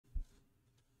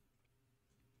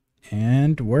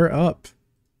And we're up.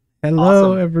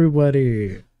 Hello, Awesome.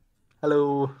 everybody.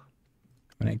 Hello.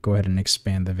 I'm going to go ahead and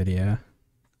expand the video.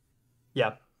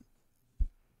 Yeah.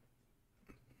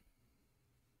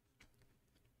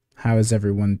 How is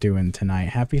everyone doing tonight?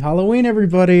 Happy Halloween,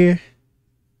 everybody.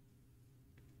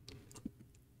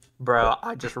 Bro,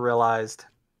 I just realized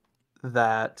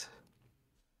that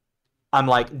I'm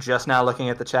like just now looking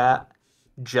at the chat.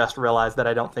 Just realized that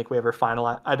I don't think we ever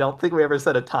finalized. I don't think we ever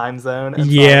set a time zone, and so I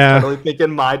was Yeah. totally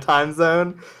thinking my time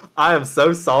zone. I am so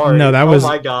No, sorry. Oh my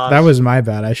that gosh. was my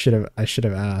bad. I should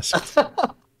have asked.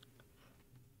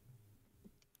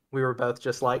 We were both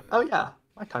just like, oh yeah,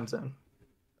 my time zone.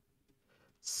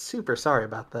 Super sorry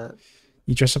about that.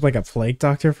 You dress up like a plague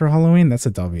doctor for Halloween? That's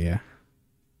a W.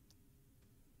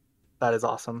 That is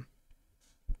awesome.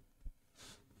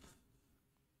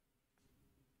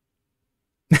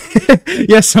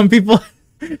 Yeah, some people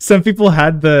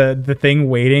had the thing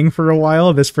waiting for a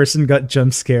while. This person got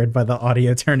jump scared by the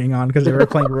audio turning on because they were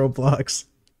playing Roblox.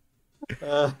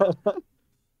 Uh,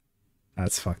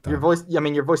 That's fucked your up. voice. I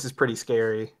mean, your voice is pretty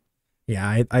scary.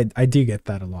 Yeah, I do get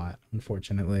that a lot,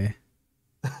 unfortunately.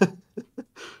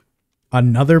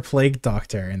 Another plague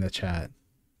doctor in the chat.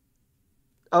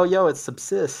 Oh, yo, it's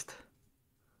Subsist.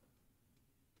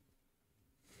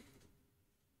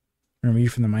 Remember you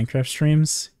from the Minecraft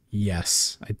streams?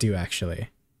 Yes, I do actually.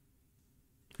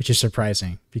 Which is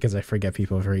surprising because I forget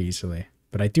people very easily.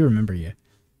 But I do remember you.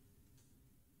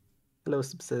 Hello,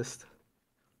 Subsist.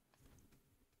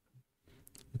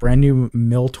 Brand new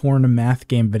Miltorn math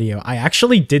game video. I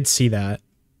actually did see that.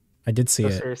 I did see Oh,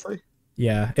 it. seriously?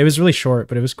 Yeah, it was really short,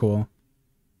 but it was cool.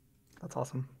 That's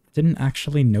awesome. Didn't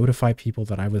actually notify people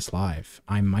that I was live.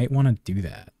 I might want to do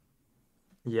that.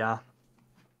 Yeah.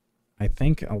 I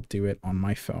think I'll do it on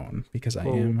my phone because I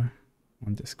am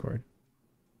on Discord.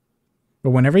 But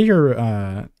whenever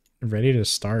you're ready to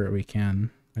start, we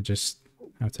can. I just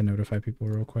have to notify people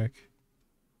real quick.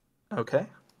 Okay.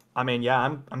 I mean,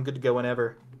 yeah, I'm good to go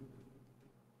whenever.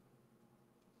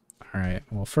 All right.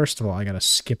 Well, first of all, I gotta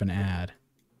skip an ad,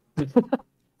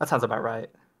 That sounds about right.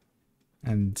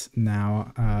 and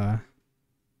now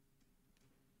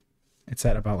it's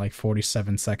at about like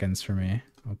 47 seconds for me.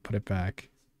 I'll put it back.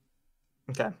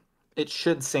 Okay. It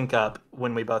should sync up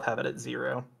when we both have it at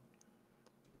 0.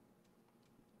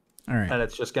 All right. And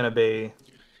it's just going to be...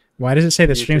 Why does it say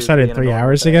the stream YouTube started being 3 annoying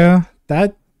hours with ago?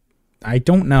 That I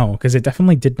don't know because it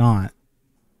definitely did not.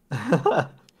 that.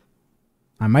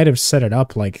 I might have set it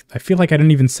up like I feel like I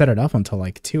didn't even set it up until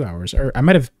like 2 hours, or I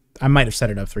might have set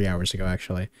it up 3 hours ago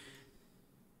actually.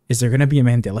 Is there gonna be a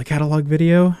Mandela catalog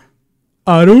video?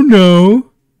 I don't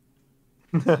know.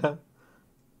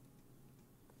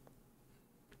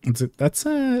 That's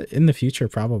in the future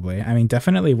probably. I mean,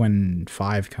 definitely when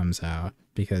 5 comes out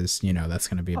because you know that's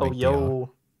gonna be a big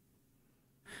deal.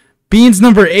 Beans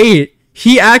number 8.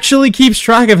 He actually keeps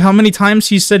track of how many times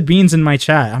he said beans in my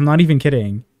chat. I'm not even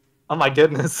kidding. Oh my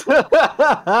goodness.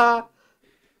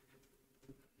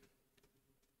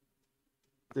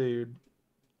 Dude.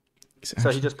 So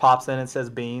he just pops in and says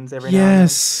beans every now and then?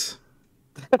 Yes.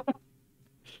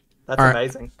 That's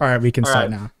amazing. All right, we can start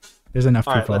now. There's enough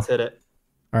people. All right, let's hit it.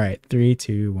 All right, 3,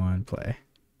 2, 1, play.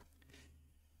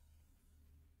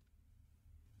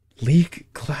 Leak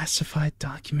classified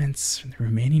documents from the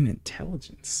remaining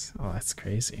intelligence. Oh, that's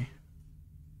crazy.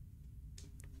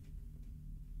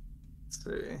 Let's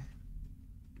see.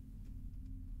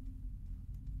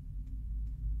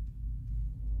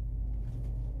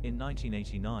 In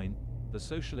 1989, the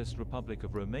Socialist Republic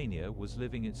of Romania was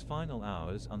living its final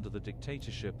hours under the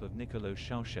dictatorship of Nicolae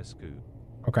Ceausescu.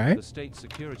 Okay. The State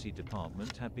Security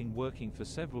Department had been working for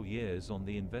several years on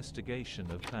the investigation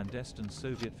of clandestine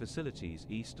Soviet facilities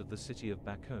east of the city of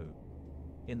Baku.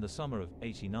 In the summer of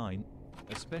 '89,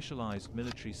 a specialized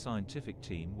military scientific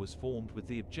team was formed with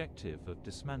the objective of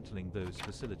dismantling those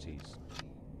facilities.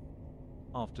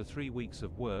 After 3 weeks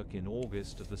of work in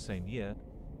August of the same year,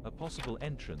 a possible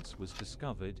entrance was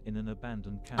discovered in an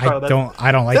abandoned cabin.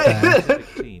 I don't like that.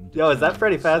 Yo, is that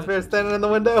Freddy Fazbear standing in the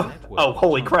window? Oh,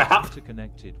 holy crap.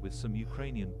 Interconnected with some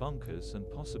Ukrainian bunkers and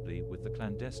possibly with the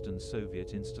clandestine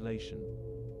Soviet installation.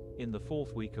 In the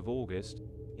 4th week of August,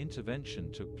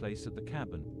 intervention took place at the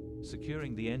cabin,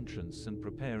 securing the entrance and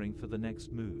preparing for the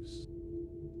next moves.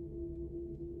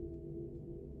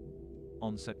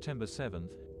 On September 7th,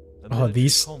 oh,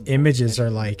 these images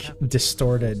are like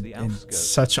distorted in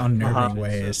such unnerving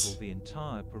ways. The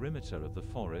entire perimeter of the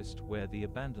forest where the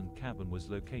abandoned cabin was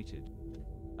located.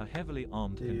 A heavily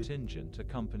armed contingent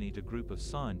accompanied a group of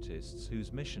scientists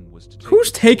whose mission was to take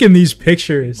Who's taking these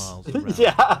pictures? miles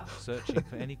around, searching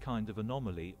for any kind of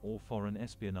anomaly or foreign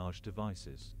espionage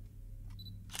devices.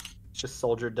 It's just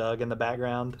Soldier Doug in the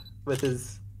background with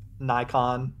his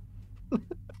Nikon.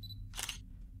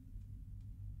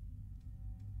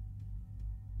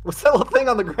 What's that little thing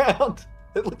on the ground?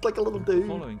 It looked like a little dude.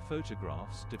 Following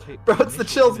photographs depict Bro, it's the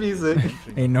Chills music.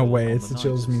 Ain't no way, it's the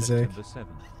Chills music.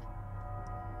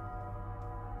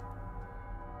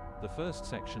 The first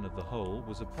section of the hole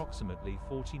was approximately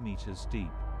 40 meters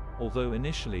deep. Although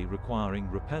initially requiring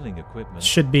rappelling equipment,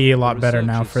 should be a lot better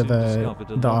now for the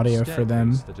audio for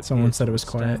them. Someone said it was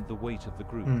quiet. The weight of the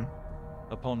group.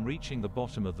 Upon reaching the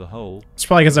bottom of the hole, it's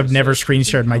probably because I've never screen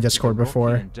shared my Discord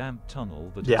before. Damp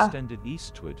tunnel that extended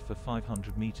eastward for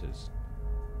 500 meters.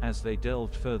 As they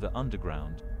delved further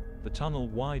underground, the tunnel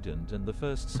widened and the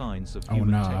first signs of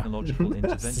human technological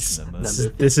intervention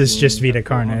emerged. This is just Vita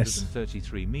Carnis.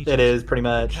 It is, pretty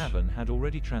much. The cavern had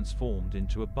already transformed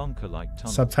into a bunker-like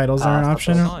tunnel. Subtitles are an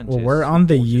option? Well, we're on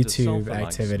the YouTube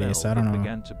activity, so I don't know.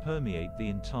 Began to permeate the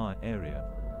entire area.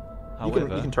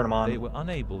 However, you can turn them on. They were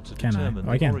unable to determine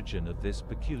the origin of this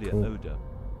peculiar odor.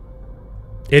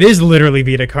 It is literally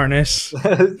Vita Carnis.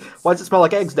 Why does it smell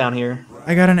like eggs down here?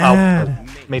 I got an ad.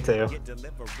 Me too.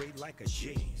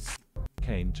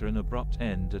 Came to an abrupt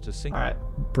end at a single. All right.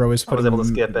 Bro is putting. I was able to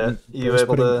skip it. You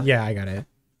able to? Yeah, I got it.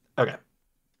 Okay.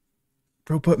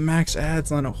 Bro put max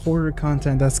ads on horror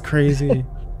content. That's crazy.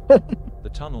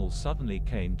 The tunnel suddenly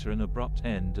came to an abrupt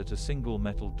end at a single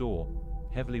metal door,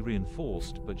 heavily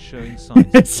reinforced but showing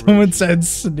signs of someone said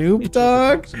Snoop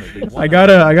Dogg. I got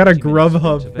a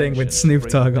Grubhub thing with Snoop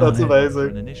Dogg on it. That's amazing.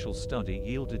 An initial study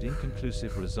yielded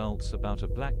inconclusive results about a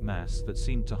black mass that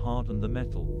seemed to harden the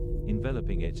metal,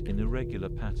 enveloping it in irregular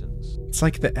patterns. It's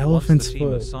like the elephant's foot. Once the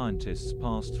team of foot. scientists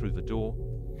passed through the door,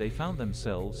 they found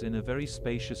themselves in a very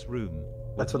spacious room.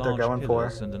 That's what they're going for.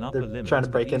 They're trying to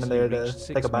break into there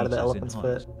to take a bite of the elephant's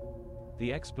foot.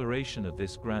 The exploration of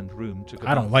this grand room took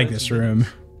I don't like this room.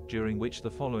 During which the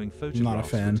following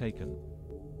photographs were taken.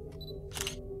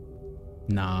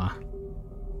 Nah.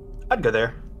 I'd go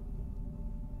there.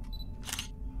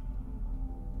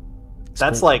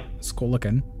 That's like... It's cool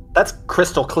looking. That's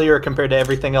crystal clear compared to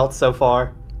everything else so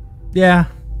far. Yeah.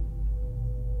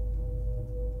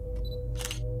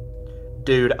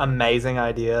 Dude, amazing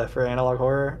idea for analog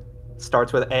horror.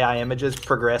 Starts with AI images,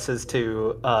 progresses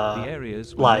to the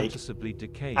areas like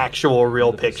actual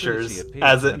real pictures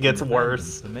as it gets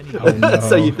worse.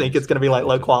 So you think it's going to be like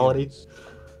low quality.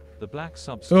 The black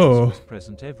substance was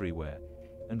present everywhere,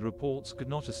 and reports could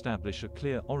not establish a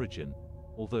clear origin,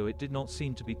 although it did not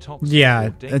seem to be toxic.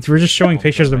 Yeah, we're just showing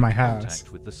pictures of my house.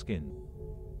 With the skin.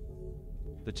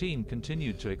 The team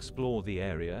continued to explore the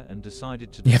area and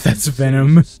decided to that's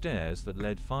Venom. Stairs that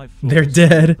led 5 floors They're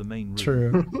dead. The main room.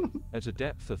 True. At a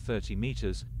depth of 30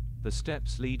 meters, the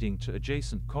steps leading to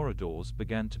adjacent corridors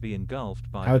began to be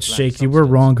engulfed by Ouch, Jake, you were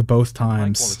wrong both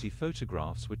times. High-quality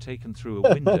photographs were taken through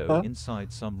a window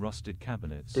inside some rusted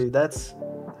cabinets. Dude, that's...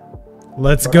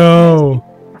 Let's go.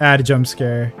 Ad jump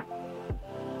scare.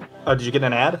 Oh, did you get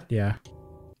an ad? Yeah.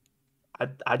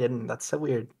 I didn't. That's so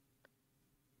weird.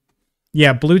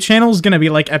 Yeah, Blue Channel's gonna be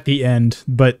like at the end,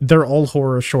 but they're all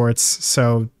horror shorts,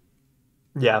 so...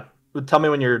 Yeah. Tell me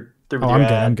when you're through with your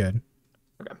ad. I'm good.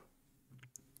 Okay.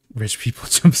 Rich people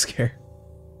jump scare.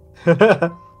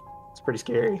 It's pretty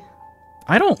scary.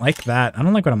 I don't like that. I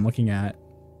don't like what I'm looking at.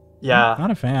 Yeah. I'm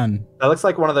not a fan. That looks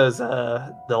like one of those,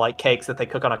 the like cakes that they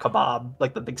cook on a kebab,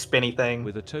 like the big spinny thing.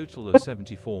 With a total of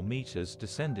 74 meters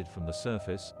descended from the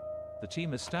surface, the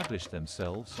team established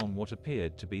themselves on what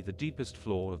appeared to be the deepest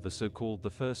floor of the so-called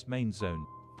the first main zone.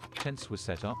 Tents were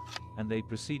set up, and they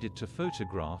proceeded to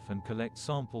photograph and collect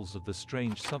samples of the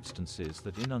strange substances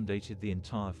that inundated the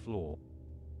entire floor.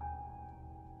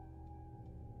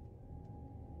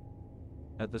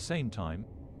 At the same time,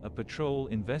 a patrol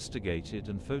investigated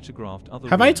and photographed other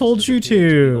Have I told you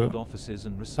to offices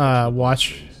and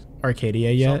watch Arcadia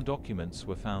yet? Some documents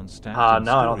were found stacked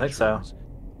no, I don't think so.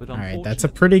 Alright, that's a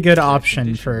pretty good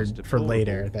option for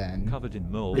later then. Covered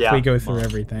in mold, if we go through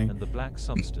everything. And the black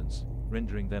substance,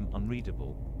 rendering them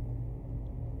unreadable.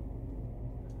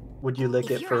 Would you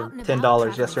lick it for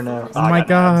 $10, yes or no? Oh my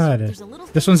god.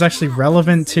 This one's actually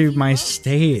relevant to my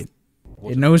state.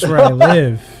 It knows where I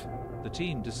live. The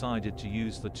team decided to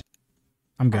use the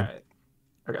I'm good. Right.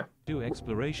 Okay. 2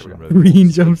 exploration Green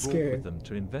robots jump they brought scare. with them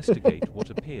to investigate what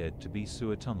appeared to be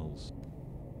sewer tunnels.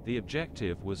 The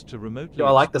objective was to remotely I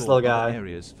like this little explore guy,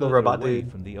 areas little further robot away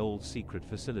dude. from the old secret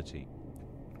facility.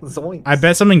 Zoinks. I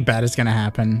bet something bad is gonna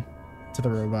happen to the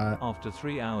robot. After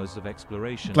 3 hours of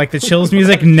exploration, Like the Chills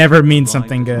music never means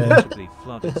something good.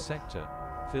 flooded sector,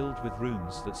 filled with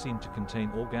rooms that seemed to contain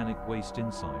organic waste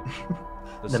inside.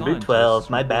 Number 12,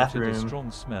 my bathroom. A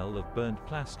strong smell of burned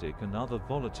plastic and other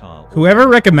volatile. Whoever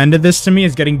recommended this to me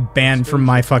is getting banned from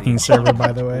my fucking server,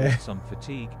 by the way. Some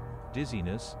fatigue,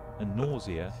 dizziness, and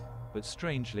nausea, but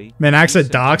strangely, Minaxa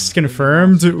docs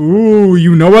confirmed. Ooh,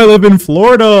 you know I live in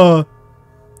Florida.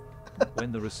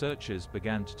 When the researchers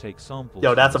began to take samples,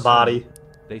 yo, that's a body.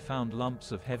 They found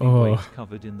lumps of heavy waste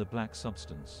covered in the black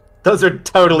substance. Those are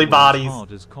totally bodies.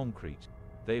 Hard as concrete.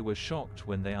 They were shocked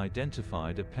when they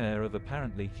identified a pair of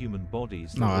apparently human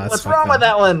bodies. What's wrong with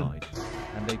that one?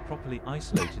 And they properly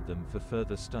isolated them for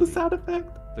further study. The sound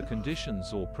effect. The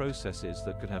conditions or processes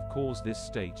that could have caused this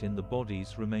state in the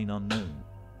bodies remain unknown.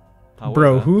 However,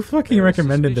 bro, who fucking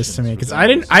recommended this to me? Because I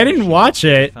didn't watch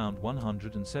it.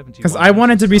 Because I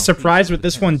wanted to be surprised with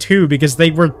this one too, because they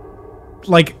were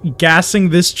like gassing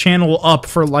this channel up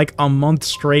for like a month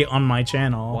straight on my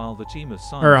channel. While the team of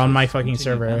or on my fucking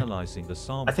server.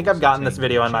 I think I've gotten this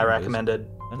video on my recommended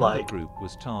like group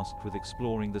was tasked with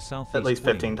exploring the southeast at least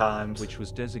 15 wing, times, which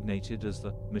was designated as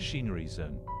the machinery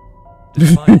zone.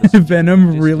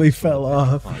 Venom really fell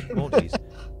off. Bodies,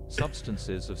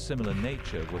 substances of similar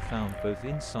nature were found both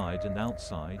inside and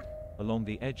outside, along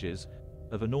the edges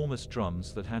of enormous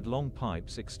drums that had long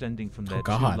pipes extending from their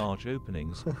two large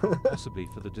openings, possibly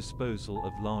for the disposal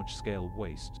of large-scale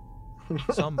waste.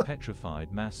 Some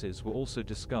petrified masses were also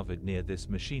discovered near this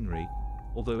machinery,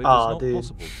 although it was not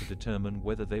possible to determine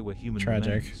whether they were human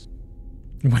remains.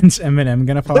 When's Eminem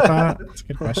gonna pop out? That's a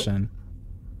good question.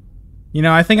 You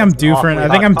know, I think I'm due for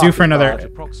another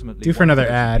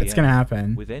ad. It's gonna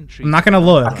happen. I'm not gonna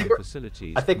look.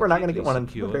 I think we're not gonna get one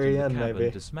until the very end, maybe.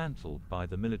 Dismantled by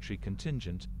the military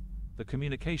contingent, the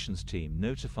communications team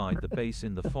notified the base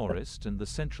in the forest and the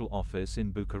central office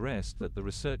in Bucharest that the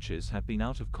researchers had been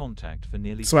out of contact for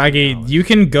nearly 2 hours. Swaggy, you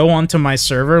can go onto my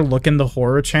server, look in the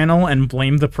horror channel, and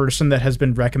blame the person that has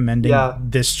been recommending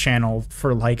this channel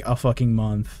for like a fucking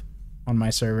month on my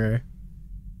server.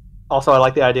 Also, I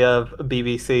like the idea of a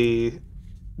BBC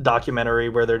documentary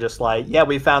where they're just like, yeah,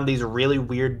 we found these really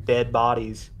weird dead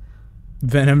bodies.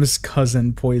 Venom's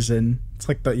cousin poison. It's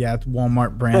like the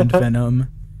Walmart brand Venom.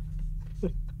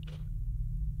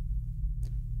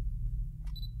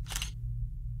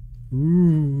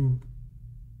 Ooh.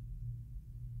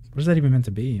 What is that even meant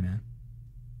to be, man?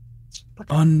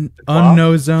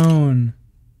 Unknown zone.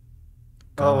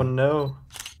 God. Oh no.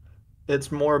 It's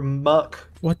more muck.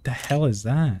 What the hell is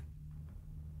that?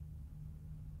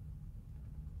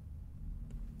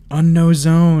 Unknown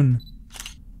zone.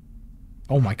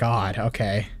 Oh my god,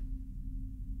 okay.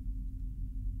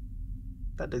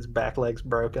 That dude's back leg's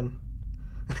broken.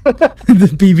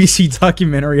 The BBC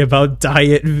documentary about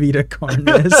Diet Vita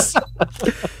Carnis.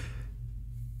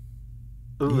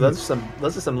 Ooh, those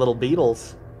are some little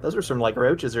beetles. Those are some like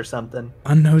roaches or something.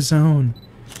 Unknown zone.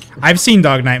 I've seen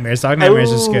Dog Nightmares. Dog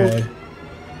Nightmares is good.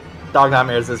 Dog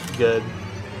Nightmares is good.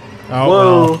 Oh,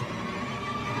 whoa. Well.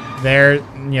 They're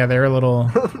a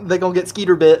little. They gonna get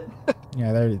Skeeter bit.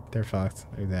 Yeah, they're fucked.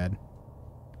 They're dead.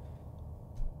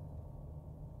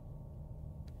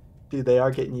 Dude, they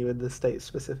are getting you in this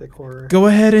state-specific horror. Go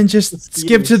ahead and just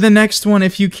skip to the next one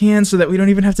if you can, so that we don't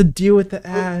even have to deal with the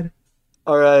ad.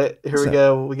 All right, here we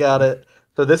go. We got it.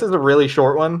 So this is a really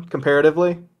short one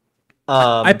comparatively.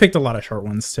 I picked a lot of short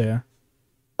ones too.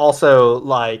 Also,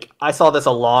 like I saw this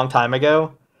a long time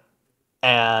ago,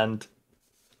 and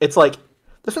it's like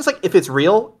this one's like if it's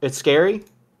real, it's scary.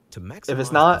 If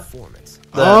it's not,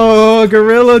 oh,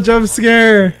 gorilla jump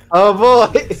scare! Oh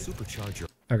boy.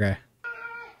 Okay.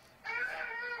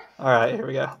 All right, here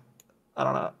we go. I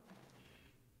don't know.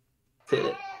 Hit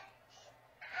it.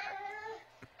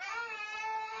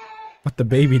 What the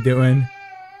baby doing?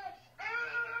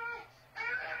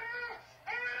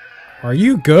 Are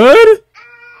you good?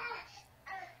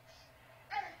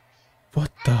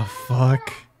 What the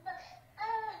fuck?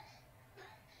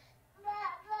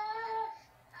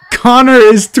 Connor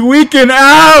is tweaking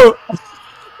out!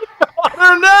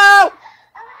 Connor, no!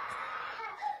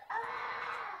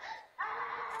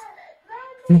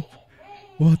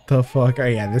 What the fuck? Oh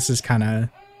yeah, this is kind of...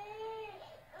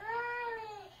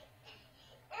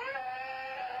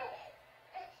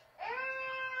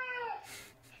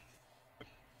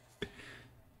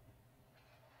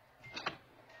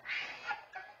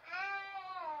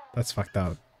 That's fucked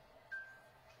up.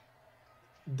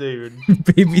 Dude.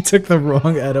 Baby took the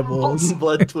wrong edibles.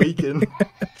 Blood tweaking.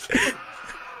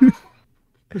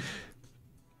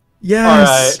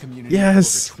 Yes. Right.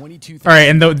 Yes. Alright,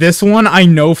 and this one I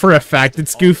know for a fact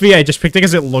it's goofy. I just picked it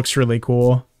because it looks really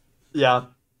cool. Yeah.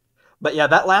 But yeah,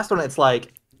 that last one, it's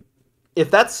like, if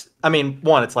that's, I mean,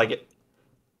 one, it's like,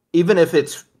 even if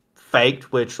it's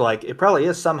faked, which like it probably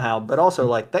is somehow, but also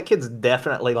like that kid's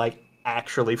definitely like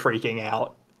actually freaking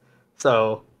out.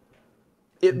 So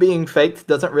it being faked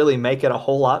doesn't really make it a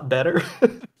whole lot better.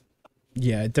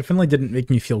 Yeah, it definitely didn't make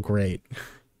me feel great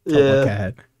to Yeah. look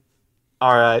at.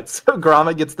 All right, so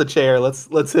Gromit gets the chair. Let's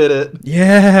hit it.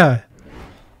 Yeah.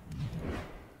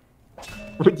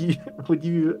 Would you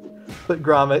put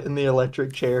Gromit in the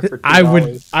electric chair for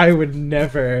 $2? I would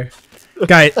never.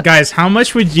 Guys, how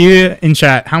much would you in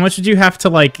chat? How much would you have to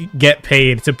like get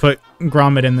paid to put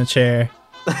Gromit in the chair?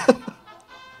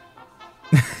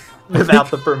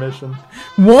 Without the permission.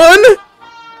 One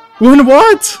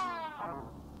what?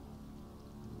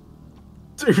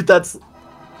 Dude, that's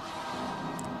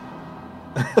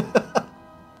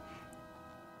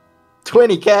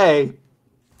 $20K.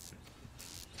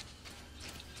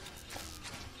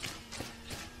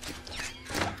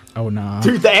 Oh nah.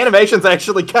 Dude, the animation's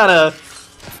actually kind of.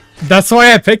 That's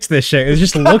why I picked this shit. It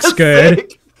just looks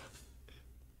good.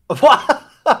 What?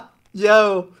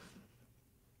 Yo.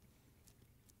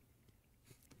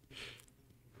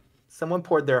 Someone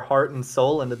poured their heart and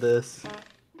soul into this.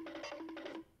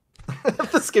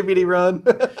 The Skibidi run.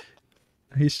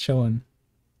 He's chilling.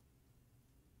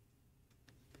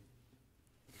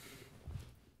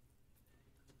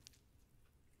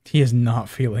 He is not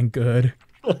feeling good.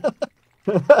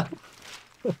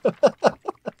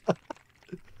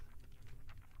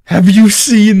 Have you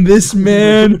seen this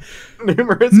man?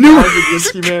 Numerous crimes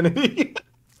against humanity.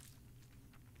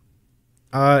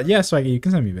 Yeah, so you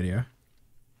can send me video.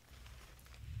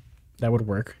 That would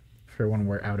work for when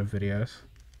we're out of videos.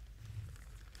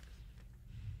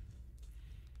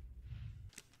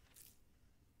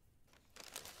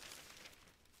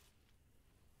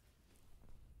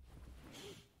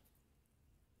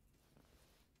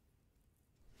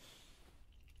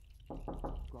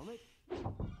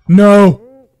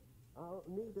 No!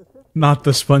 Not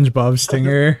the SpongeBob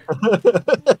stinger.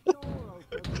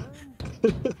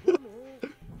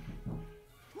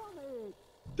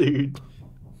 Dude.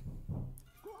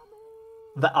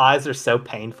 The eyes are so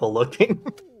painful looking.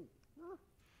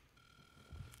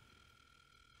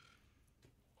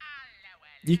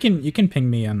 You can ping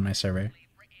me on my server.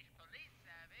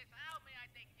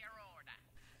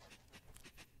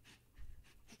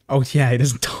 Oh yeah, he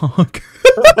doesn't talk.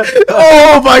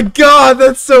 Oh my god,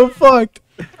 that's so fucked.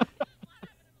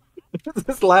 Is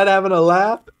this lad having a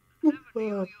laugh?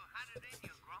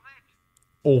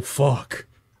 Oh fuck.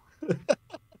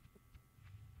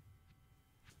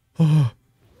 Oh.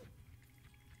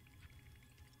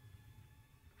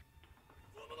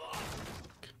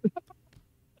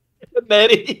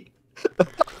 Nettie.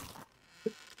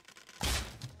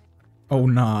 Oh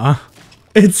nah.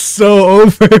 It's so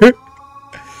over.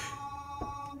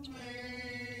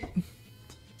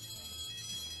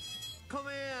 Come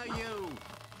here, you.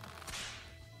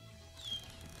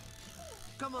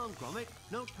 Come on, Gromit.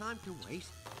 No time to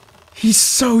waste. He's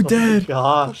so dead.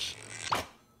 Gosh.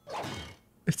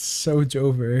 It's so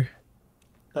over.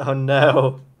 Oh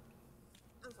no.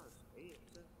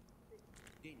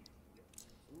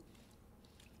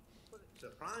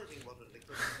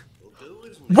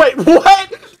 Wait,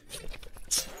 what?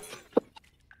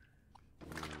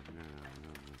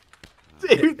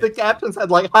 Dude, the captions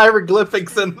had like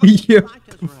hieroglyphics in them. Yeah.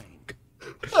 Give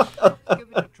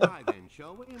it a try then,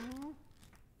 shall we?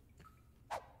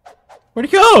 Where'd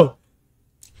he go?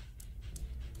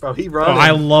 Bro, he Oh, running.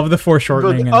 I love the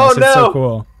foreshortening in Oh, this. It's so no.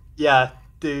 cool. Yeah,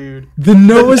 dude. The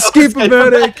no No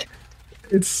escape-o-matic.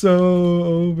 It's so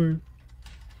over.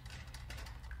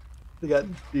 They got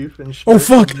Doof and Oh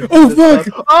fuck! Oh fuck!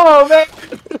 Oh man!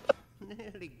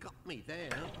 Nearly got me there.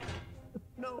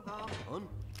 No harm done.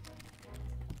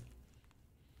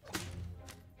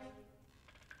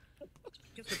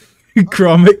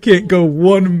 Gromit can't go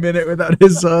 1 minute without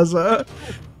his Zaza.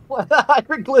 What the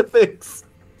hieroglyphics?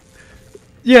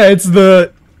 Yeah, it's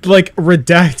the like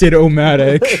redacted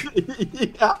omatic.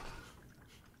 Yeah.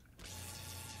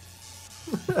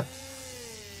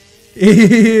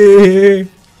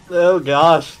 Oh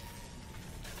gosh.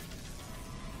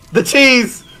 The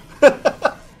cheese!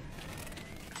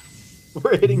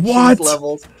 We're hitting What? cheese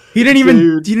levels. He didn't even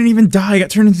Dude. he didn't even die. He got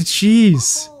turned into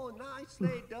cheese. Oh,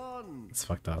 nicely done. It's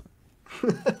fucked up.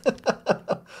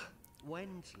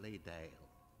 Wensleydale.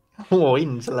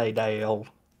 Wensleydale.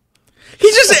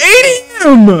 He just ate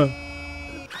him.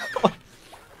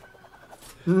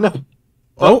 No.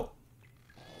 Oh.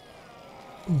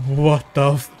 What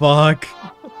the fuck?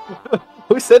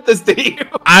 Who sent this to you?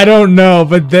 I don't know,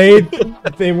 but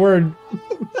they were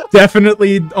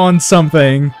definitely on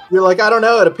something. You're like, I don't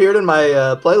know. It appeared in my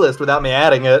playlist without me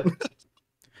adding it.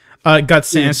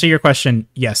 Guts, to answer your question,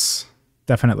 yes,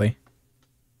 definitely.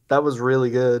 That was really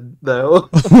good, though.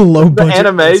 Low budget. The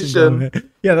animation.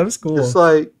 Yeah, that was cool. It's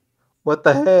like, what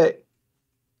the heck?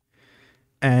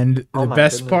 And the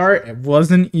best part, it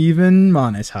wasn't even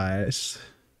monetized.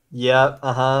 Yep,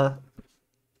 All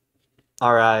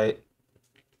right.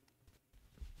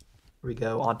 Here we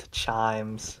go on to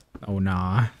chimes. Oh,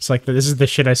 nah. It's like, this is the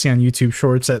shit I see on YouTube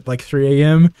Shorts at like 3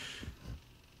 a.m.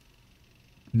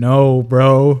 No,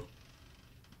 bro.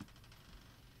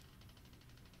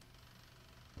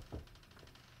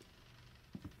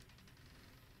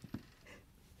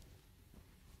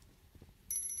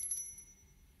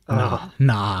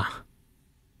 Nah.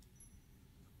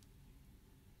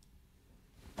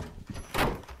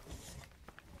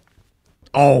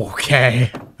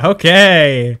 Okay.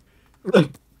 Okay.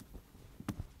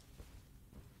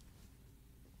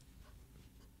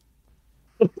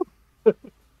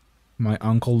 My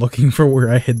uncle looking for where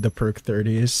I hid the perk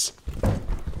 30s.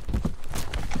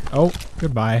 Oh,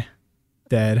 goodbye.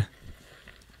 Dead.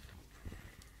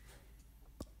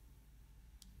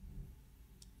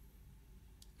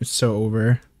 It's so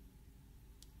over.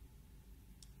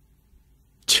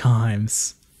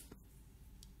 Chimes.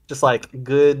 Just like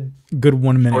good 1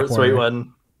 minute. Short, sweet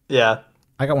one. Yeah.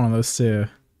 I got one of those too.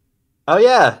 Oh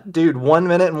yeah, dude, 1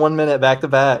 minute and 1 minute back to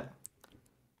back.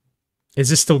 Is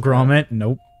this still Grommet?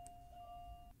 Nope.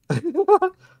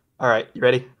 All right, you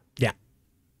ready? Yeah.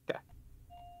 Okay.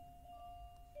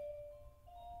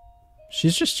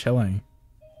 She's just chilling.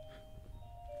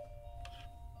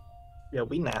 Yeah,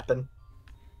 we napping.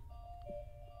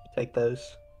 Take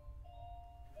those.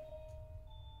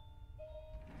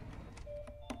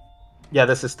 Yeah,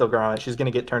 this is still growing. She's gonna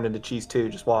get turned into cheese too.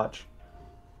 Just watch.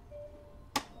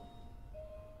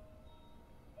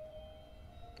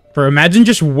 Bro, imagine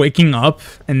just waking up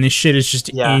and this shit is just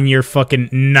in your fucking...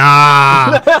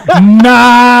 Nah!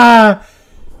 Nah!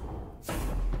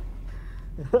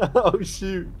 Oh,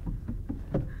 shoot.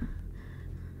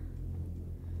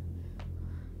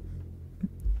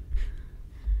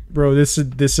 Bro, this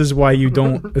is why you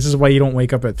don't... This is why you don't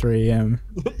wake up at 3 a.m.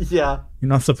 Yeah. You're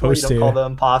not supposed to. You don't call the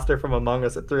imposter from Among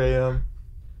Us at 3 a.m.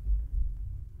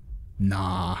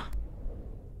 Nah.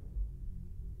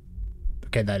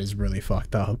 Okay, that is really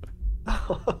fucked up.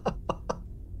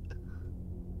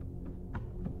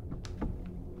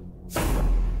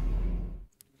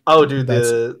 Oh, dude,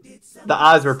 the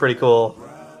eyes were pretty cool.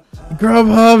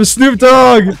 Grubhub, Snoop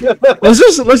Dogg. let's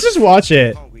just watch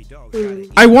it.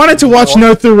 I wanted to watch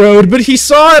No Through Road, but he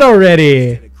saw it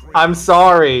already. I'm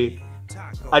sorry.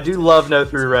 I do love No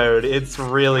Through Road. It's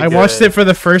really good. I watched it for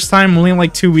the first time only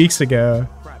like 2 weeks ago.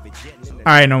 All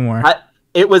right, no more.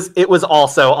 It was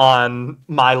also on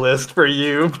my list for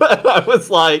you, but I was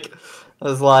like,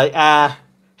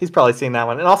 he's probably seen that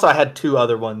one. And also, I had 2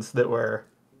 other ones that were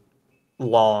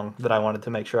long that I wanted to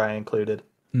make sure I included.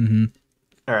 Mm-hmm.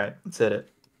 All right, let's hit it.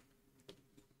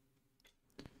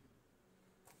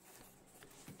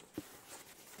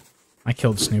 I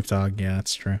killed Snoop Dogg. Yeah,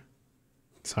 that's true.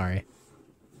 Sorry.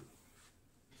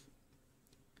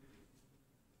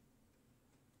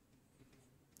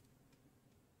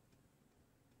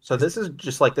 So this is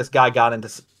just like this guy got into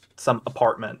some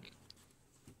apartment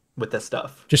with this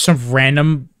stuff. Just some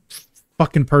random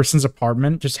fucking person's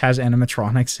apartment just has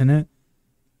animatronics in it.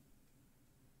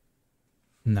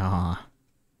 Nah.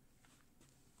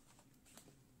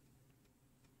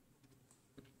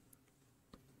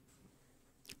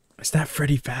 Is that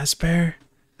Freddy Fazbear?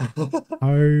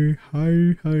 Hi,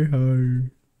 hi, hi,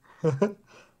 hi.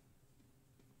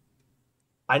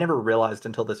 I never realized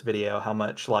until this video how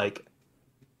much like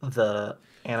the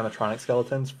animatronic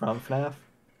skeletons from FNAF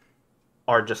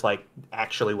are just like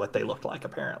actually what they look like,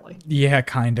 apparently. Yeah,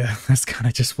 kinda. That's kind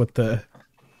of just what the...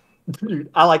 Dude,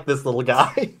 I like this little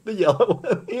guy, the yellow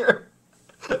one here.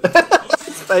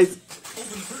 His face.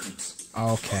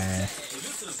 Okay.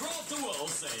 This is Rolf the Wolf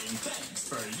saying thanks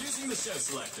for using the show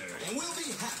selector, and we'll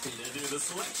be happy to do the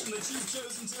selection that you've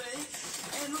chosen today.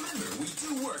 And remember, we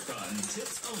do work on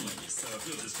tips only, so if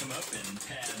you'll just come up and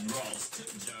pad Rolf's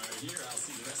tip jar here, I'll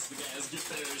see the rest of the guys get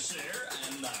their share.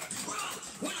 And well,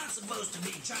 we're not supposed to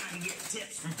be trying to get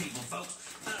tips from people, folks.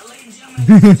 Ladies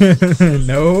and gentlemen,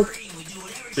 nope.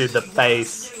 Dude, the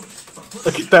face.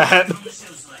 Look at that. I'm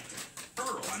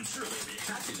sure they'd be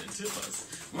happy to tip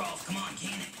us. Rolf, come on,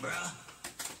 can it, bruh?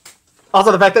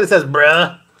 Also, the fact that it says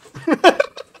bruh.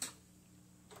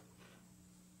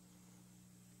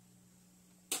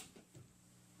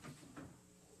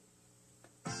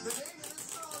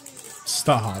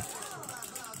 Stop.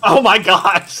 Oh my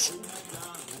gosh.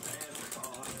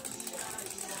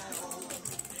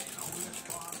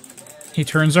 He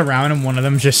turns around and one of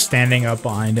them's just standing up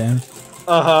behind him.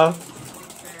 Uh-huh.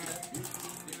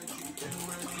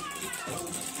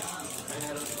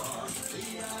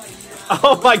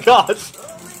 Oh my gosh!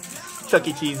 Chuck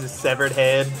E. Cheese's severed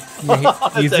head.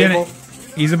 Yeah,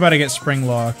 he's about to get spring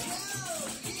locked.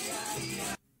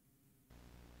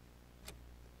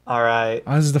 Alright.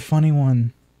 Oh, this is the funny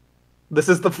one. This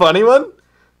is the funny one?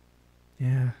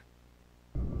 Yeah.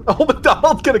 Oh,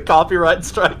 McDonald's gonna copyright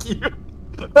strike you.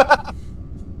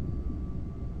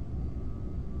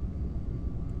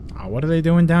 Oh, what are they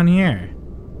doing down here?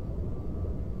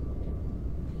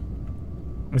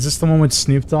 Is this the one with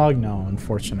Snoop Dogg? No,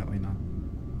 unfortunately not.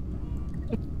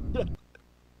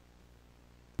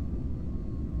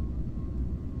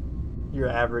 Your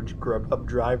average Grubhub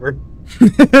driver.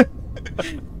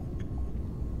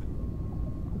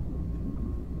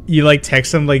 You like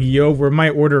text them like, "Yo, where my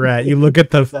order at?" You look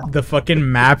at the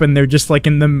fucking map and they're just like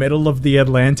in the middle of the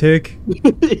Atlantic.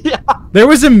 Yeah. There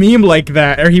was a meme like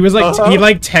that, or he was like he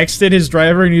like texted his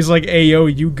driver and he's like, "Hey, yo,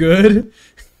 you good?"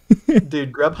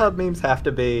 Dude, Grubhub memes have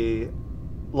to be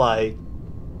like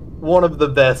one of the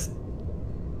best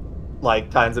like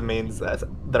kinds of memes that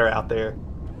are out there.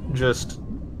 Just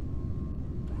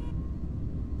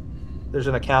there's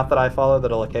an account that I follow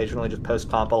that'll occasionally just post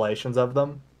compilations of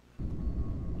them.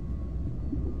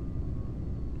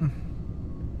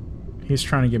 He's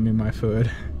trying to give me my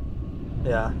food.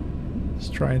 Yeah. He's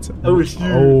trying to. Oh shoot.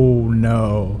 Oh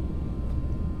no.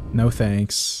 No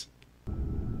thanks.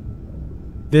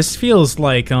 This feels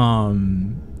like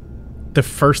the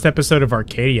first episode of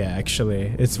Arcadia.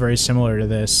 Actually, it's very similar to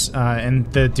this. And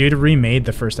the dude remade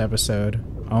the first episode.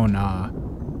 Oh nah.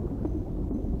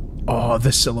 Oh,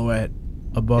 the silhouette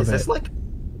above it. Is this like?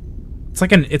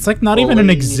 It's like not even an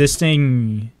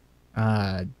existing,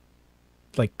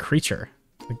 like creature.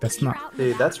 Like that's not.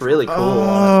 Dude, that's really cool.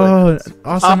 Oh, honestly.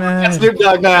 awesome, man. Snoop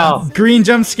Dogg now. Green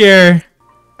jump scare.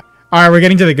 All right, we're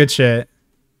getting to the good shit.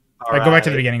 All right, go back to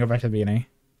the right. beginning. Go back to the beginning.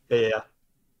 Yeah.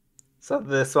 So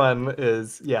this one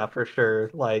is, yeah, for sure.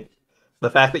 Like, the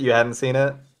fact that you hadn't seen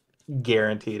it,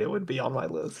 guaranteed it would be on my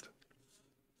list.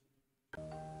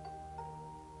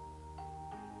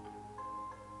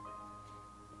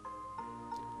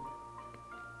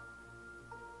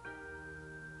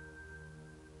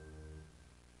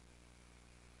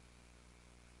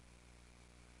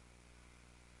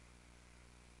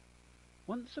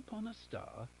 Once upon a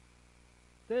star,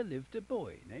 there lived a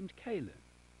boy named Kalen.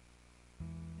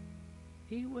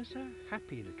 He was a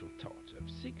happy little tot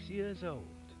of 6 years old,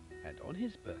 and on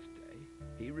his birthday,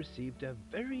 he received a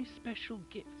very special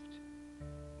gift.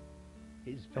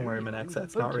 His Don't worry, very Minaxa, own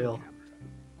it's not photo real.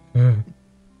 camera.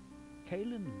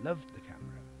 Kalen loved the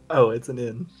camera Oh, it's an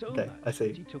in. so Okay, much I see.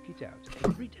 that he took it out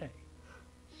every day,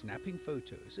 snapping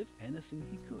photos of anything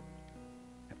he could.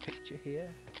 A picture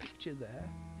here, a picture there.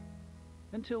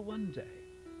 Until one day,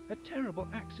 a terrible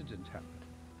accident happened.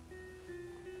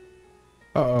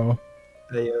 Uh-oh.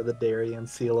 They owe the Darien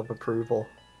seal of approval.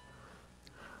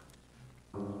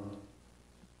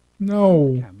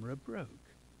 No. The camera broke.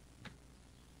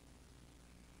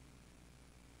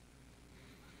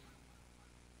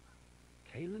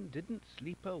 Kalen didn't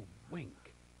sleep a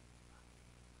wink.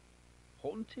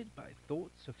 Haunted by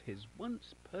thoughts of his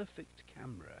once perfect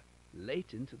camera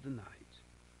late into the night.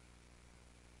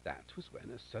 That was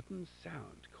when a sudden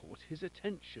sound caught his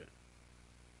attention.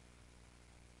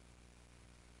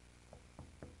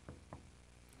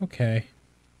 Okay.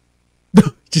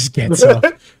 Just gets up.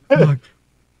 Fuck.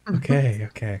 Okay,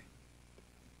 okay.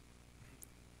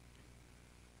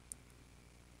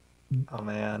 Oh,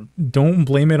 man. Don't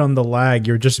blame it on the lag.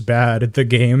 You're just bad at the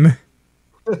game.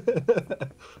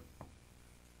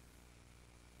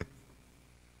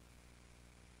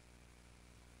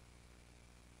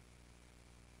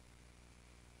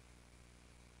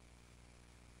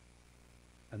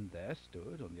 And there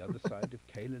stood on the other side of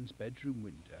Kalen's bedroom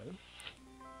window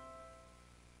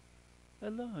a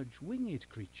large winged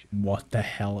creature. What the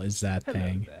hell is that Hello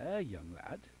thing? there, young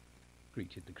lad,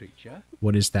 greeted the creature.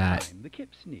 What is that? I'm the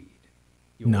Kipsneed,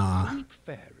 your Nah. sleep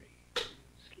fairy.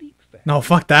 Sleep fairy. No,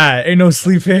 fuck that. Ain't no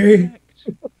sleep fairy. Correct,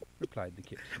 replied the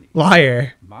Kipsneed.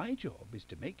 Liar. My job is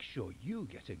to make sure you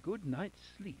get a good night's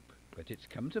sleep, but it's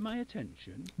come to my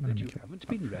attention that you haven't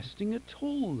been resting at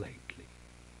all lately.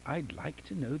 I'd like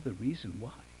to know the reason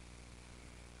why.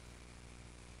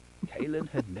 Kalen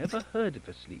had never heard of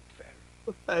a sleep fairy.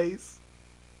 The face.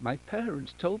 My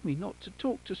parents told me not to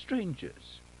talk to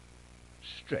strangers.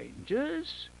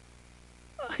 Strangers?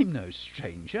 I'm no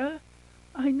stranger.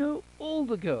 I know all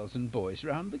the girls and boys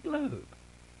round the globe.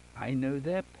 I know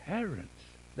their parents,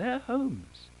 their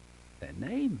homes, their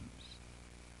names.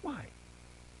 Why,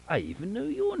 I even know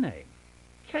your name.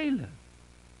 Kalen.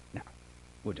 Now,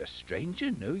 would a stranger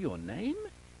know your name?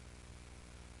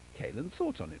 Kalen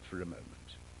thought on it for a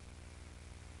moment.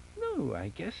 No, I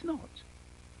guess not.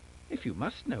 If you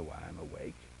must know why I'm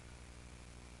awake.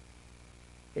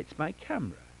 It's my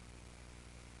camera.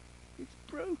 It's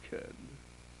broken.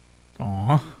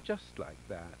 Aww. Just like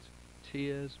that,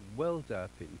 tears welled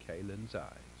up in Kalen's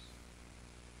eyes.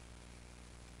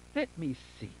 Let me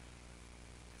see.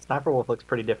 Sniper Wolf looks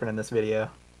pretty different in this video.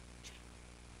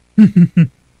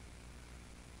 Then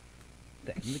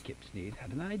the Kipsnade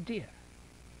had an idea.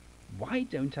 Why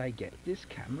don't I get this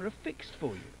camera fixed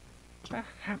for you?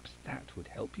 Perhaps that would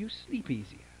help you sleep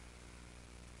easier.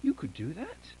 You could do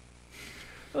that?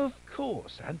 Of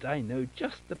course, and I know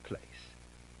just the place.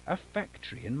 A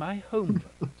factory in my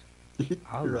homeworld.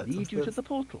 I'll lead you to the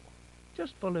portal.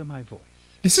 Just follow my voice.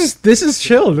 This is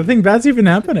chill. Nothing bad's even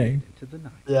happening. Into the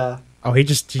night. Yeah. Oh, he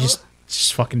just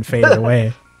fucking faded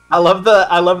away. I love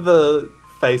the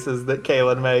faces that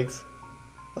Kalen makes.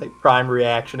 Like prime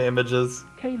reaction images.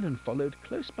 Kalen followed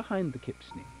close behind the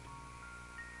Kipsnade,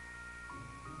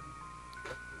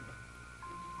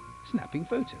 snapping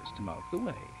photos to mark the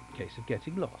way in case of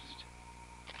getting lost.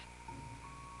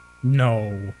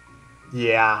 No.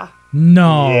 Yeah.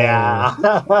 No.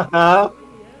 Yeah.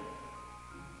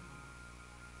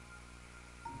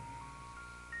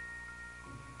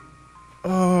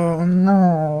 Oh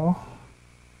no.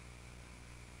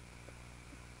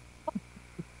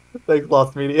 Thanks,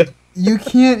 Lost Media. You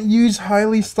can't use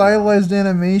highly stylized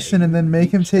animation and then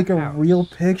make him take a real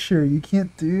picture. You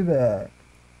can't do that.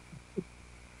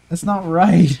 That's not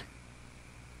right.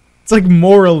 It's like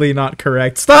morally not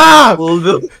correct. Stop!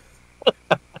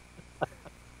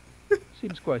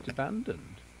 Seems quite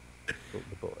abandoned, thought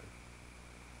the boy.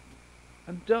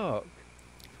 And dark.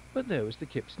 But there was the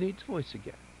Kipsnade's voice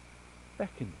again,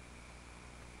 beckoning.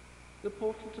 The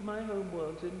portal to my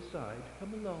homeworld's inside.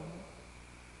 Come along.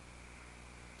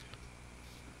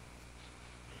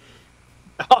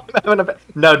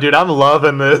 No, dude, I'm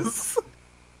loving this.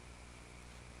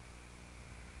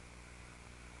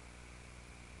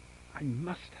 I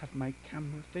must have my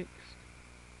camera fixed.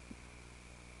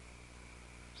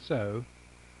 So,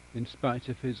 in spite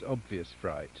of his obvious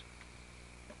fright,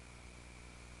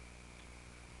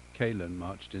 Kalen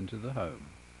marched into the home.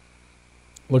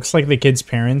 Looks like the kid's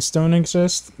parents don't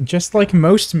exist. Just like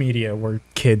most media where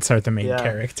kids are the main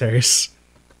characters.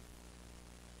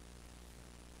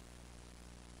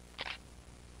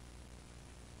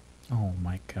 Oh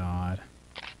my god.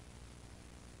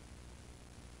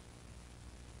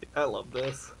 I love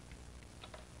this.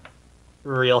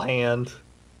 Real hand.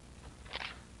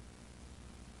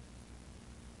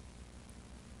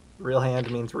 Real hand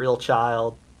means real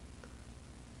child.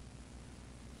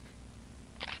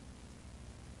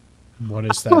 What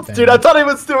is that thing? Dude, I thought he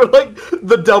was doing like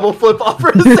the double flip off for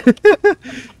a second.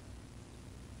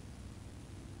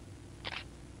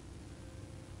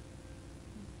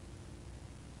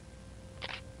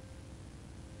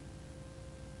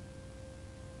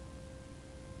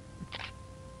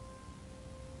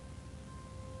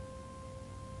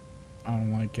 I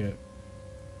don't like it.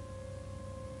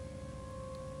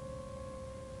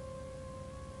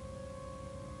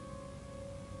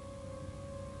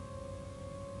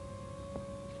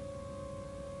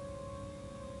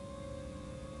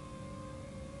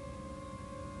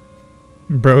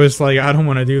 Bro is like, I don't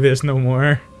want to do this no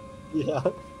more. Yeah.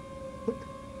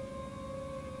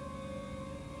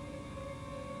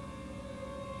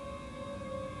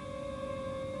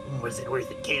 Was it worth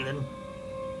it, Kalen?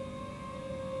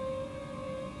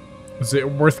 Is it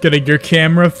worth getting your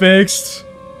camera fixed?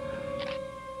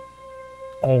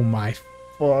 Oh my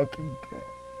fucking god.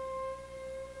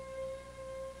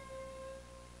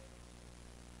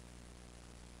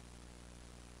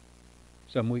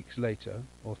 Some weeks later,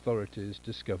 authorities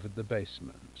discovered the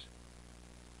basement.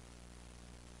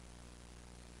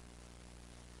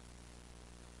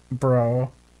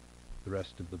 Bro. The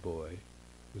rest of the boy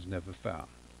was never found.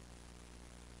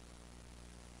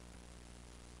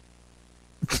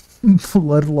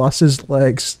 Blood lost his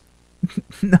legs.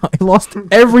 No, he lost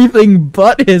everything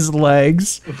but his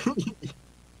legs.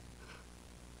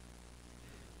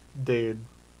 Dude.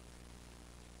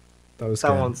 That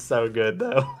That one's so good,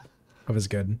 though. That was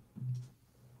good.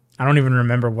 I don't even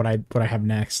remember what I have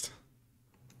next.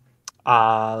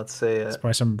 Let's see. It's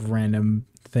probably some random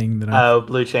thing that I... Oh,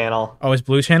 Blue Channel. Oh, is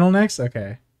Blue Channel next?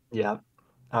 Okay. Yep.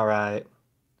 All right.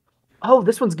 Oh,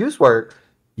 this one's Goosework.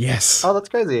 Yes. Oh, that's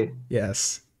crazy.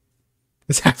 Yes.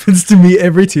 This happens to me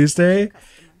every Tuesday.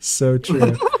 So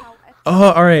true.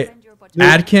 Oh, all right.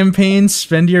 Ad campaigns,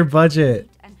 spend your budget.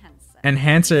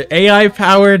 Enhancer. AI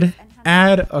powered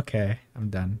ad. Okay, I'm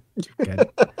done. Good.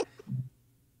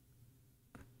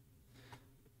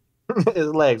 His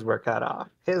legs were cut off.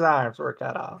 His arms were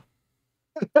cut off.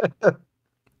 All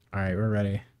right, we're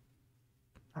ready.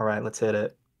 All right, let's hit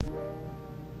it.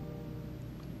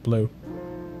 Blue.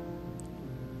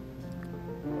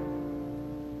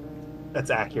 That's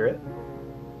accurate.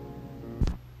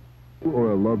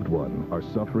 Or a loved one are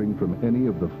suffering from any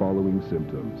of the following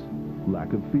symptoms: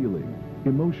 lack of feeling,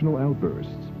 emotional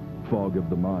outbursts, fog of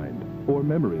the mind, or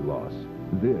memory loss.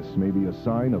 This may be a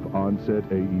sign of onset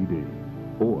AED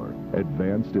or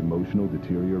advanced emotional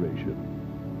deterioration.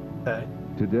 Okay.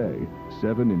 Today,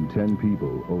 7 in 10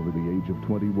 people over the age of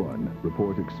 21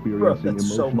 report experiencing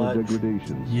emotional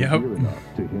degradation severe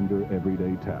enough to hinder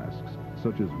everyday tasks,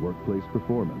 such as workplace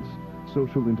performance,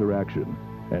 social interaction,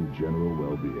 and general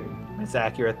well-being. It's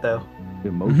accurate, though.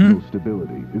 Emotional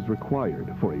stability is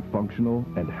required for a functional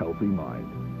and healthy mind.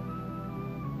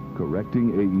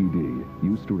 Correcting AED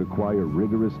used to require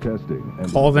rigorous testing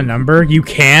and call the number. You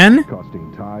can?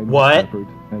 Costing time, what? effort,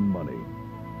 and money.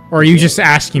 Or are you just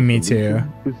asking me to?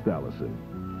 Is Thalassin.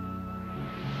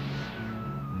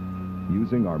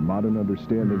 Using our modern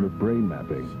understanding of brain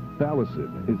mapping,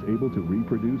 Thalassin is able to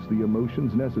reproduce the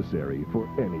emotions necessary for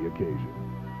any occasion.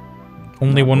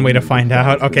 Only one way to find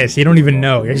out? Okay, so you don't even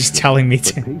know. You're just telling me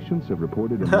to. Patients have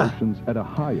reported emotions at a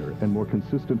higher and more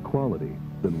consistent quality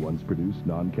than ones produced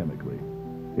non-chemically.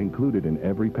 Included in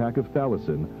every pack of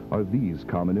Thalassin are these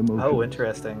common emotions. Oh,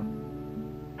 interesting.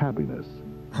 Happiness,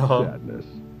 sadness,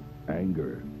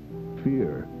 anger,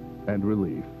 fear, and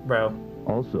relief. Bro.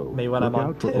 Also, me when I'm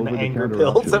on 10 anger over-the-counter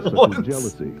pills at options once. such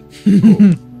as jealousy,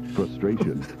 hope,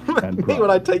 frustration, and Me pride. when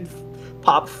I take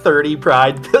pop 30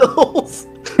 pride pills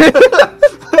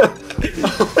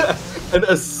and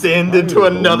ascend into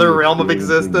another realm of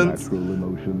existence. Natural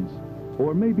emotions,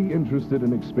 or may be interested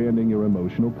in expanding your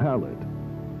emotional palette.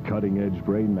 Cutting-edge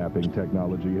brain mapping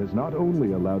technology has not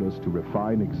only allowed us to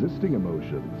refine existing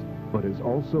emotions, but has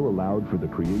also allowed for the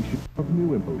creation of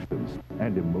new emotions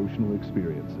and emotional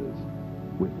experiences.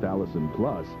 With Thalassin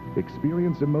Plus,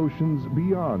 experience emotions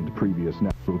beyond previous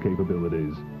natural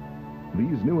capabilities.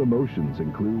 These new emotions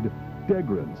include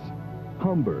degrance,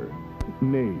 humber,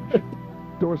 nage,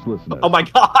 dorselessness. Oh my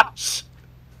gosh!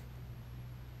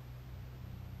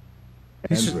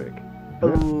 Andric,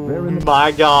 oh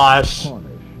my gosh!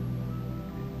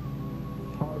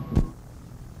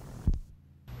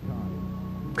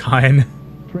 Kind.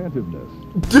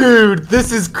 Trantiveness. Dude,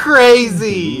 this is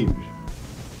crazy!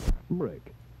 Brick.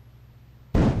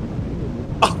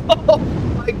 Oh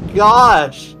my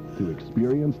gosh! To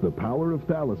experience the power of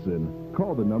Thalassin,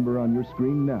 call the number on your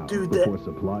screen now. Dude, before that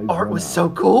supplies art run was out. so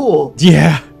cool!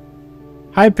 Yeah.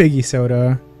 Hi, Piggy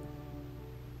Soda.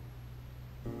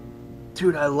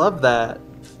 Dude, I love that.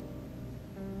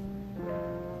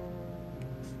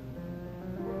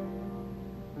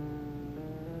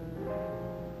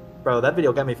 Bro, that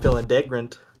video got me feeling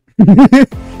degrant.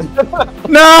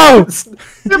 No!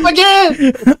 Snip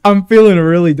again! I'm feeling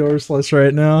really dorseless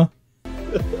right now.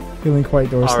 Feeling quite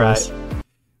dorseless.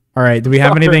 All right. Do we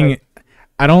have anything?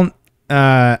 I don't.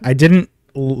 I didn't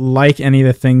like any of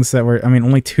the things that were. I mean,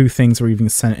 only 2 things were even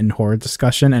sent in horror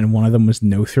discussion, and one of them was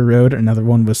No Through Road. Another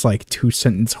one was like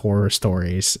 2-sentence horror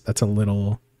stories. That's a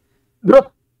little.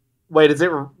 Wait, is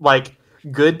it like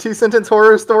good 2-sentence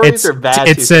horror stories or bad?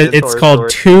 It's called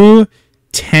 2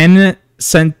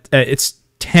 10-cent. It's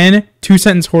 10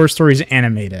 2-sentence horror stories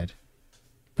animated.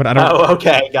 But I don't. Oh,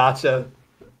 okay, gotcha.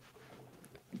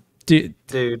 Dude,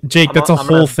 Jake, I'm that's a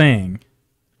whole thing.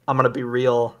 I'm gonna be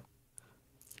real.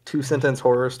 2-sentence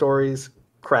horror stories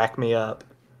crack me up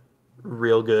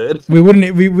real good. We wouldn't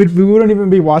even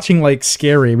be watching like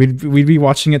scary. We'd be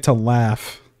watching it to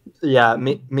laugh. Yeah,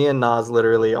 me and Nas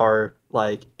literally are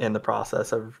like in the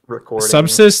process of recording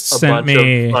Subsist a sent bunch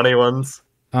me of funny ones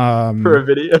for a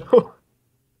video.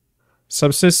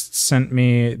 Subsist sent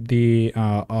me the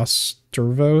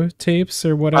Ostrovo tapes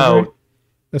or whatever. Oh,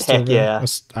 heck yeah.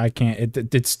 I can't.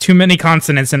 It's too many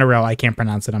consonants in a row. I can't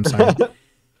pronounce it. I'm sorry.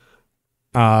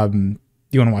 You want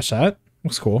to watch that?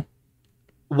 Looks cool.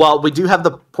 Well, we do have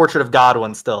the Portrait of God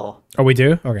one still. Oh, we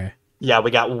do? Okay. Yeah,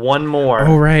 we got one more.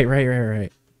 Oh, right.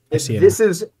 I see This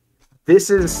is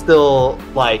still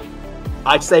like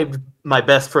I saved my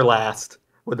best for last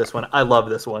with this one. I love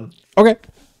this one. Okay.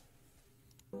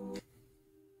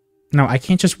 No, I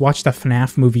can't just watch the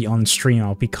FNAF movie on stream.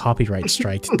 I'll be copyright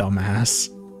striked, dumbass.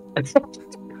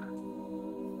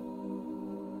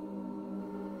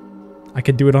 I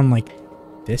could do it on like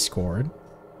Discord.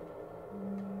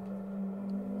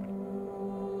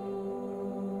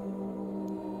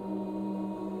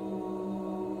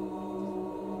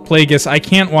 Plagueis, I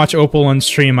can't watch Opal on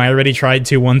stream. I already tried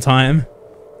to one time.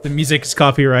 The music is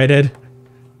copyrighted.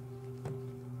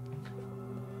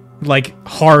 Like,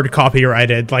 hard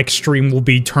copyrighted. Like, stream will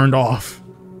be turned off.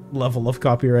 Level of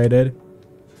copyrighted.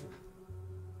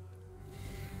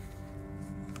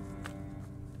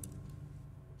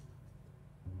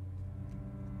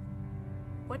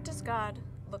 What does God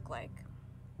look like?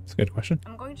 That's a good question.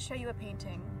 I'm going to show you a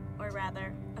painting, or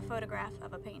rather, a photograph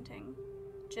of a painting.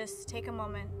 Just take a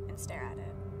moment and stare at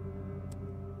it.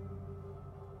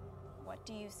 What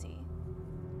do you see?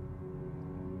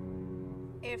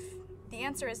 If the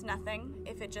answer is nothing,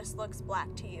 if it just looks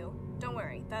black to you, don't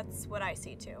worry, that's what I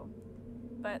see too.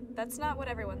 But that's not what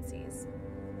everyone sees.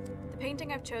 The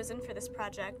painting I've chosen for this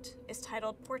project is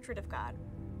titled Portrait of God.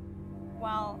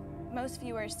 While most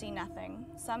viewers see nothing,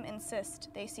 some insist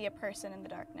they see a person in the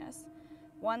darkness,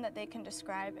 one that they can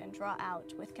describe and draw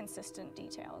out with consistent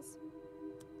details.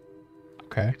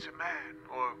 Okay. It's a man,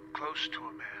 or close to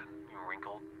a man.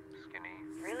 Wrinkled, skinny.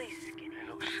 Really skinny. He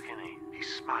looks skinny.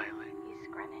 He's smiling. He's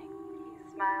grinning.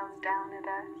 He smiles down at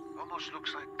us. Almost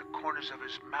looks like the corners of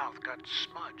his mouth got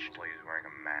smudged. Well, he's wearing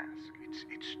a mask.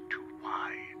 It's too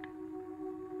wide.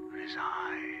 His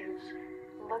eyes.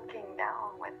 He's looking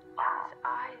down with his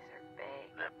eyes are big.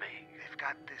 They're big. They've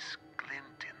got this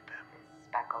glint in them.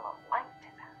 Speckle of light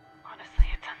to them.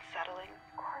 Honestly, it's unsettling.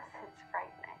 Of course it's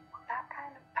frightening. That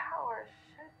kind of power should...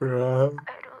 I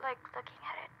don't like looking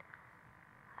at it.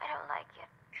 I don't like it.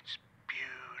 It's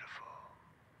beautiful.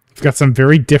 We've got some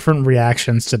very different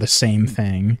reactions to the same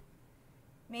thing.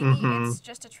 Maybe it's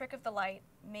just a trick of the light.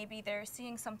 Maybe they're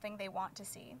seeing something they want to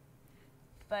see.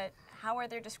 But how are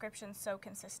their descriptions so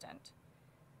consistent?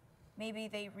 Maybe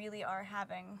they really are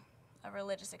having a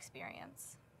religious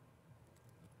experience.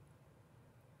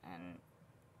 And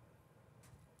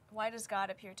why does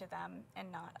God appear to them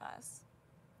and not us?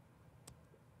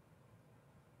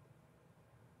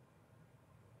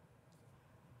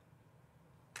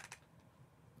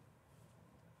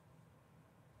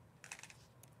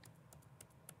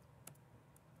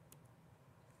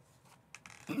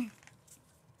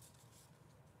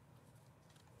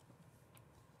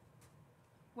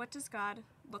 What does God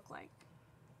look like?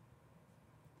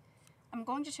 I'm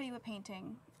going to show you a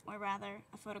painting, or rather,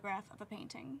 a photograph of a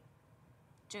painting.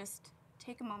 Just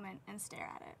take a moment and stare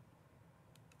at it.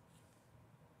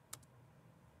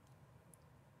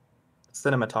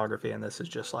 Cinematography in this is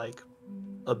just like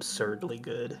absurdly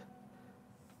good.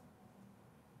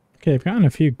 Okay, I've gotten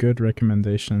a few good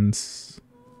recommendations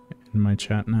in my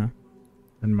chat now.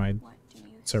 In my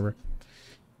server.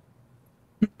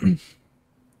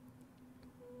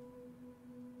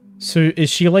 So is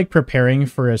she like preparing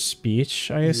for a speech,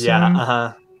 I assume?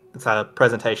 Yeah, it's a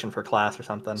presentation for class or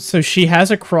something. So she has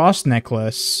a cross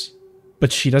necklace,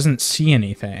 but she doesn't see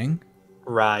anything.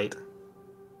 Right.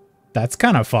 That's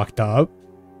kind of fucked up.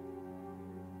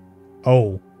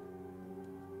 Oh.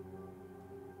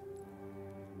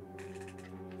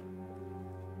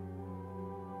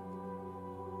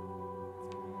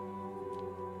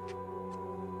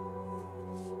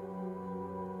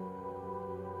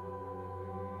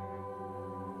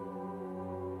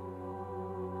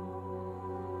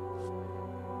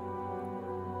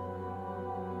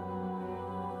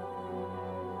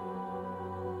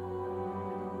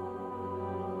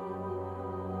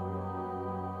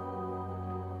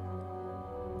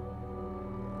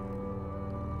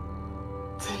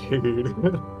 Dude.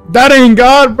 That ain't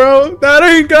God, bro! That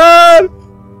ain't God!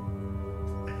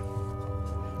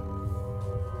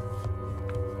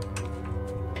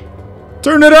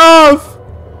 Turn it off!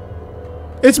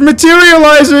 It's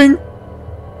materializing!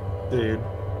 Dude.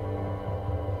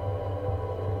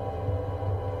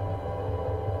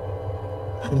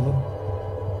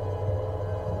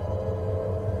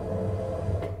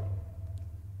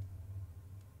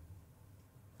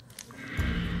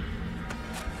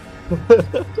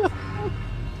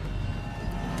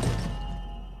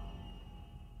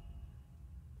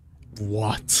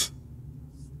 What?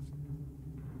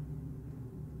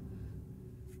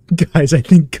 Guys, I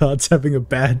think God's having a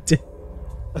bad day.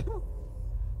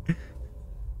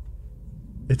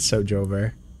 It's so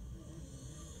Jover.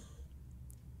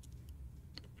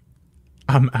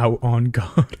 I'm out on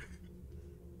God.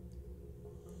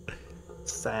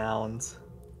 Sounds.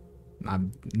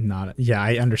 I'm not. Yeah,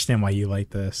 I understand why you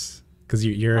like this, because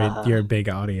you're a big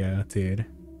audio dude.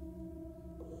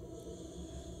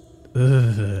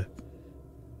 Ugh.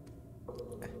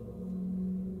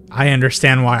 I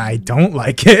understand why I don't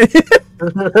like it.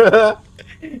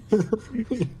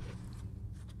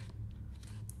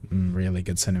 Really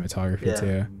good cinematography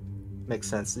too. Makes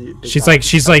sense.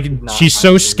 She's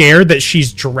so scared that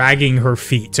she's dragging her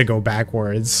feet to go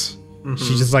backwards.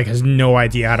 She just like has no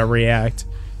idea how to react.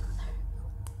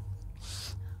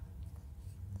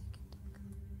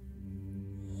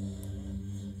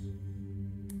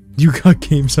 You got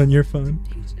games on your phone?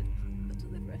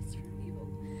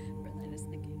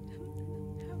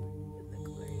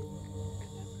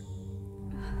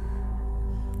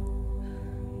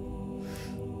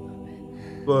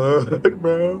 Fuck,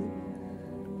 bro.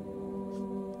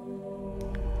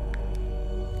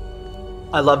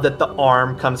 I love that the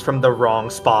arm comes from the wrong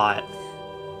spot.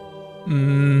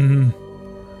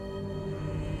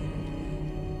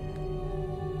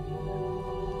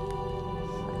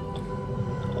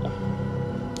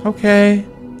 Okay.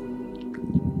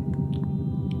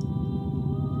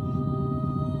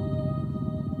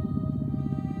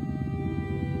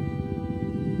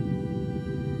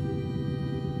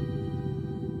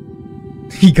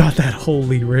 He got that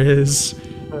holy Riz.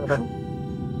 Oh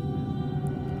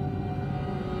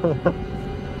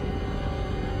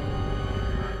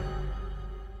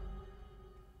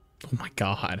my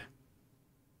god.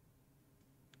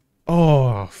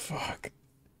 Oh, fuck.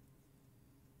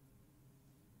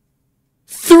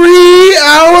 3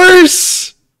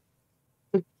 hours?!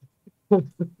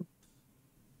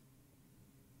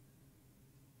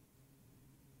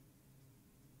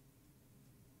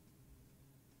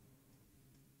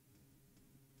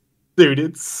 Dude,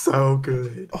 it's so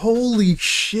good. Holy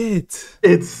shit.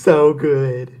 It's so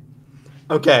good.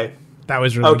 Okay. That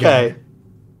was really good.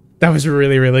 That was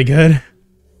really, really good.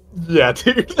 Yeah,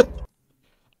 dude.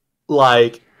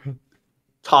 Like,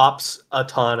 tops a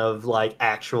ton of, like,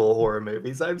 actual horror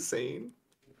movies I've seen.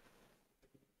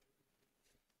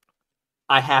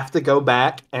 I have to go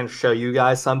back and show you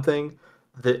guys something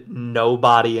that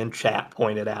nobody in chat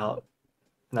pointed out.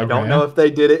 And I don't know if they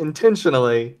did it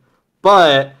intentionally,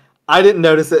 but I didn't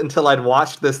notice it until I'd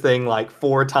watched this thing like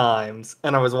 4 times,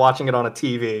 and I was watching it on a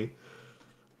TV.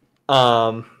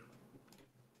 So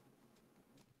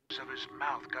his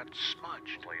mouth got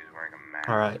smudged. Well, he's wearing a mask.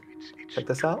 All right, check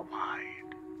this out. Wide.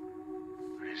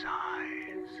 His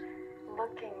eyes.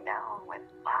 Looking now with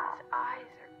his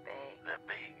eyes are big. They're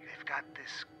big. They've got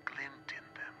this glint in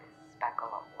them.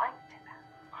 Speckle of light to them.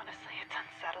 Honestly, it's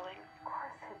unsettling. Of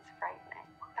course it's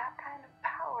frightening. That kind of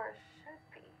power should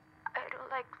be. I don't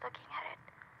like looking at it.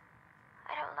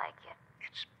 I don't like it.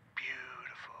 It's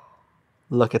beautiful.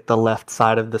 Look at the left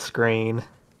side of the screen.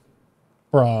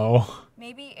 Bro.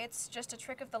 Maybe it's just a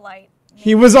trick of the light. Maybe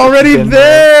He was already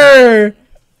there!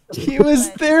 He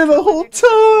was there the whole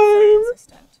time!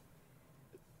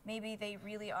 Maybe they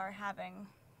really are having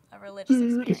a religious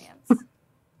experience.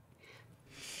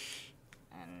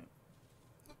 And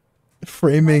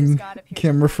framing,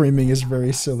 camera framing is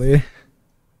very silly.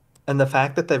 And the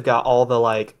fact that they've got all the,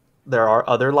 like, there are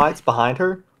other lights behind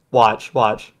her. Watch,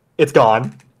 watch. It's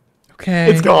gone. Okay.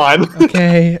 It's gone.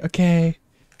 Okay.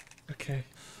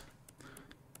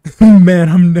 Man,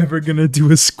 I'm never gonna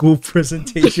do a school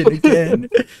presentation again.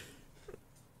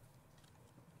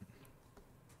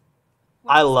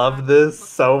 I love this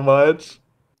so much.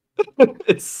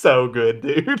 It's so good,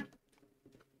 dude.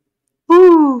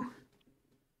 Woo!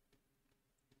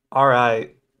 All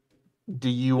right. Do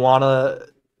you want to...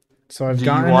 So I've Do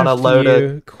gotten you want to load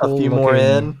a few more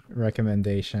in?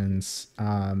 Recommendations.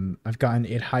 I've gotten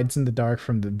It Hides in the Dark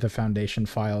from the Foundation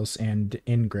Files and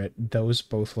Ingrid. Those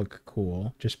both look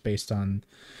cool, just based on...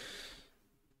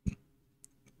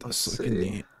 Those look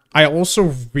neat. I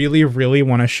also really, really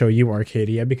want to show you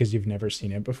Arcadia because you've never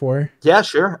seen it before. Yeah,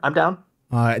 sure. I'm down.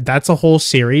 That's a whole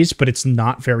series, but it's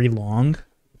not very long.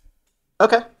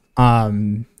 Okay.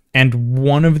 And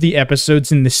one of the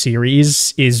episodes in the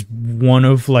series is one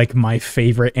of like my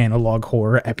favorite analog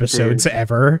horror episodes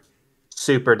ever.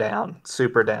 Super down.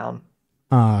 Super down.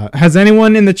 Has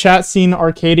anyone in the chat seen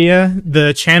Arcadia?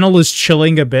 The channel is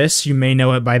Chilling Abyss. You may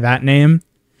know it by that name.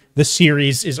 The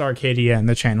series is Arcadia and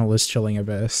the channel is Chilling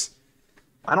Abyss.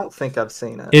 I don't think I've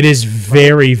seen it. It is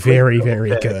very, very,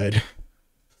 very good.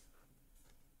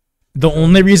 The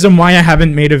only reason why I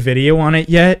haven't made a video on it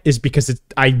yet is because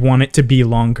I want it to be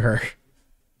longer.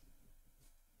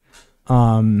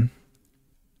 You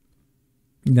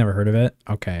never heard of it?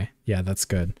 Okay. Yeah, that's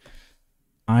good.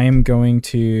 I am going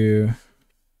to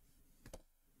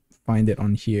find it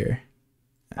on here.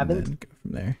 And then go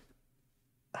from there.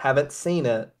 Haven't seen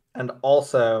it, and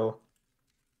also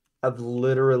I've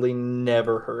literally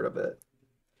never heard of it.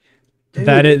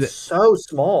 Dude, it's so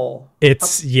small.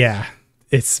 It's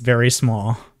it's very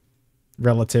small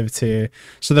relative to...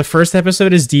 So the first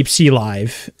episode is Deep Sea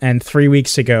Live, and 3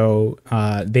 weeks ago,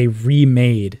 they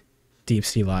remade Deep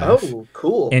Sea Live. Oh,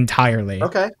 cool. Entirely.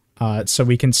 Okay. So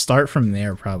we can start from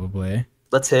there probably.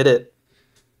 Let's hit it.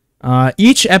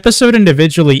 Each episode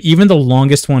individually, even the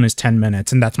longest one is 10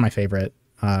 minutes, and that's my favorite.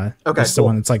 Okay, it's the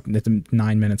one that's like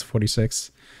 9 minutes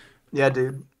 46. Yeah,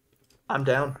 dude. I'm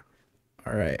down.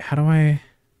 All right, how do I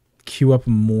queue up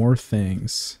more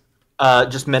things?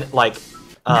 Just minimize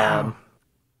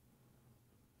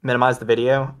the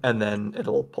video, and then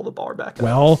it'll pull the bar back up.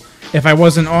 Well, if I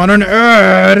wasn't on an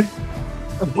ad,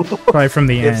 probably from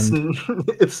the end.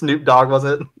 If Snoop Dogg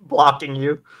wasn't blocking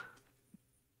you.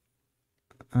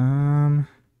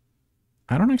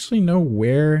 I don't actually know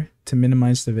where to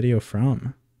minimize the video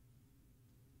from.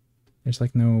 There's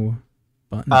like no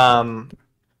button.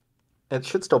 It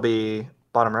should still be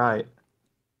bottom right.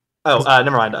 Oh,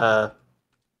 never mind. Or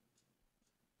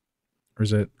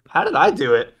is it? How did I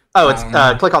do it? Oh, it's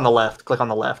click on the left. Click on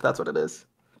the left. That's what it is.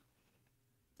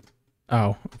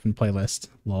 Oh, open playlist.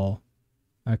 Lol.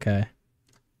 Okay.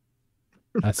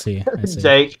 I see. I see.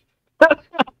 Jake.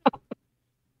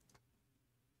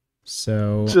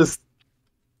 So just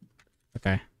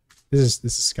okay. This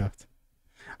is scuffed.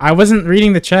 I wasn't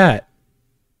reading the chat.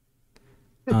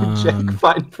 Jake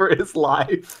fighting for his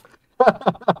life.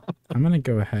 I'm gonna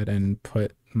go ahead and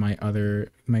put my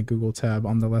Google tab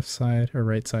on the left side or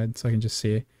right side so I can just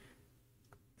see.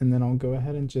 And then I'll go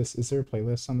ahead and is there a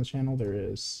playlist on the channel? There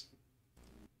is.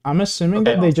 I'm assuming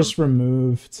that they just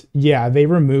removed, they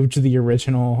removed the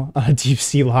original Deep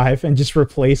Sea Live and just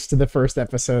replaced the first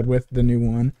episode with the new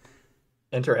one.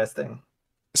 Interesting.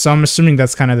 So I'm assuming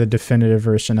that's kind of the definitive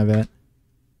version of it.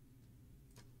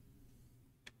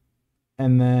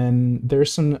 And then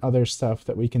there's some other stuff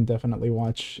that we can definitely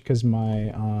watch because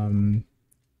my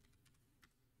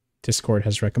Discord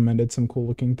has recommended some cool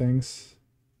looking things.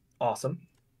 Awesome.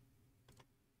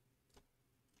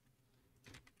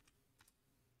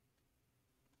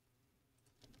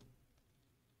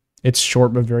 It's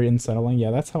short but very unsettling.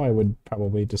 Yeah, that's how I would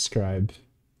probably describe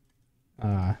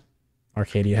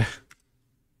Arcadia.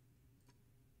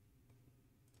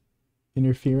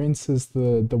 Interference is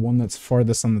the one that's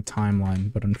farthest on the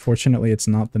timeline, but unfortunately it's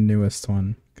not the newest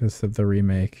one because of the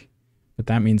remake. But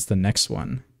that means the next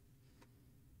one.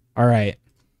 All right.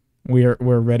 We're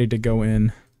ready to go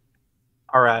in.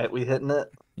 All right, we hitting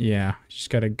it? Yeah, just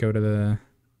got to go to the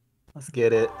Let's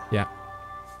get it. Yeah.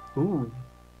 Ooh.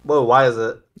 Whoa, why is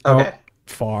it? Okay. Oh,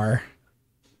 far.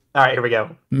 All right, here we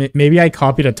go. Maybe I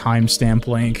copied a timestamp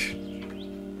link.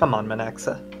 Come on,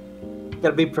 Minaxa. You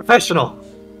gotta be professional.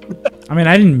 I mean,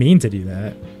 I didn't mean to do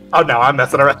that. Oh no, I'm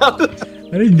messing around. I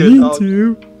didn't mean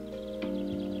to.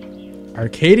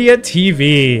 Arcadia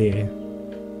TV.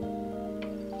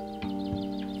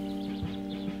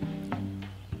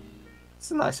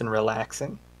 It's nice and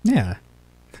relaxing. Yeah.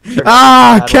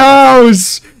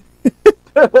 Cows!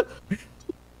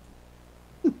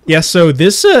 Yeah, so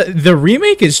this the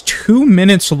remake is 2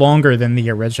 minutes longer than the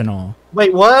original.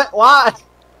 Wait, what? Why?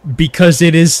 Because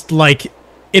it is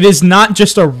not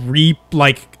just a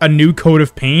new coat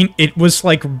of paint. It was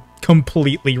like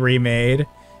completely remade.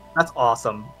 That's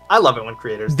awesome. I love it when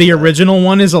creators The original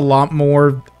one is a lot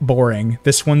more boring.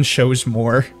 This one shows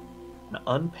more. An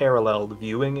unparalleled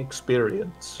viewing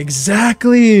experience.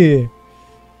 Exactly.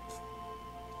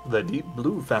 The Deep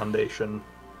Blue Foundation.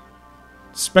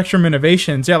 Spectrum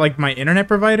Innovations. Yeah, like my internet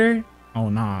provider? Oh,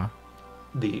 nah.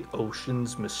 The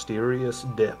ocean's mysterious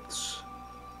depths.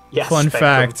 Yes, Fun Spectrum.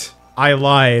 fact. I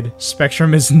lied.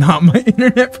 Spectrum is not my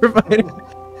internet provider.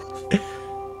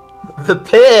 The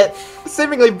pit.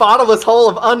 Seemingly bottomless hole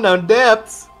of unknown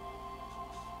depths.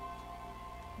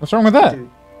 What's wrong with that?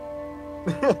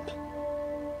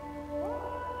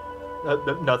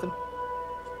 Nothing.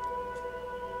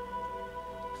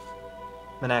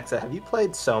 Minaxa, have you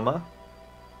played Soma?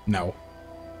 No.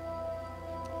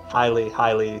 Highly,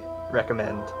 highly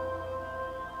recommend.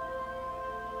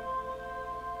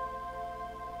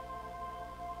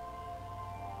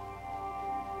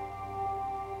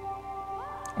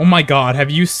 Oh my god,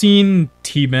 have you seen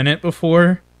T-Minute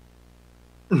before?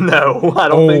 No, I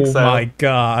don't think so. Oh my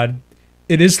god.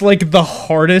 It is like the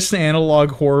hardest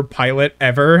analog horror pilot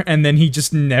ever, and then he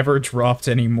just never dropped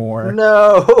anymore.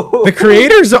 No! The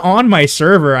creator's on my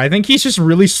server. I think he's just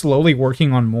really slowly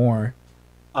working on more.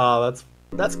 Oh,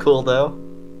 that's cool though.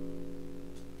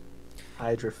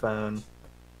 Hydrophone.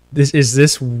 Is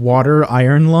this water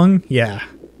iron lung? Yeah,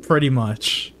 pretty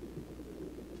much.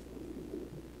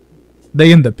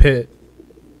 They in the pit.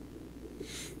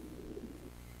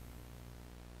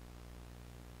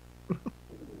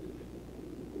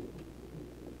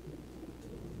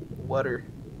 Water.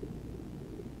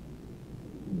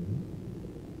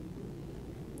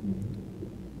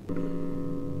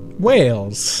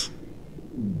 Whales.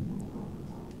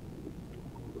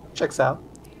 Checks out.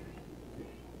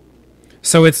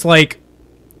 So it's like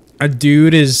a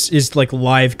dude is like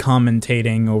live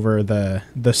commentating over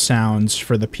the sounds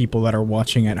for the people that are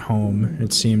watching at home.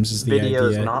 It seems is the Video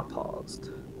idea. is not paused.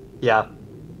 Yeah.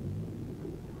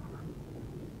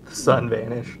 The sun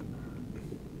vanished.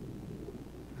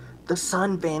 The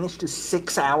sun vanished is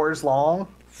 6 hours long.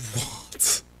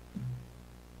 What?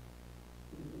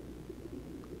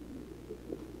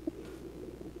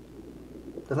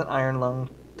 Doesn't Iron Lung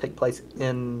take place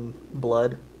in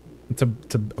blood? It's a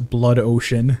blood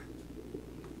ocean.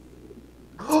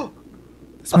 A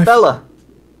fella.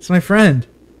 It's my friend.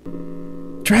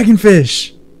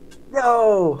 Dragonfish.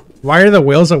 Yo. Why are the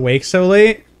whales awake so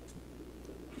late?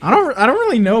 I don't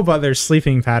really know about their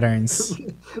sleeping patterns.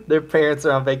 Their parents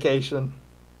are on vacation.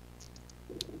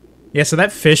 Yeah, so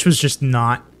that fish was just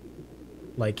not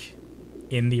like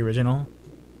in the original.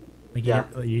 Like Yeah.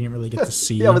 you didn't really get to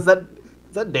see. Yeah, is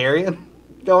that Darian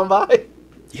going by?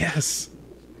 Yes.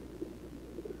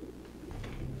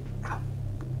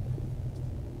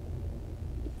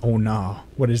 Oh no,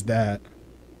 what is that?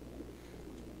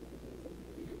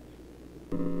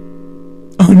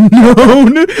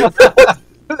 Unknown!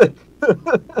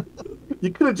 You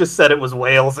could have just said it was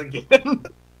whales again.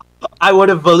 I would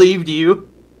have believed you.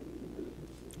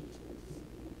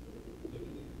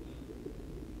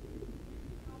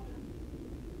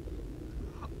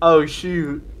 Oh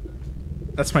shoot.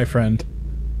 That's my friend.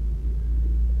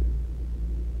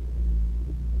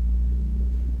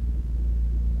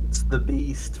 It's the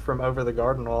beast from over the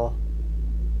garden wall.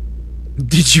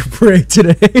 Did you pray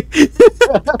today?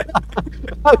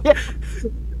 Oh, yeah.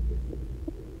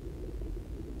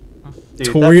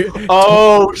 Dude,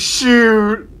 oh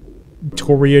shoot!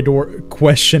 Toreador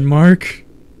question mark.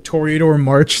 Toreador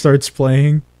March starts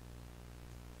playing.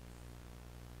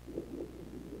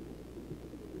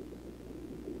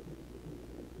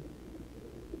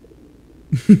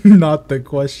 Not the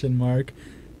question mark.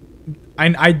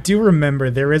 I do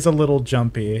remember there is a little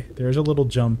jumpy. There's a little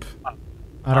jump.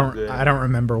 I don't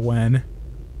remember when.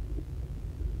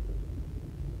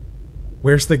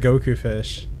 Where's the Goku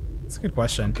fish? That's a good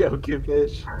question. Goku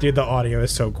fish. Dude, the audio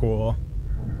is so cool.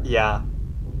 Yeah.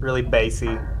 Really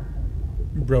bassy.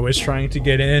 Bro is trying to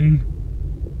get in.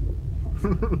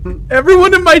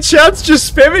 Everyone in my chat's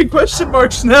just spamming question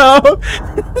marks now.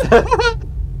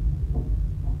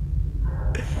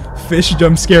 Fish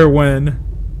jump scare when?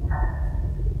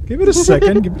 Give it a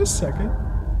second. Give it a second.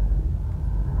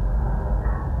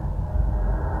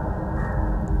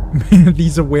 Man,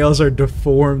 these whales are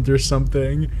deformed or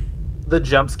something. The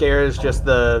jump scare is just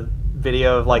the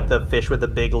video of like the fish with the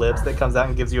big lips that comes out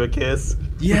and gives you a kiss.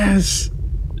 Yes.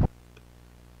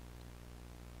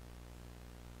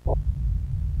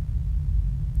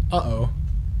 Uh-oh.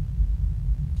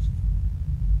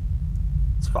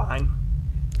 It's fine.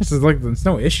 This is like, it's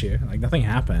no issue. Like, nothing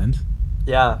happened.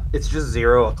 Yeah, it's just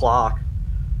 0 o'clock.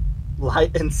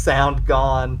 Light and sound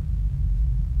gone.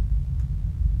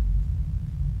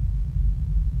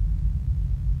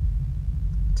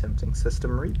 Attempting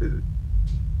system reboot.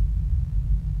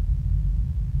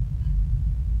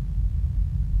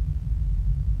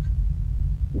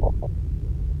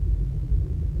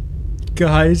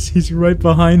 Guys, he's right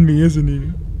behind me, isn't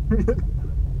he?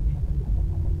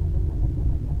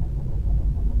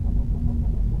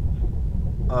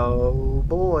 Oh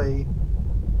boy.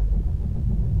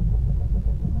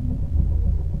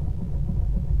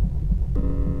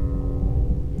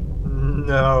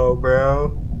 No,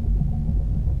 bro.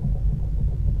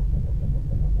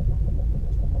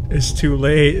 It's too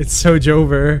late. It's so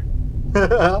Jover.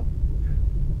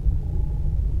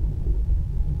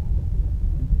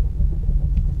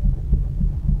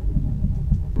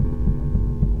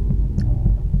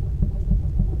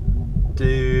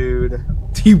 Dude.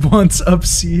 He wants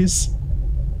upsies.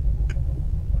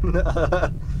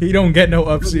 He don't get no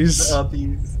upsies.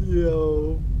 Uppies.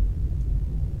 Yo.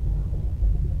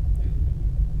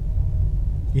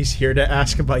 He's here to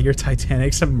ask about your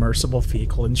Titanic submersible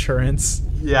vehicle insurance.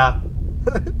 Yeah.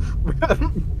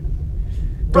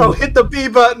 Bro, hit the B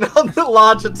button on the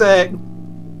launch attack.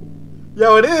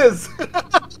 Yo, it is.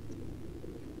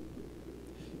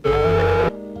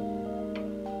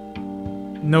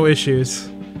 No issues.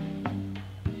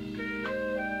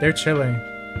 They're chilling.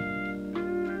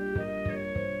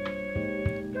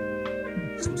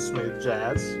 Some smooth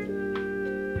jazz.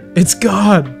 It's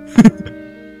God.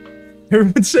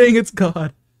 Everyone's saying it's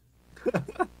God.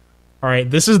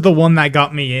 Alright, this is the one that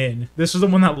got me in. This is the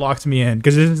one that locked me in,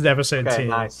 because this is episode 2.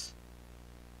 Nice.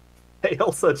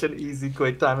 Hail such an easy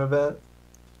quick time event.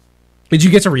 Did you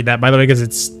get to read that, by the way? Because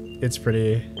it's It's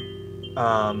pretty.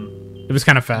 It was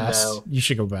kind of fast. No. You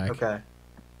should go back. Okay.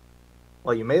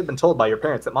 While you may have been told by your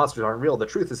parents that monsters aren't real, the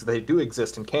truth is that they do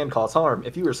exist and can cause harm.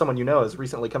 If you or someone you know has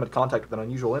recently come into contact with an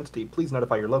unusual entity, please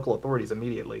notify your local authorities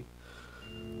immediately.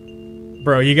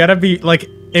 Bro, you gotta be, like,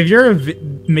 if you're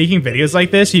making videos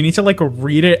like this, you need to, like,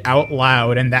 read it out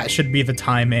loud, and that should be the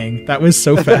timing. That was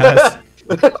so fast.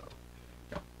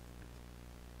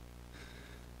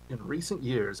 In recent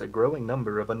years, a growing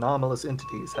number of anomalous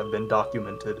entities have been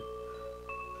documented.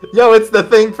 Yo, it's the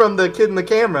thing from the kid in the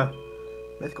camera!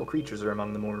 Mythical creatures are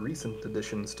among the more recent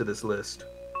additions to this list.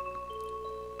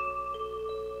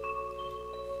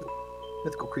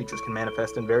 Mythical creatures can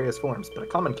manifest in various forms, but a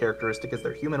common characteristic is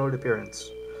their humanoid appearance.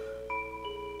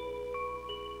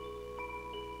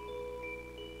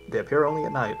 They appear only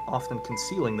at night, often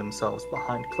concealing themselves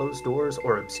behind closed doors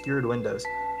or obscured windows.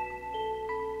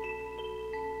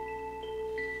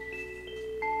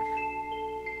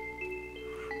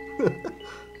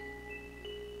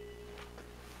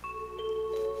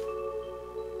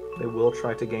 They will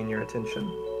try to gain your attention.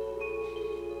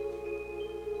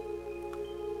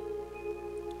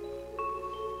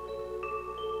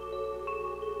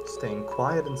 Staying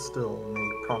quiet and still may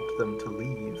prompt them to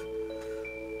leave.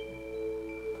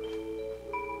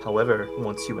 However,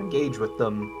 once you engage with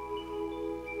them,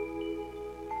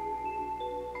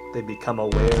 they become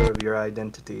aware of your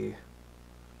identity.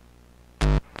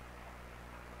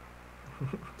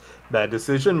 Bad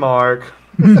decision, Mark.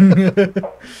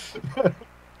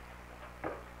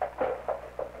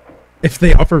 If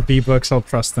they offer V-Bucks, I'll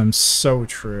trust them. So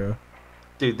true.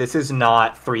 Dude, this is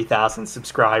not 3,000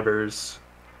 subscribers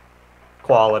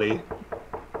quality.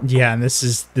 Yeah, and this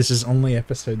is only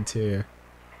episode 2.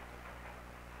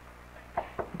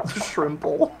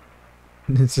 Shrimple.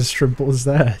 It's as simple as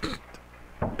that.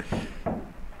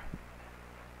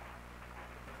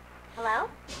 Hello?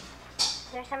 Is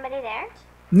there somebody there?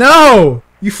 No!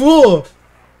 You fool!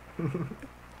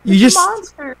 You It's a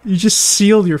monster. You just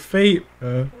sealed your fate. Can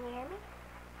you hear me?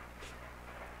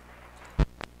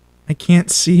 I can't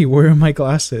see. Where are my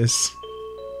glasses?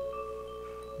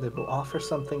 They will offer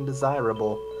something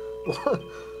desirable.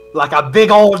 Like a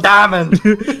big old diamond!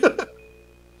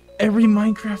 Every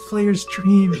Minecraft player's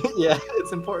dream. Yeah,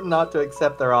 it's important not to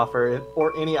accept their offer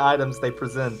or any items they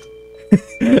present.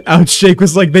 Ouch, Jake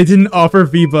was like, they didn't offer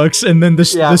V-Bucks, and then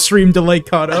the stream delay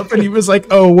caught up, and he was like,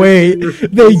 oh wait,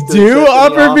 they do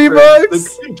offer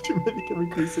V-Bucks? The creature may become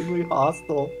increasingly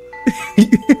hostile.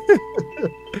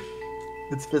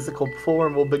 Its physical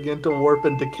form will begin to warp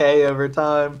and decay over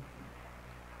time.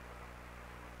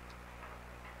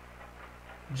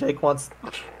 Jake wants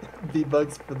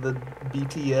V-Bucks for the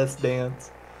BTS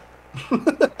dance.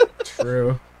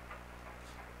 True.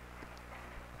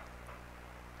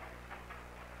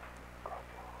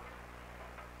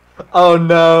 Oh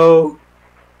no!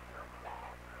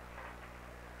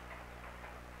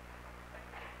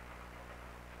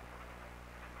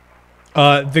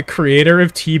 The creator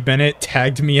of T. Bennett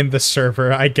tagged me in the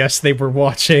server. I guess they were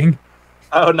watching.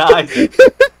 Oh, nice.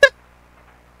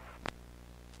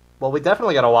 Well, we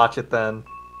definitely gotta watch it then.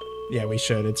 Yeah, we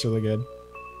should. It's really good.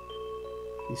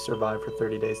 If you survive for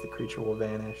 30 days, the creature will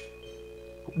vanish.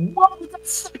 What?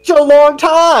 That's such a long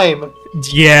time!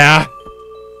 Yeah.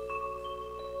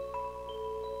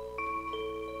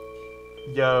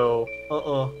 Yo.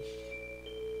 Yo,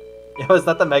 is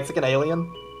that the Mexican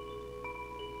alien?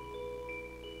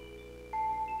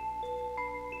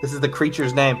 This is the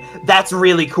creature's name. That's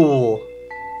really cool.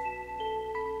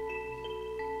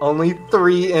 Only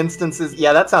 3 instances.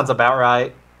 Yeah, that sounds about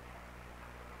right.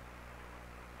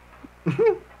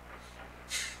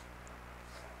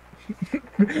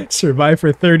 Survive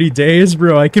for 30 days?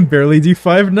 Bro, I can barely do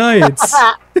 5 nights.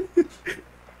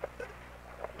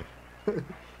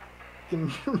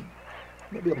 You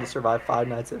may be able to survive 5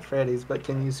 nights at Freddy's, but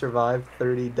can you survive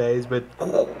 30 days with...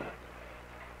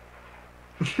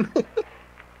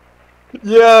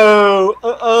 Yo!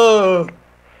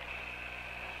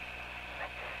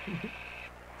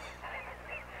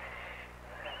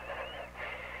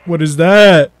 What is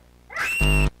that?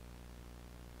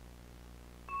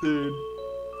 Dude.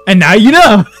 And now you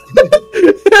know!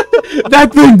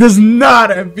 That thing does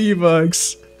not have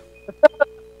V-Bucks.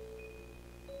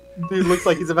 Dude looks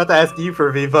like he's about to ask you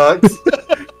for V-Bucks.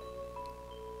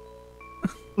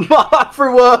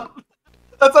 For what?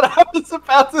 That's what I was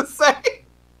about to say.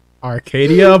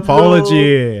 Arcadia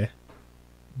apology. No.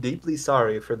 Deeply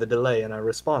sorry for the delay in our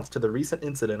response to the recent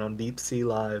incident on Deep Sea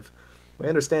Live. We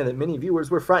understand that many viewers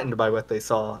were frightened by what they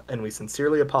saw, and we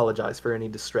sincerely apologize for any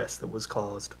distress that was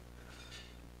caused.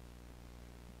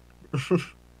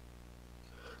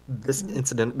 This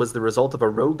incident was the result of a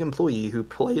rogue employee who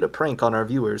played a prank on our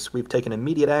viewers. We've taken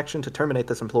immediate action to terminate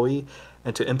this employee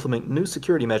and to implement new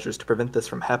security measures to prevent this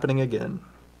from happening again.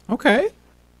 Okay.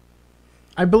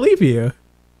 I believe you.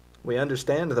 We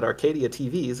understand that Arcadia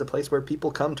TV is a place where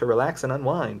people come to relax and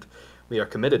unwind. We are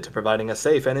committed to providing a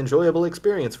safe and enjoyable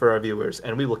experience for our viewers,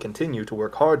 and we will continue to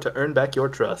work hard to earn back your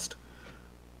trust.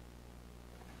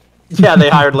 Yeah, they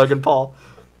hired Logan Paul.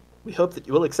 We hope that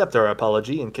you will accept our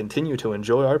apology and continue to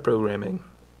enjoy our programming.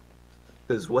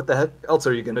 Because what the heck else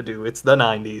are you going to do? It's the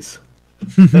 90s.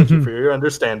 Thank you for your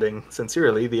understanding.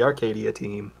 Sincerely, the Arcadia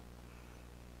team.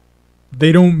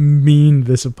 They don't mean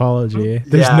this apology.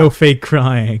 There's no fake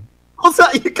crying. What's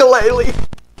that ukulele?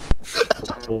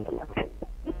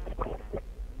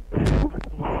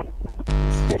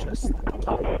 Just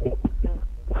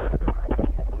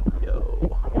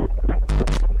yo.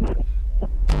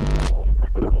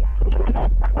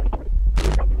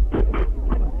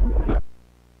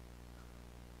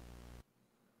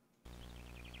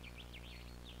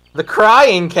 The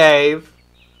Crying Cave.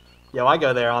 Yo, I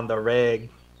go there on the rig.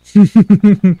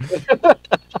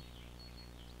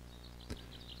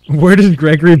 Where did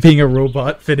Gregory being a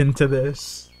robot fit into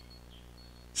this?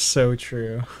 So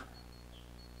true.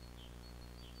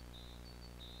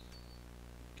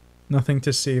 Nothing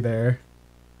to see there.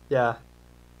 Yeah.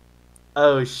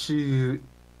 Oh, shoot.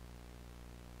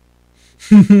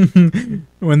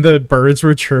 When the birds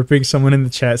were chirping, someone in the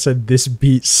chat said, "This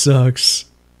beat sucks."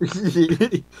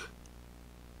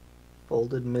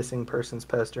 Folded missing persons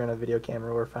poster and a video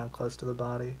camera were found close to the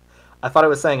body. I thought it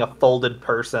was saying a folded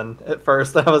person at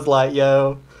first. I was like,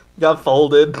 yo, got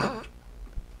folded.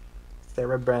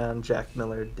 Sarah Brown, Jack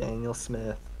Miller, Daniel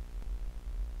Smith.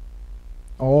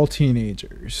 All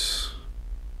teenagers.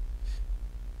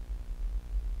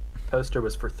 Poster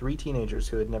was for 3 teenagers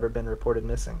who had never been reported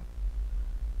missing.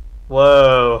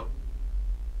 Whoa.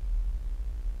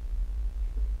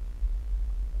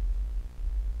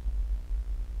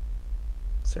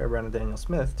 Sarah Brown and Daniel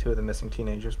Smith, 2 of the missing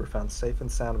teenagers, were found safe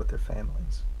and sound with their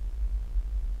families.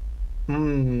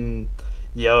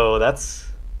 Yo,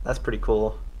 that's pretty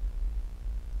cool.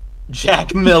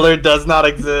 Jack Miller does not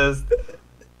exist.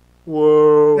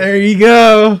 Whoa. There you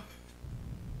go.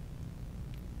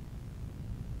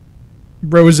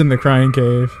 Bro's in the crying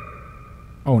cave.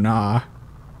 Oh, nah.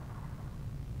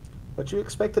 What you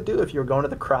expect to do if you were going to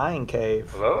the crying cave?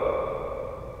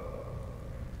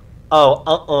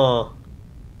 Oh,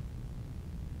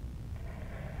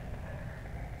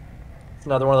 It's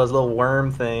another one of those little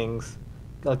worm things.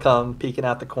 Gonna come peeking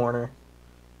out the corner.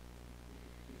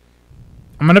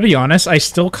 I'm gonna be honest, I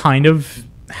still kind of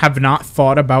have not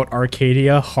thought about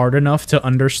Arcadia hard enough to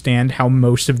understand how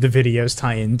most of the videos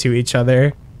tie into each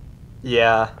other.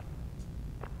 Yeah.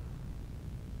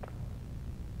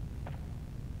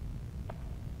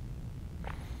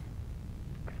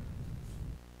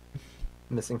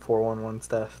 Missing 411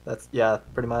 stuff. That's, yeah,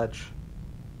 pretty much.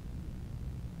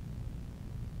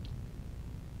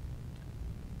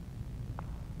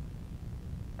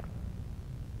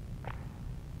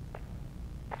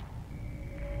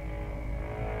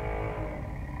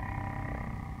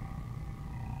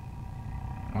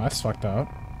 Oh, that's fucked up.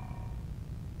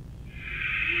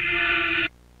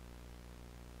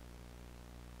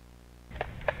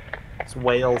 It's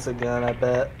whales again, I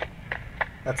bet.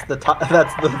 That's the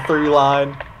that's the 3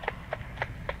 line.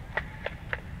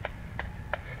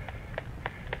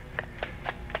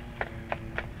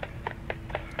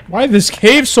 Why this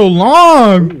cave so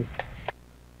long? Ooh.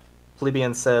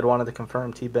 Plebeian said wanted to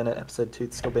confirm T. Bennett episode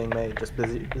 2 still being made, just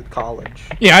busy with college.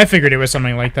 Yeah, I figured it was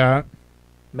something like that.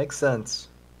 Makes sense.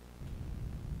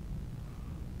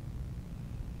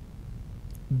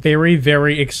 Very,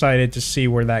 very excited to see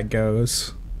where that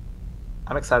goes.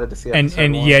 I'm excited to see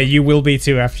episode one. Yeah, you will be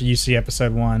too after you see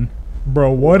episode 1.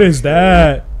 Bro, what is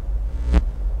that?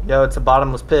 Yo, it's a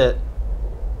bottomless pit.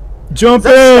 Jump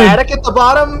in! Static at the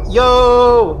bottom?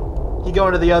 Yo! He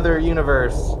going to the other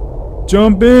universe.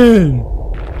 Jump in!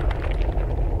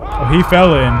 Oh, he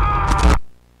fell in.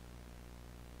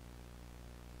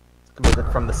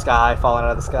 From the sky, falling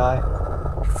out of the sky.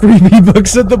 Freebie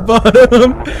books at the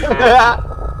bottom.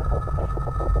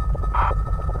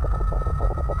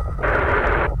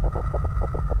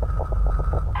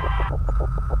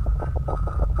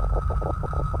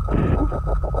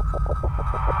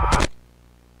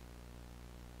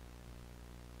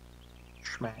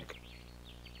 Schmack.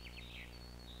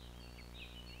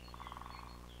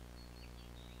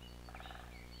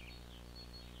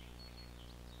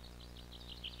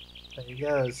 There he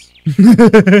goes.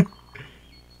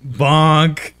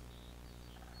 Bonk.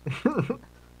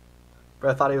 Bro,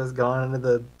 I thought he was going into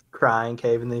the crying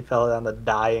cave, and then he fell down the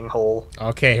dying hole.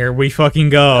 Okay, here we fucking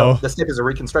go. This tape is a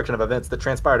reconstruction of events that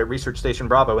transpired at Research Station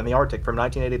Bravo in the Arctic from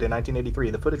 1980 to 1983.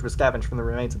 The footage was scavenged from the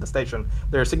remains of the station.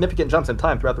 There are significant jumps in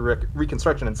time throughout the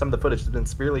reconstruction, and some of the footage has been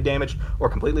severely damaged or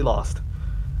completely lost.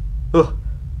 Ugh.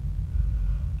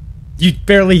 You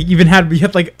barely even had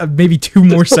like maybe 2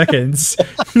 more seconds.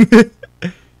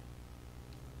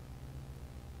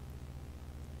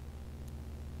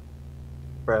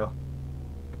 Bro.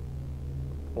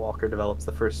 Walker develops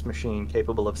the first machine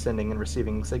capable of sending and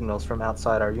receiving signals from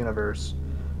outside our universe.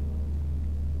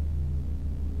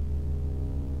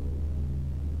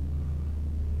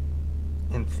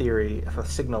 In theory, if a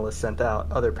signal is sent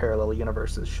out, other parallel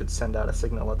universes should send out a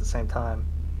signal at the same time.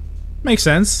 Makes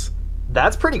sense.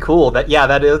 That's pretty cool. That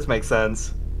does make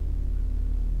sense.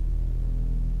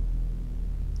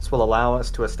 This will allow us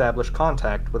to establish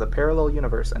contact with a parallel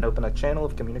universe and open a channel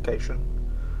of communication.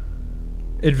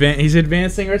 He's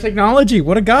advancing our technology.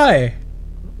 What a guy.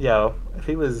 Yo, if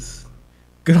he was...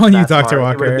 Good on you, Dr.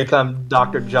 Walker. He would have become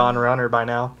Dr. John Runner by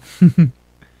now.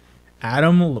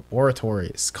 Atom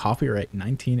Laboratories. Copyright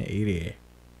 1980.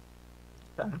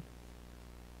 Okay.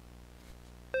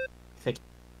 I think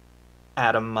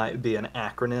Atom might be an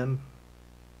acronym.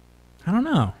 I don't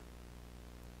know.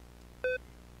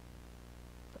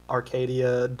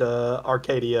 Arcadia,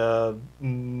 Arcadia...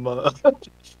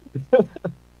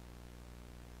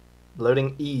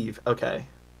 Loading Eve. Okay.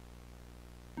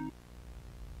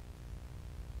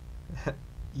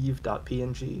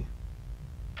 Eve.png.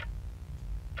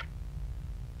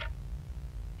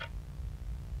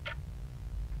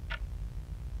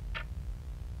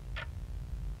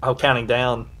 Oh, counting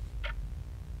down.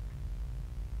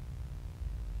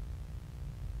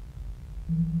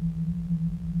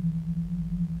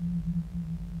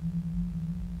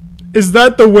 Is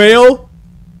that the whale?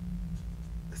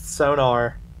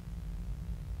 Sonar.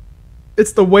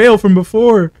 It's the whale from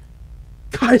before.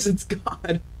 Guys, it's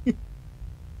God.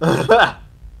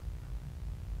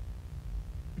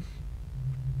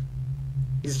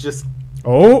 He's just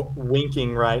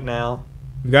winking right now.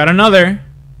 We got another.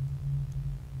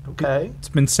 Okay. It's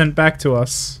been sent back to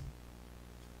us.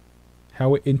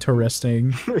 How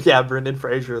interesting. Yeah, Brendan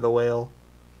Fraser, the whale.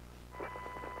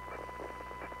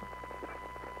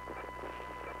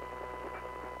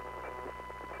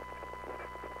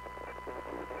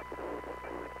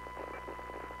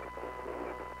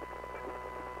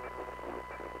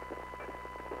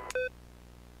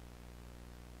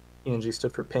 ENG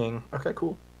stood for ping. Okay,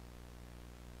 cool.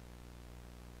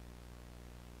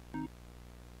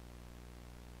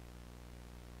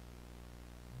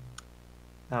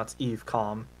 Now it's Eve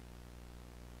Calm.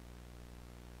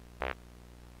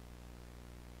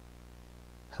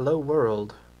 Hello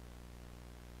world.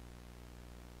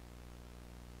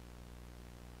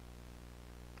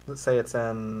 Let's say it's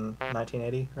in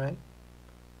 1980, right?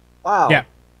 Wow. Yeah.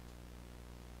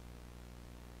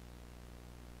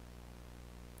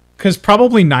 Because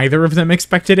probably neither of them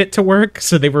expected it to work,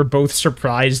 so they were both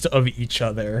surprised of each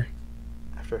other.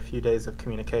 After a few days of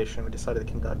communication, we decided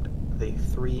to conduct the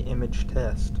 3-image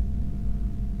test.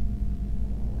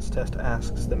 This test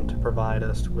asks them to provide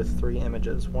us with 3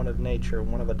 images, one of nature,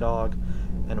 one of a dog,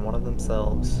 and one of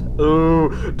themselves.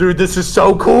 Ooh, dude, this is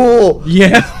so cool!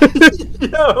 Yeah.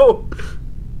 Yo!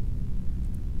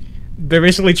 They're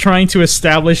basically trying to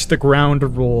establish the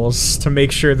ground rules to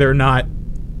make sure they're not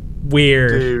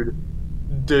weird.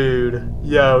 Dude.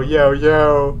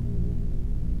 Yo.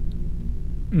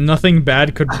 Nothing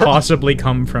bad could possibly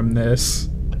come from this.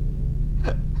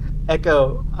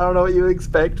 Echo, I don't know what you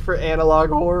expect for analog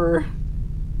horror.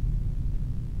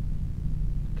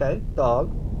 Okay,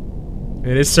 dog.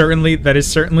 That is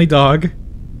certainly dog.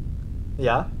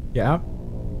 Yeah. Yeah.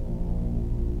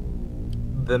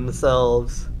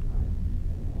 Themselves.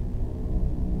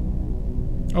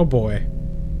 Oh boy.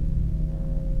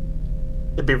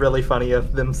 It'd be really funny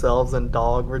if themselves and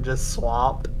dog were just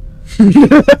swapped.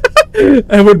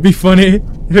 That would be funny.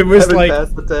 If it was like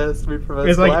passed the test,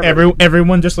 it's like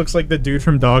everyone just looks like the dude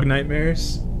from Dog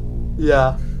Nightmares.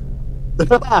 Yeah.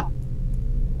 Alright,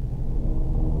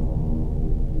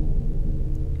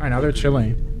 now they're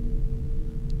chilling.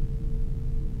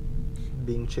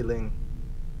 Being chilling.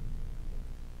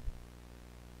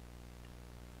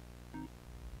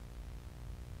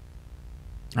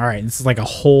 Alright, this is like a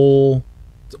whole...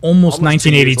 It's almost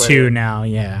 1982 now,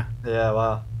 yeah. Yeah,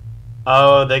 wow.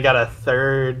 Oh, they got a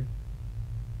third.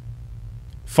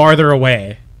 Farther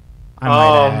away. I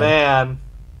might add. Man.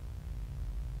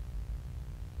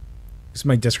 This is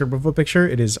my Discord profile picture.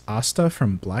 It is Asta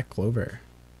from Black Clover.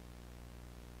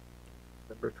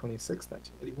 September 26,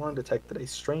 1981, detected a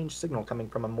strange signal coming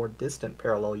from a more distant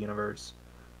parallel universe.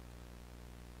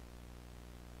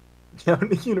 Yeah,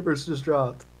 the universe just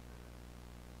dropped.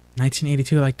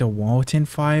 1982, like the Walton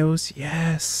Files?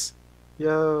 Yes.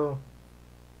 Yo.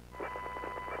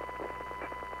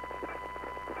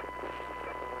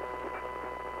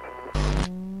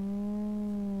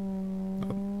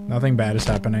 Nothing bad is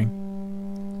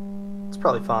happening. It's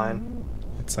probably fine.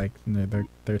 It's like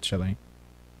they're chilling.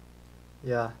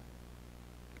 Yeah.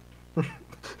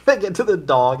 They get to the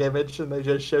dog image and they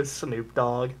just show Snoop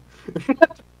Dogg.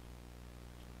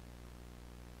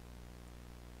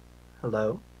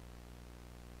 Hello?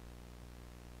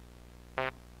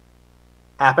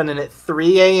 Happening at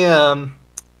 3 a.m.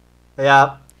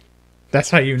 Yeah. That's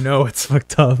how you know it's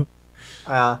fucked up.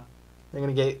 They're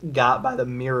gonna get got by the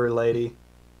mirror lady.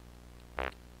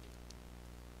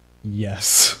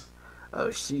 Yes.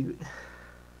 Oh, shoot.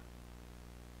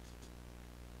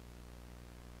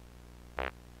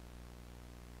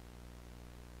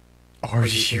 Are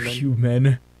you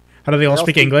human? How do they all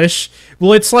speak English?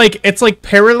 Well, it's like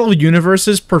parallel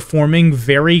universes performing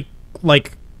very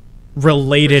like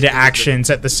related actions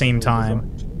at the same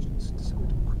time.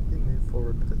 Move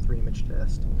forward with the 3-image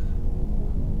test.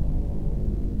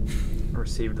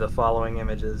 Received the following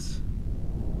images.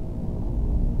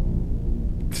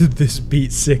 This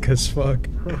beat sick as fuck.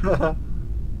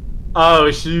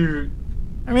 Oh shoot.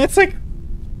 I mean, it's like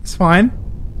it's fine.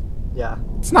 Yeah.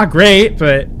 It's not great,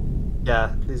 but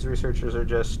yeah, these researchers are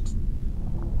just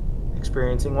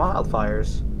experiencing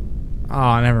wildfires.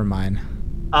 oh, never mind.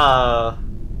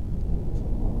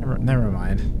 Never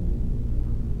mind.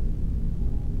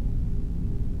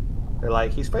 They're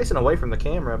like, he's facing away from the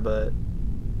camera, but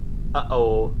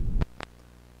oh.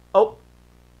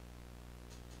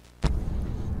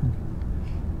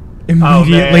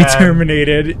 Immediately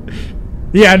terminated.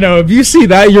 Yeah, no, if you see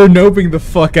that, you're noping the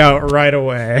fuck out right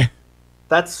away.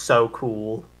 That's so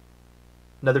cool.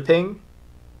 Another ping.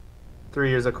 3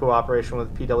 years of cooperation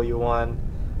with PW1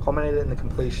 culminated in the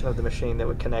completion of the machine that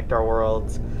would connect our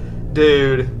worlds.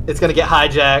 Dude, it's gonna get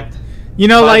hijacked. You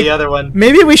know, like, the other one.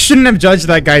 Maybe we shouldn't have judged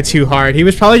that guy too hard. He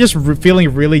was probably just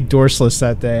feeling really dorseless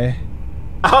that day.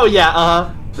 Oh,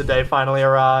 yeah, the day finally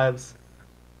arrives.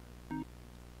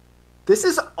 This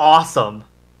is awesome.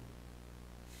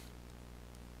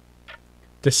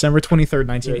 December 23rd,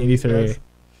 1983.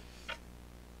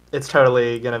 It's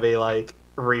totally gonna be, like,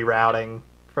 rerouting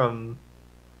from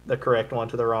the correct one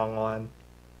to the wrong one.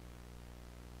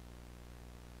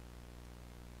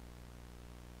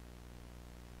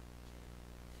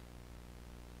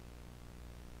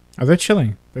 Oh, they're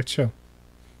chilling. They're chill.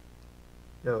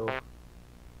 Yo.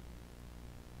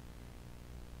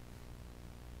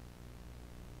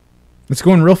 It's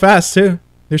going real fast, too.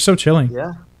 They're so chilling.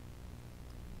 Yeah.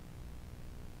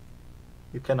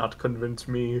 You cannot convince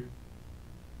me.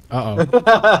 Uh-oh.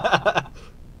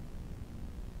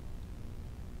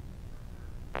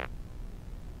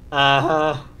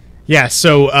 Uh-huh. Yeah,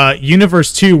 so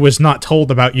Universe 2 was not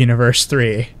told about Universe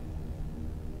 3.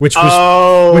 Which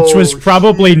was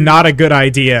probably not a good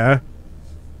idea.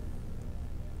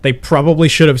 They probably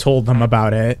should have told them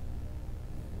about it.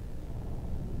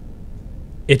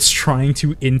 It's trying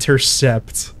to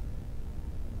intercept.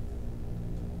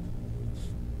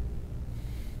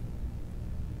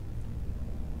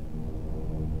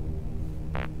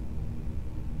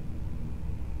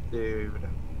 Dude.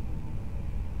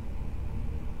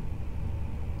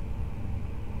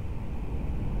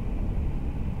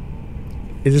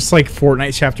 Is this like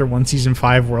Fortnite Chapter 1 Season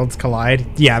 5 Worlds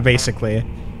Collide? Yeah, basically.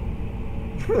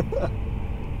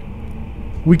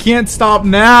 We can't stop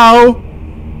now!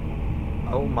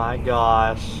 Oh my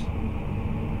gosh.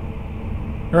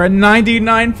 We're at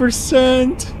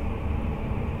 99%!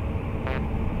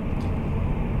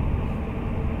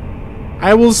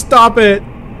 I will stop it!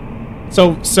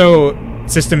 So,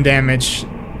 system damage.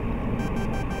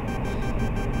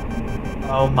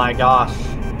 Oh my gosh.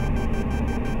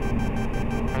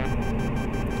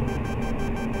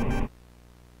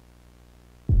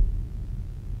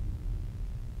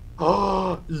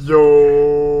 Oh,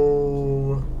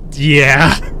 yo.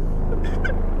 Yeah.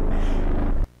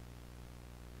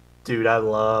 Dude, I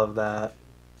love that.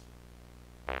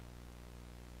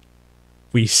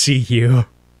 We see you.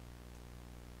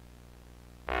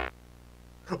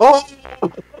 Oh!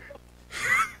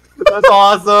 That's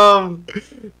awesome!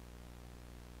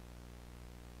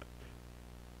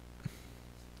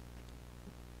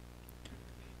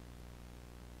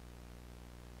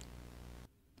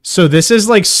 So this is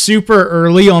like super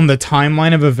early on the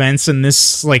timeline of events in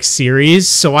this like series,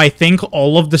 so I think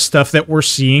all of the stuff that we're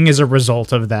seeing is a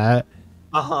result of that.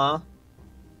 Uh-huh.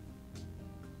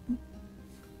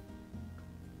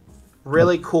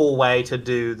 really cool way to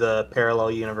do the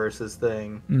parallel universes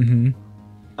thing. Mm-hmm.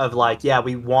 Of like, yeah,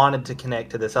 we wanted to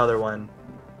connect to this other one.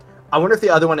 I wonder if the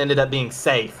other one ended up being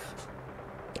safe.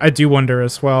 I do wonder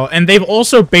as well. And they've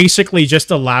also basically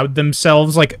just allowed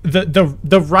themselves, like,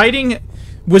 the writing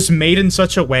was made in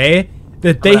such a way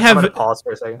that I'm gonna pause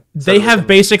for a second. They have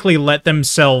basically let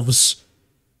themselves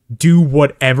do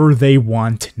whatever they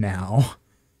want now.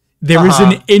 There is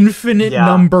an infinite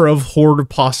number of horde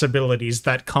possibilities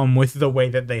that come with the way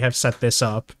that they have set this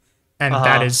up. And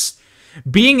that is...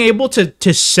 Being able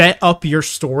to set up your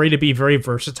story to be very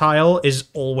versatile is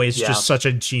always just such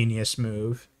a genius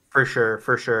move. For sure,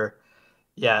 for sure.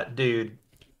 Yeah, dude.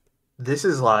 This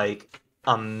is, like,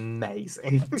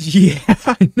 amazing. Yeah,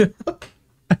 I know.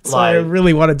 That's why I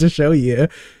really wanted to show you.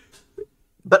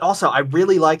 But also, I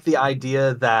really like the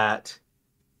idea that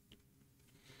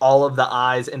all of the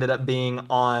eyes ended up being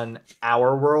on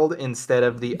our world instead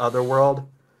of the other world.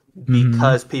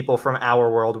 Because people from our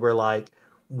world were like,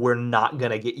 we're not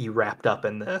going to get you wrapped up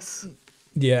in this.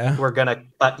 Yeah. We're going to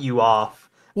cut you off.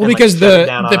 Well, because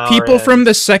the people from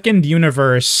the second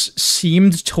universe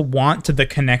seemed to want the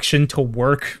connection to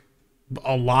work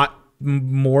a lot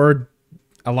more,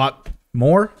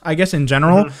 I guess, in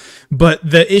general. But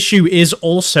the issue is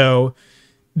also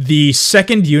the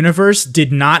second universe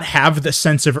did not have the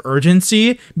sense of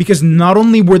urgency because not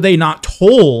only were they not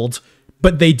told,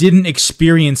 but they didn't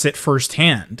experience it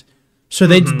firsthand. So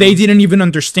they didn't even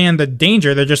understand the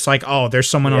danger. They're just like, oh, there's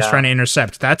someone else trying to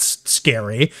intercept. That's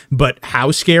scary. But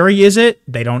how scary is it?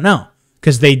 They don't know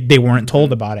because they weren't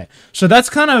told about it. So that's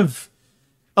kind of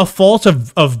a fault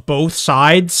of both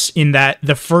sides in that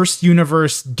the first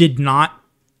universe did not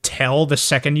tell the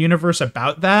second universe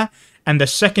about that. And the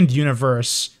second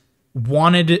universe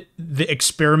wanted the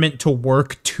experiment to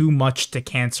work too much to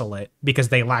cancel it because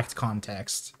they lacked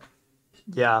context.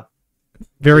 Yeah.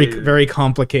 Very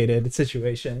complicated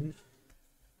situation.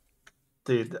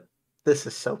 Dude, this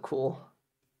is so cool.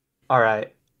 All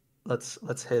right, let's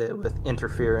hit it with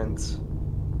interference.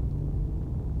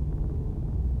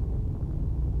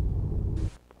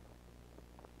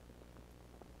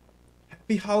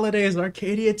 Happy holidays,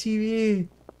 Arcadia TV.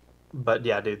 But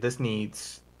yeah, dude, this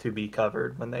needs to be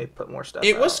covered when they put more stuff.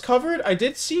 It was covered. I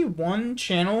did see one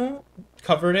channel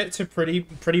covered it to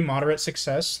pretty moderate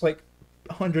success, like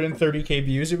 130k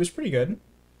views. It was pretty good.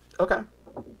 Okay.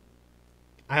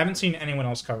 I haven't seen anyone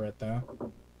else cover it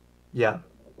though. Yeah.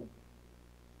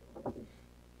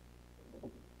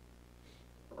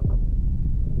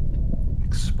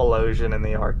 Explosion in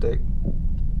the Arctic.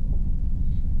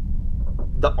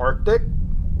 The Arctic?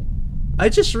 I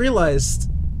just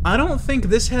realized I don't think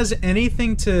this has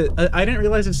anything to... I didn't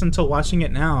realize this until watching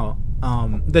it now.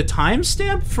 The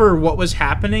timestamp for what was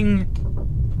happening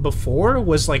before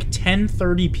was like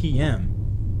 10:30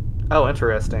 p.m. Oh,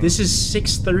 interesting. This is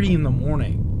 6:30 in the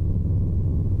morning.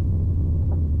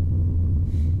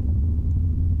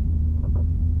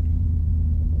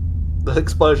 The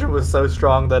explosion was so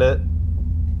strong that it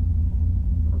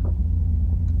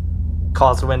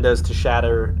caused windows to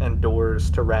shatter and doors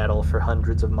to rattle for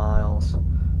hundreds of miles.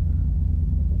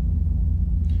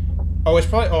 Oh, it's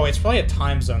probably a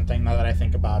time zone thing now that I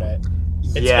think about it.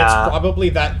 It's probably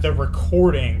that the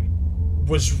recording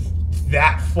was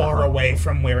that far away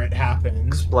from where it happened.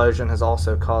 Explosion has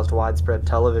also caused widespread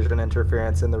television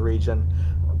interference in the region.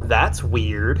 That's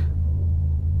weird.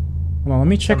 Well, let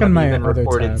me check on my other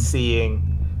tab.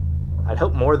 Seeing. I'd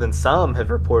hope more than some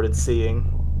have reported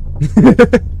seeing.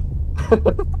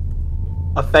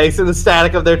 A face in the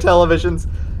static of their televisions.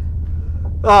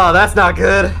 Oh, that's not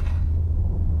good.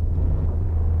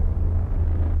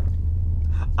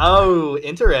 Oh,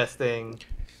 interesting.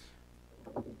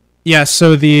 Yeah,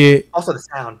 so also the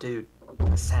sound, dude.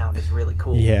 The sound is really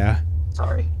cool. Yeah.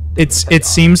 Sorry. It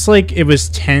seems like it was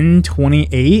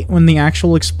 10:28 when the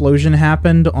actual explosion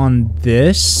happened on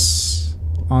this.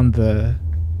 So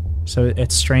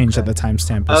it's strange that the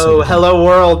timestamp is Oh, hello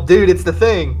world, dude, it's the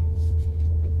thing.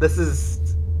 This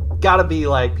is gotta be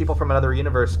like people from another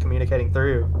universe communicating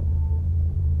through.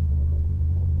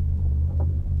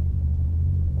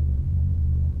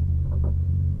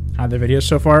 How the videos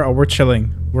so far? Oh, we're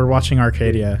chilling. We're watching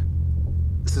Arcadia.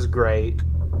 This is great.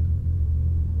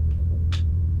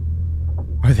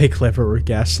 Are they clever or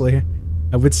ghastly?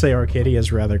 I would say Arcadia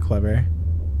is rather clever.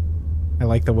 I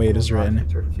like the way it is written.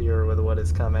 Interfere with what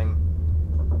is coming.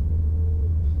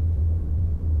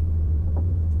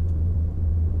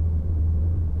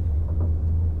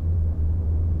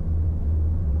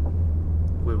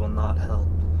 We will not help.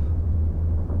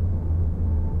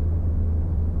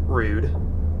 Rude.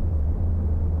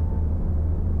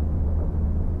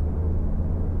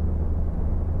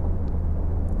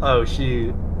 Oh,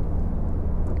 shoot.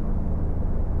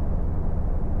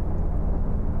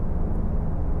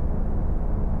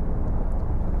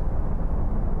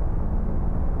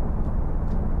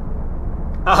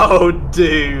 Oh,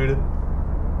 dude.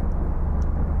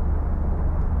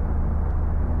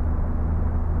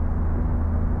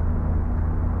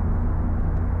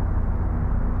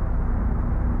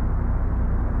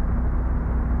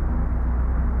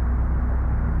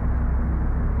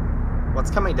 What's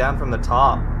coming down from the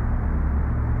top?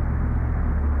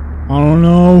 I don't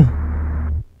know.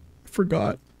 I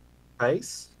forgot.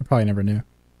 Face? I probably never knew.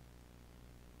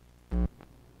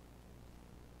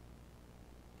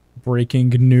 Breaking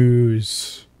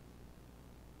news.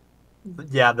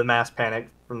 Yeah, the mass panic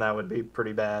from that would be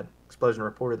pretty bad. Explosion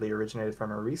reportedly originated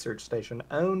from a research station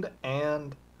owned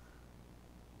and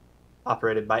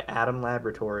operated by Atom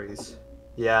Laboratories.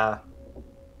 Yeah.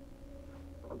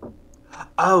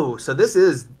 Oh, so this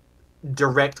is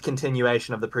direct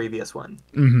continuation of the previous one.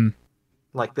 Mm-hmm.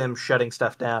 Like them shutting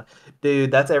stuff down.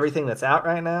 Dude, that's everything that's out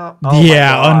right now? Oh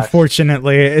yeah, my gosh.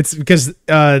 Unfortunately. It's because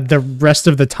the rest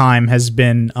of the time has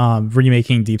been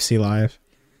remaking Deep Sea Live.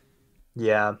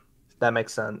 Yeah, that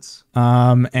makes sense.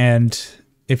 And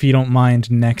if you don't mind,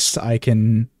 next I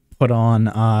can put on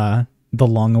the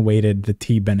long-awaited The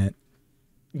T. Bennett.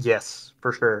 Yes,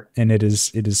 for sure. And it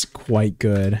is quite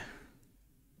good.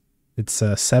 It's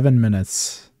 7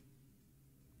 minutes.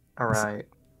 All right.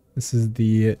 This is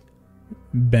the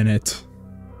Bennett.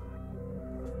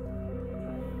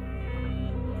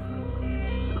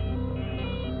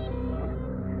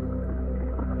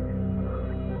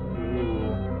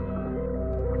 Ooh.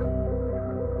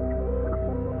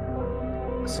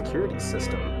 Security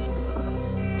system.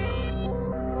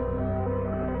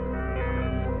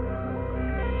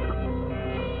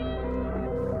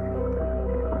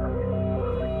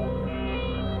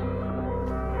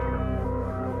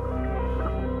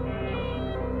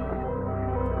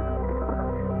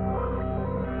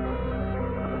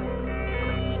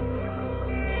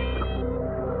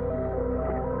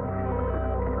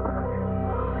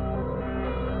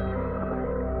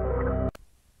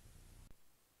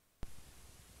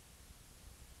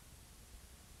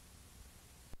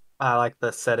 I like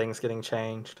the settings getting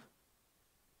changed.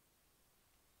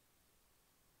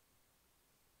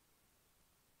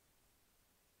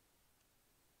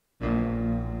 My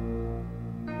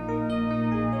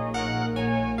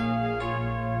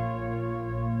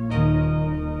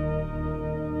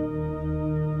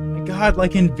God,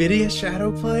 like NVIDIA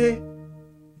Shadowplay?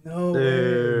 No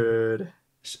Dude. way.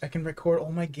 I can record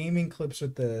all my gaming clips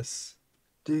with this.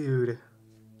 Dude.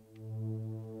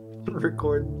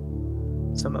 Record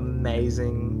some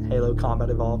amazing Halo Combat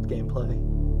Evolved gameplay.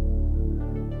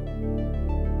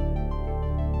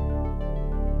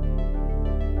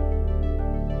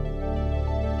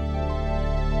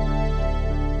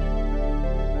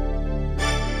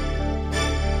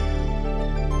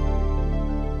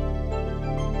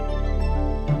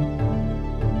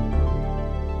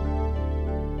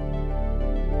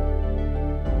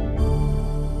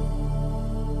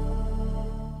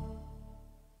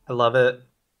 I love it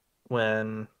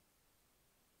when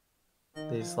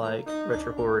these like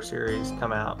retro horror series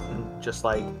come out and just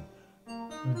like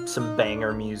some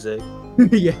banger music.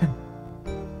 Yeah.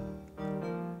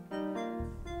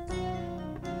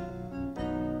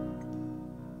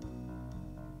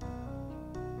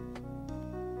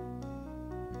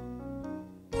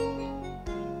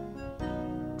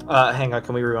 Hang on,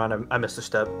 can we rewind? I missed a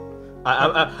step.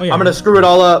 I'm yeah. gonna screw it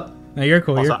all up. No, you're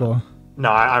cool. Also, You're cool. No,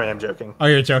 I am joking. Oh,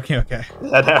 you're joking. Okay.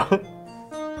 I know.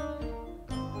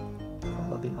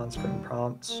 Follow the on-screen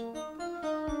prompts.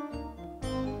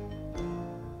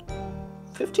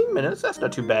 15 minutes. That's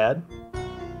not too bad.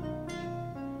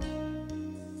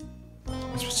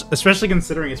 Especially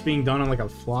considering it's being done on like a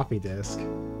floppy disk.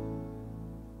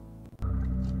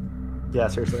 Yeah,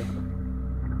 seriously.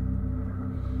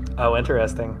 Oh,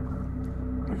 interesting.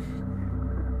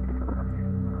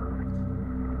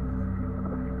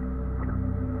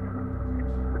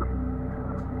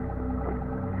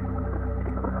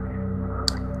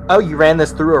 Oh, you ran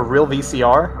this through a real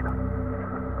VCR?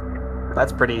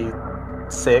 That's pretty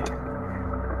sick.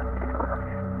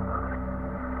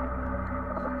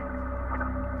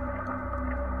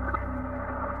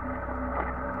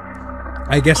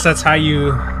 I guess that's how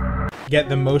you get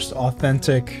the most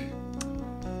authentic.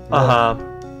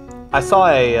 I saw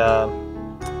a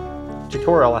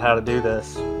tutorial on how to do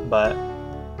this, but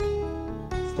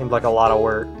it seemed like a lot of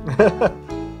work.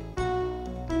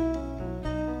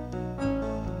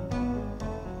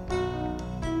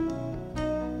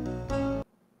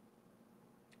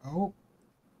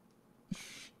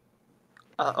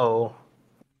 Uh-oh.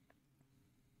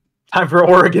 Time for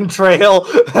Oregon Trail.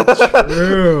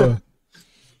 True.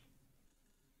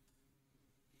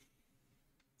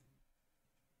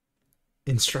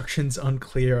 Instructions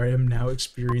unclear. I am now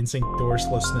experiencing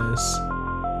doorlessness.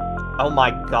 Oh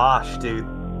my gosh, dude.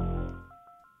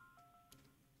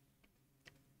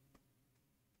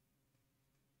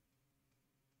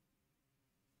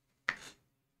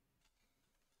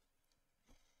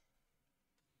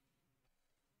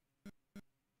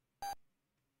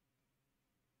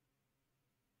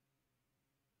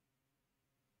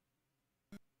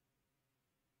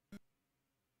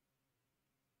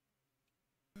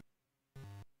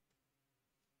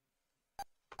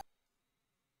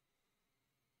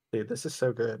 Dude, this is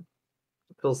so good.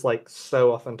 It feels like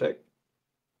so authentic.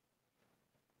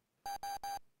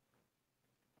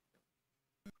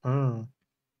 Mm.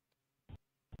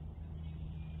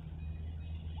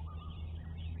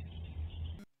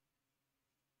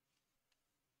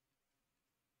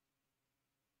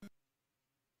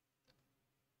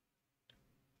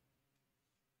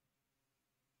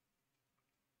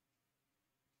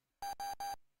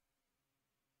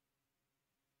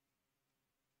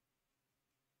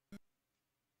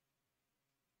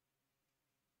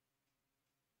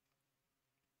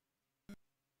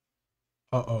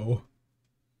 Uh-oh.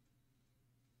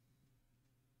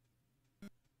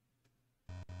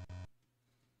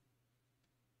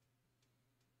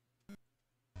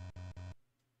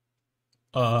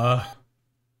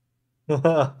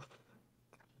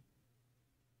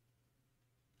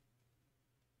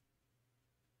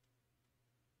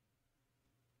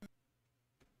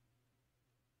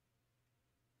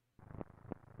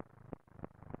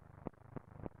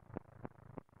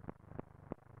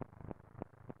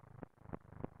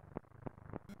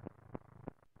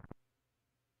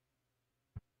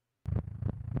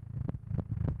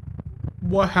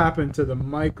 What happened to the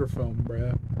microphone,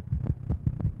 bruh?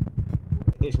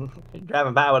 He's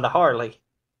driving by with a Harley.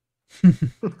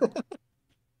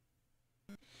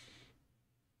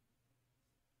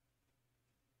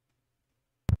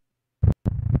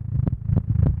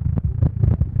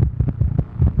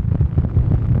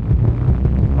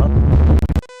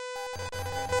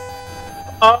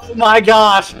 Oh my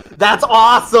gosh, that's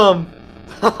awesome!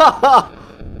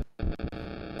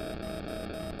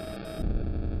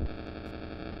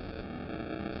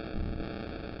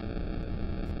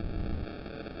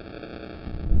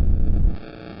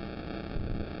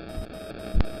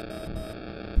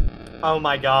 Oh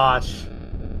my gosh.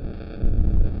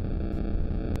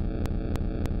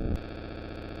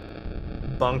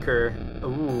 Bunker.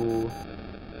 Ooh.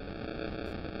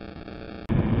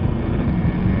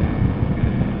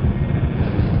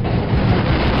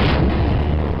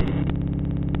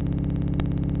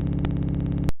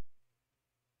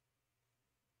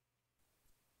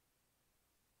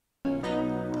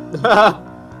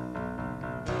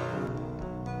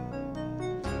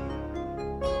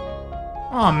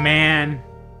 Oh man.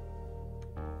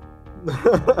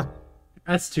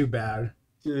 That's too bad.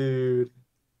 Dude.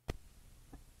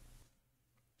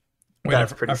 Wait,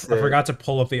 That's pretty sick. I forgot to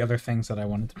pull up the other things that I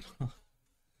wanted to pull.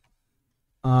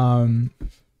 I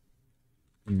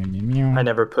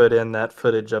never put in that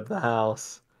footage of the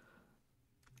house.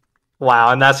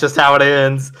 Wow, and that's just how it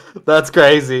ends. That's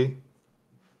crazy.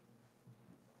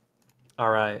 All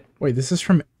right. Wait, this is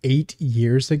from 8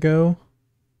 years ago?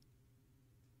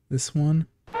 This one?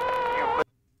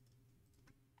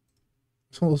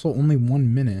 It's also only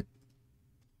 1 minute.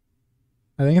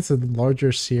 I think it's a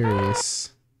larger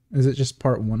series. Is it just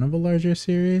part 1 of a larger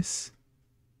series?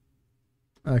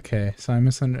 Okay, so I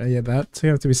misunderstood. Yeah, that's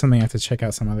gonna have to be something I have to check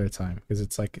out some other time because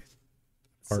it's like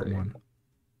part 1.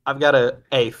 I've got a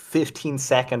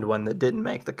 15-second one that didn't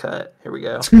make the cut. Here we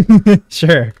go.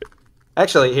 Sure.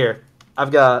 Actually, here.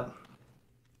 I've got...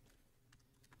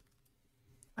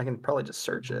 I can probably just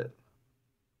search it.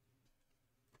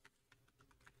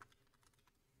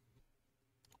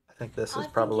 I think this is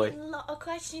probably... I've been getting a lot of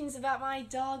questions about my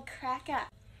dog, Cracker.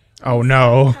 Oh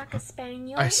no. Cocker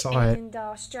Spaniel I saw it. and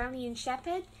Australian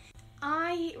Shepherd.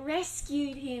 I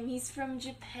rescued him. He's from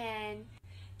Japan.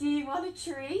 Do you want a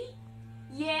treat?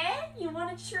 Yeah? You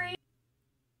want a treat?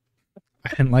 I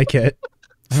didn't like it.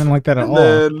 I didn't like that at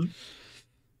all.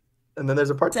 And then there's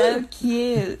a part so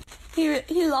cute.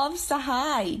 He loves to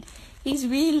hide. He's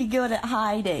really good at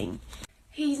hiding.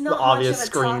 He's not the obvious much of a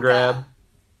screen talker. grab.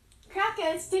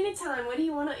 Cracker, it's dinner time. What do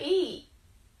you want to eat?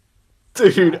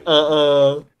 Dude,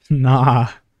 Nah.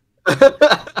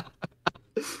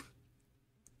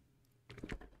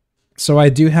 So I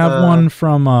do have one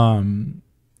from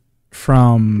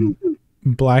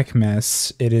Black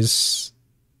Mess. Was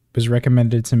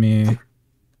recommended to me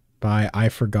by I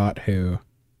forgot who.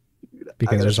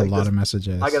 Because there's a lot of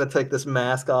messages. I gotta take this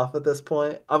mask off at this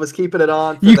point. I was keeping it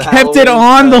on. You kept it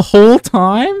on the whole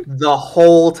time? The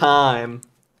whole time.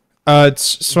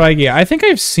 Swaggy, I think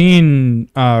I've seen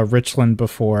Richland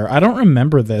before. I don't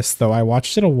remember this though. I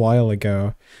watched it a while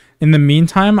ago. In the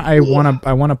meantime, I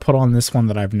wanna put on this one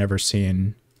that I've never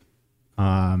seen.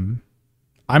 I'm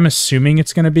assuming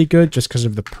it's gonna be good just because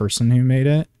of the person who made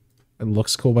it. It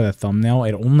looks cool by the thumbnail.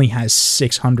 It only has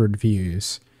 600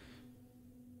 views.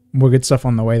 More good stuff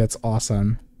on the way. That's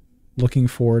awesome. Looking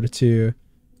forward to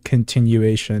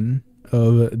continuation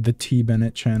of the T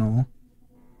Bennett channel.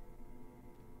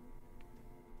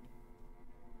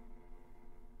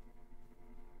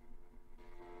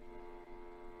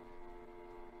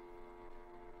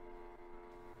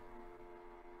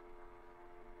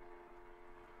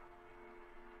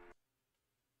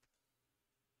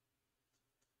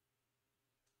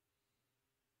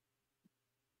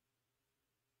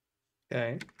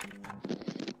 Okay.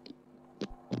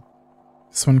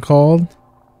 This one called.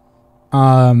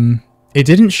 It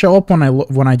didn't show up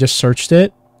when I just searched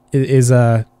it. It is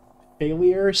a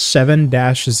failure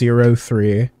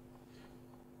 7-03.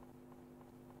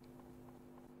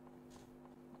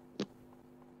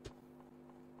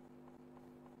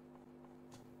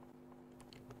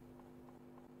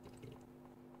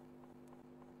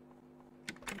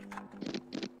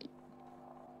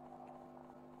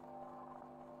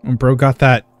 Bro got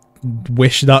that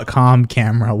wish.com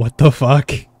camera. What the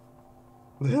fuck?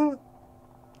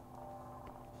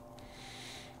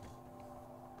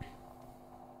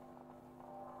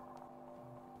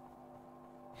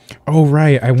 Oh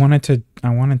right, I wanted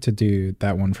to do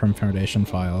that one from Foundation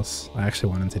Files. I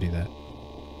actually wanted to do that.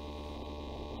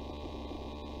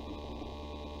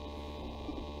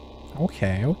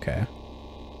 Okay, okay.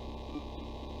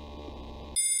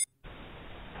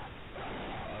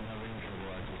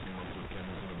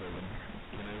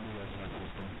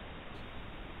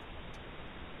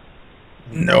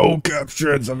 No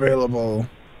captions available.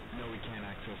 No, we can't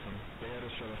access them. They had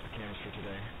us shut off the cameras for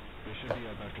today. They should be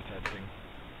up after testing.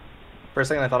 For a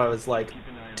second I thought I was like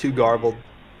too garbled.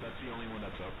 That's the only one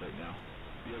that's up right now.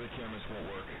 The other cameras won't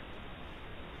work.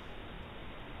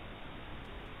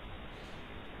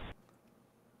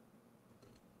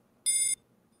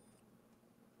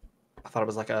 I thought it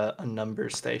was like a number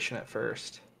station at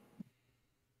first.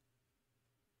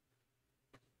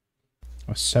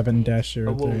 A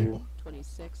 7-03.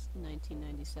 26,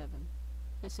 1997.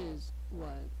 This is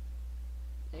what?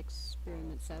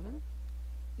 Experiment 7?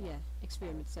 Yeah,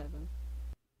 experiment 7.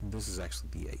 This is actually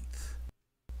the 8th.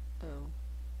 Oh.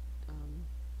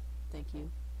 Thank you.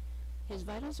 His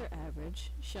vitals are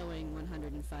average, showing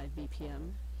 105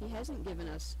 BPM. He hasn't given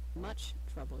us much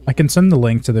trouble yet. I can send the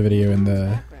link to the video in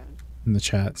the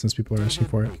chat since people are asking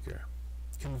for it.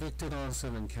 Convicted on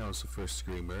 7 counts of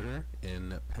first-degree murder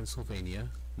in Pennsylvania,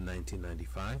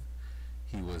 1995.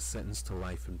 He was sentenced to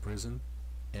life in prison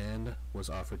and was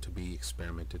offered to be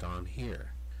experimented on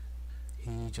here.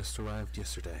 He just arrived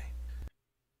yesterday.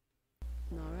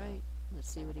 Alright,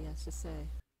 let's see what he has to say.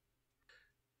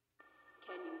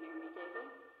 Can you hear me, David?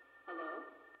 Hello?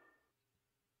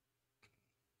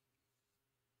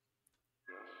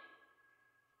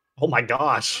 Oh my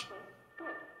gosh.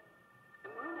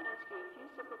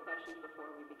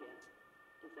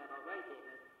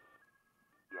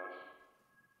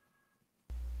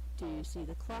 Do you see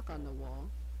the clock on the wall?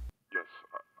 Yes,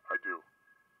 I do.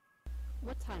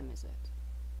 What time is it?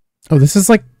 Oh, this is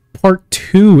like part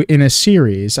 2 in a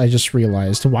series, I just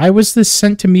realized. Why was this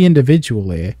sent to me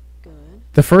individually? Good.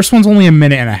 The first one's only a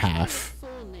minute and a half.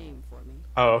 Full name for me.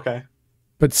 Oh, okay.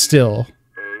 But still.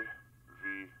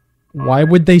 Why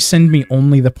would they send me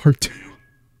only the part 2?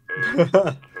 K-E-R.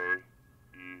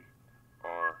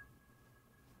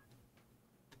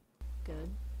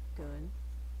 Good, good.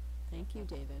 Thank you,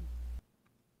 David.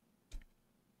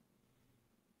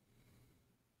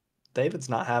 David's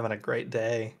not having a great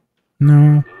day. No.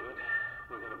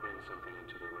 We're gonna bring something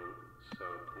into the room, so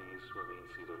please remain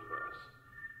seated for us.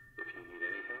 If you need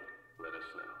anything, let us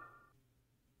know.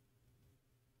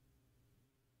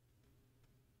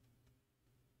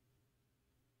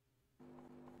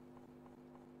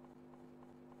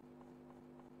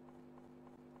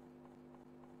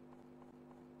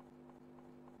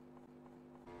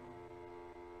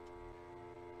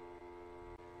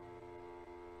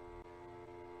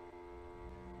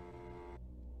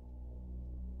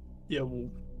 Yo.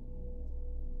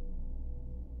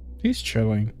 He's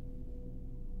chilling.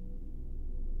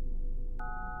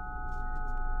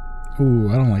 Ooh,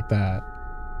 I don't like that.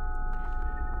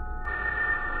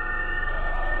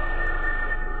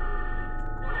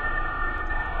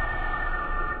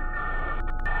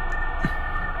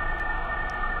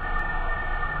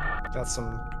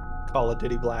 some Call of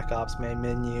Duty Black Ops main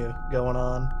menu going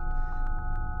on.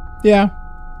 Yeah.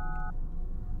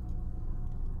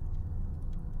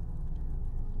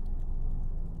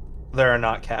 There are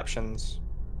not captions,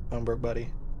 Homebrook buddy.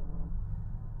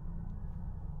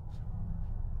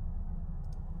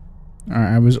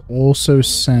 Alright, I was also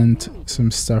sent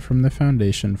some stuff from the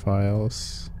Foundation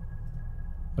files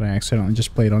that I accidentally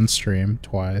just played on stream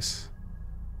twice.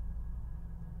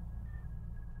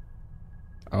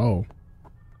 Oh.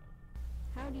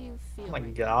 How do you feel? Oh my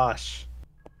gosh.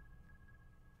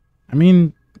 I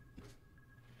mean,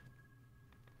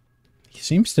 he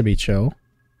seems to be chill.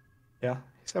 Yeah,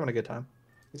 he's having a good time.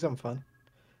 He's having fun.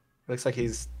 Looks like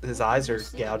his eyes are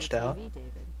gouged out.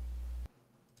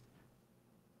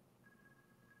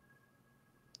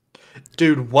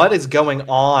 Dude, what is going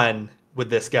on with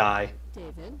this guy?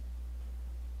 David,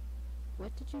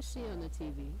 what did you see on the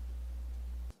TV?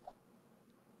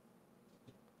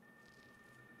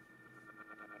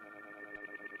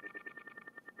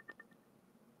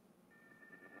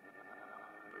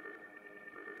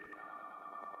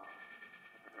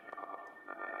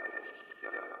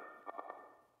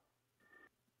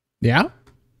 Yeah?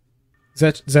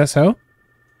 Is that so?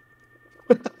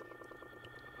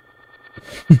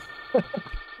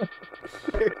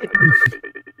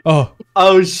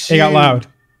 Oh shit. It got loud.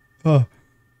 Oh.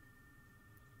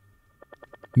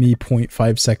 Me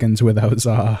 0.5 seconds without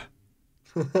Zaha.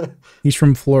 He's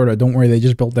from Florida. Don't worry, they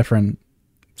just built different.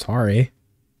 Sorry.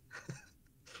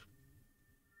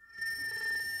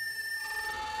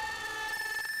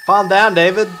 Calm down,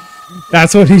 David.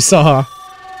 That's what he saw.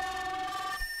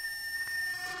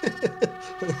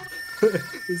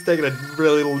 He's taking a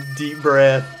really deep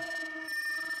breath.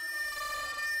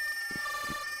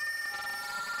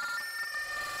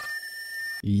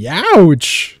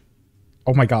 Youch!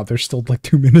 Oh my god, there's still like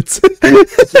 2 minutes.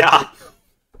 Yeah.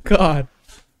 God.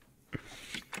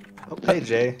 Okay,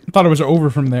 Jay. I thought it was over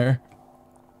from there.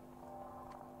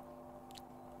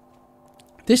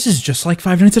 This is just like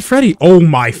 5 Nights at Freddy. Oh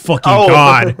my fucking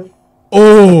god.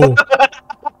 Oh!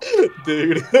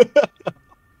 Dude.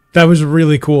 That was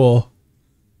really cool.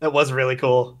 That was really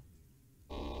cool.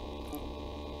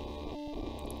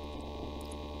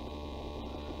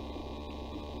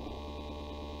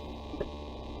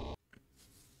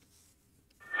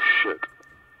 Shit.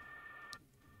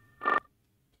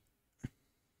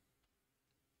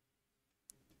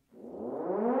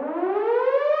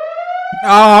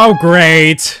 Oh,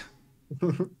 great.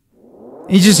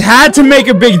 He just had to make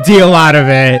a big deal out of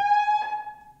it.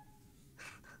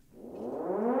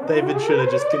 David should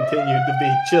have just continued to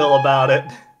be chill about it.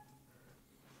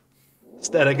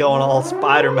 Instead of going all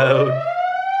spider mode.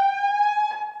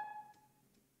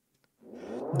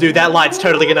 Dude, that light's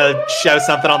totally gonna show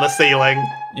something on the ceiling.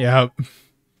 Yep.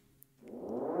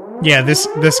 Yeah, this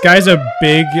guy's a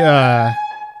big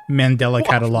Mandela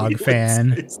Catalog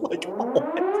fan. It's like,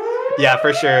 yeah,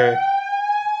 for sure.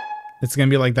 It's gonna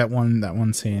be like that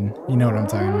one scene. You know what I'm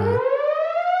talking about.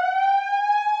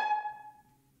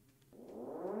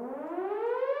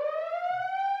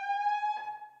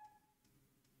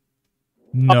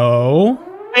 No.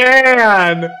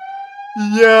 Man!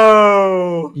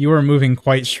 Yo! You are moving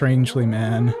quite strangely,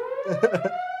 man.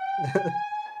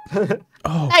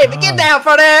 Oh, hey, but get down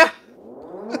from there!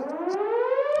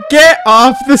 Get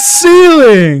off the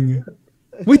ceiling!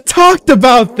 We talked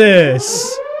about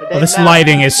this! Oh, this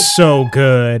lighting is so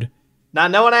good. Now,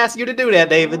 no one asked you to do that,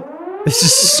 David. This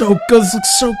is so good. This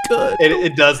looks so good.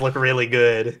 It does look really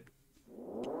good.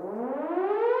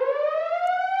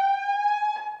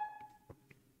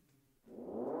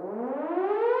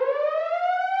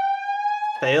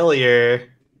 Failure.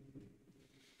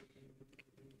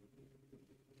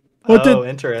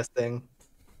 Interesting.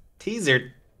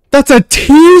 Teaser. That's a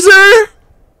teaser?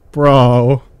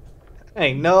 Bro.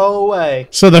 Ain't no way.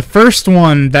 So the first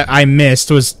one that I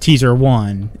missed was teaser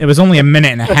 1. It was only a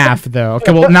minute and a half, though.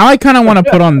 Okay, well, now I kind of want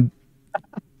to put on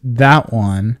that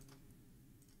one.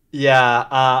 Yeah,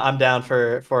 I'm down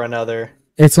for another.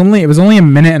 It was only a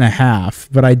minute and a half,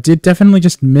 but I did definitely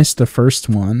just miss the first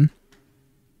one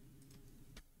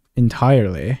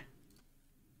entirely.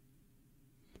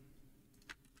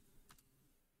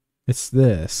 It's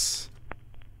this.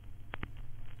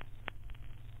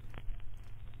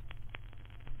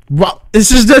 Wow,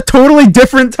 this is a totally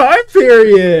different time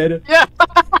period. Yeah.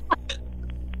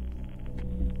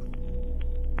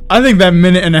 I think that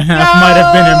minute and a half might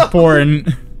have been important.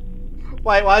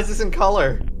 Why is this in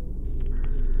color?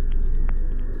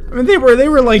 I mean, they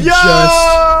were like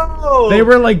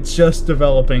just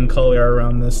developing color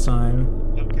around this time.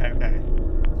 Okay.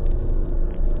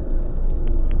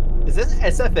 Is this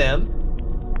SFM?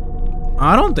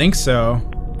 I don't think so.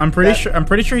 I'm pretty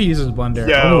sure he uses Blender.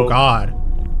 Yo. Oh god.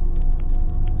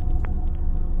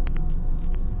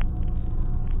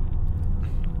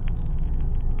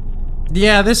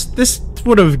 Yeah, this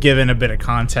would have given a bit of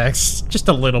context, just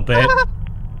a little bit.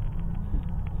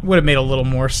 Would have made a little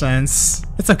more sense.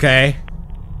 It's okay.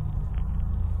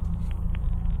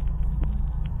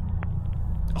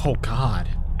 Oh god.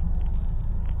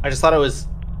 I just thought it was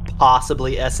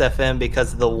possibly SFM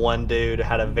because the one dude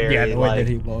had a very the way that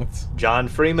he looked. John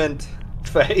Freeman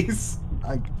face.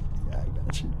 I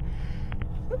got you.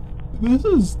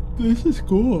 This is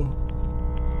cool.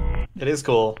 It is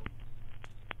cool.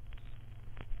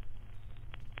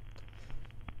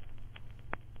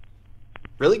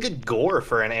 Really good gore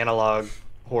for an analog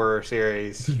horror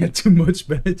series. You got too much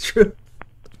Benadryl.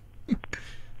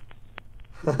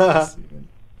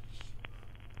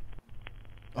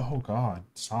 Oh god,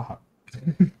 stop.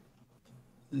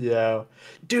 Yeah.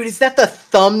 Dude, is that the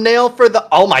thumbnail for the...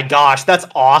 Oh my gosh, that's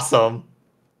awesome.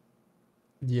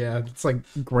 Yeah, it's like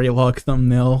Greylock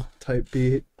thumbnail type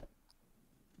beat.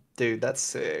 Dude, that's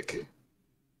sick.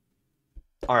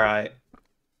 Alright.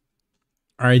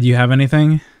 Alright, do you have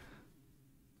anything?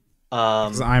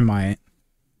 'Cause I might.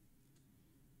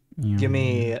 Give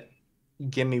me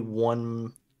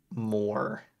one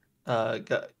more. Go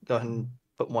ahead and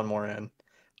put one more in.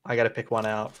 I gotta pick one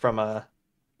out from a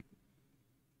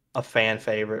fan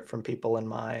favorite from people in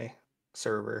my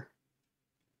server.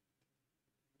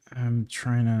 I'm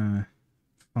trying to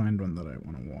find one that I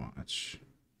want to watch.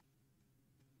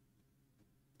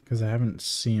 Because I haven't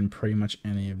seen pretty much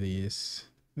any of these.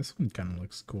 This one kind of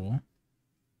looks cool.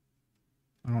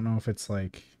 I don't know if it's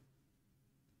like...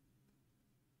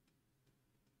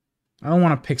 I don't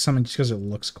want to pick something just because it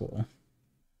looks cool.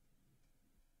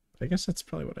 But I guess that's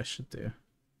probably what I should do.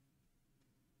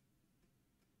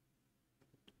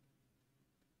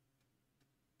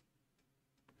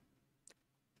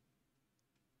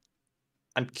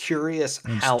 I'm curious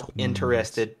how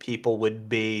interested people would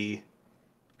be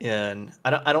in...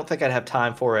 I don't think I'd have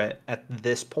time for it at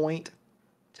this point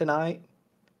tonight.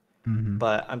 Mm-hmm.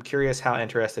 But I'm curious how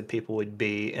interested people would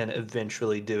be in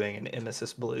eventually doing an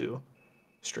Emesis Blue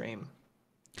stream.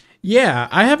 Yeah,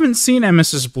 I haven't seen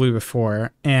Emesis Blue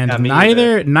before, and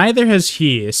Yeah, neither has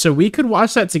he. So we could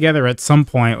watch that together at some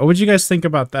point. What would you guys think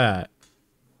about that?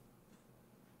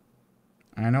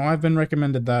 I know I've been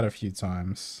recommended that a few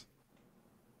times.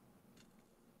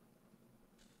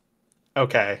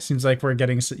 Okay. Seems like we're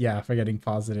getting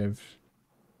positive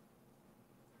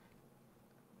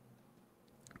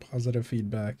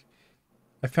feedback.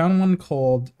 I found one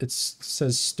called, it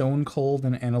says Stone Cold,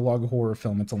 an analog horror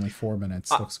film. It's only 4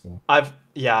 minutes. Looks cool. I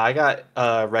got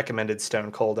recommended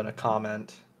Stone Cold in a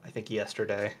comment, I think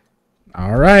yesterday.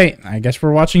 All right, I guess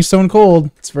we're watching Stone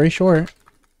Cold. It's very short.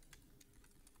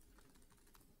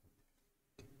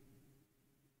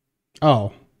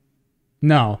 Oh.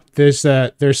 No,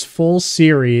 there's full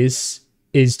series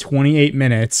is 28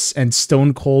 minutes and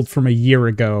Stone Cold from a year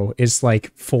ago is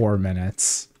like 4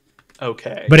 minutes.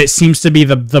 Okay. But it seems to be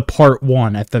the part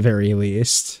 1 at the very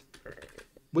least.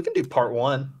 We can do part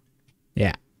 1.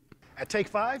 Yeah. At take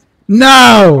 5?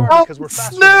 No!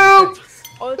 Snoop!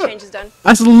 Oil change is done.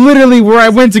 That's literally where I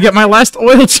went to get my last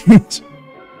oil change.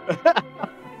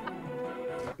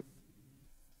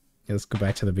 Let's go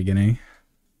back to the beginning.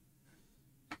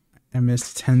 I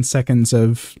missed 10 seconds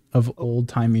of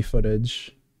old-timey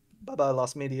footage. Bye-bye,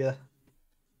 Lost Media.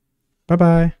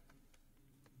 Bye-bye.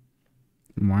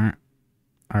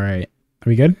 All right. Are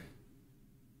we good?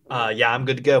 Yeah, I'm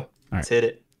good to go. Let's hit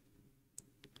it.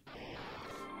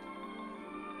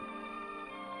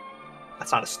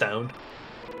 That's not a stone.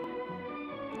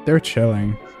 They're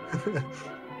chilling.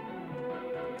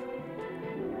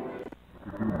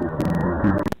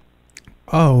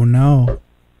 Oh, no.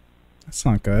 That's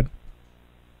not good.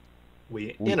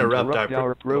 We interrupt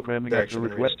our programming at the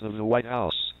request of the White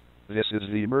House. This is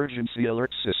the emergency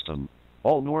alert system.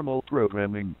 All normal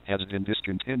programming has been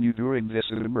discontinued during this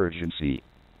emergency.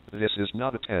 This is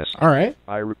not a test. All right.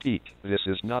 I repeat, this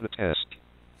is not a test.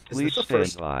 Is Please this the stand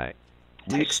first by.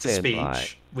 Please text stand speech by.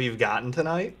 we've gotten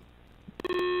tonight?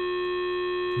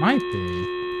 Might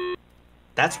be.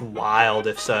 That's wild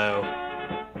if so.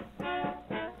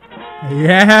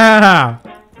 Yeah.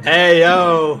 Hey,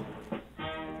 yo.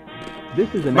 This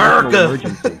is a America. national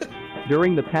emergency.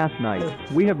 During the past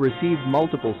night, we have received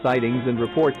multiple sightings and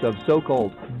reports of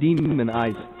so-called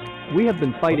demonized. We have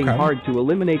been fighting hard to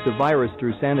eliminate the virus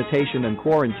through sanitation and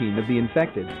quarantine of the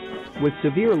infected. With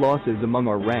severe losses among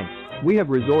our ranks, we have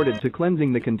resorted to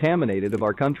cleansing the contaminated of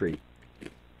our country.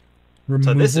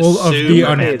 Removal this is of the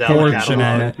super Mandela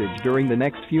unfortunate. Message during the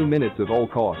next few minutes at all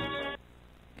costs.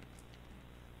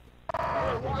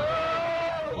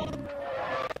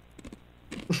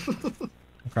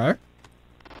 Okay.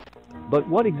 But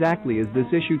what exactly is this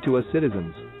issue to us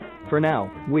citizens? For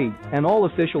now, we, and all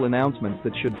official announcements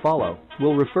that should follow,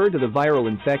 will refer to the viral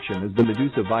infection as the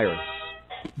Medusa virus.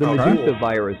 The Medusa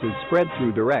virus is spread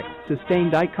through direct,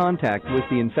 sustained eye contact with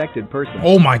the infected person.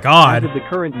 Oh my god. As of the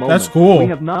current moment, that's cool. We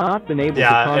have not been able to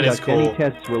conduct any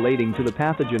tests relating to the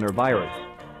pathogen or virus.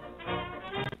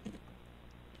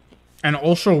 And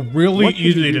also really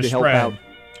easy to spread.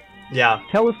 Yeah.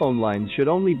 Telephone lines should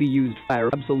only be used for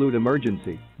absolute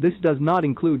emergency. This does not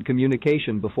include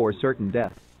communication before certain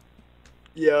death.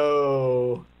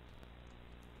 Yo.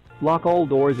 Lock all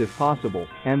doors if possible,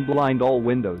 and blind all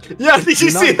windows. Yeah, did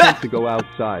you see that? Do not attempt to go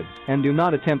outside, and do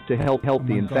not attempt to help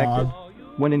the infected.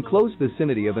 When in close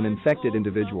vicinity of an infected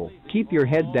individual, keep your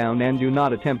head down and do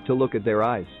not attempt to look at their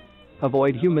eyes.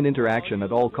 Avoid human interaction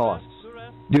at all costs.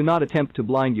 Do not attempt to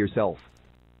blind yourself.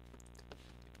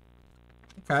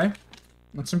 Okay.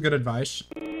 That's some good advice.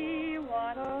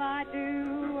 What'll I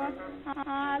do?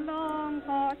 I long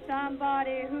for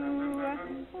somebody who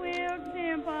will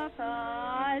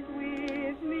sympathize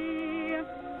with me.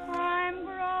 I'm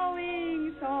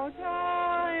growing so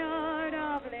tired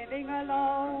of living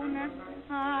alone.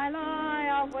 I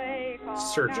lie awake all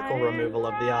Surgical night. removal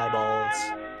of the eyeballs.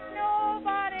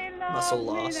 Nobody Muscle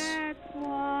loves me, loss. that's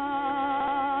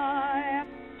why.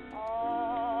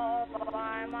 All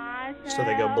by myself So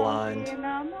they go blind. in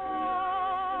the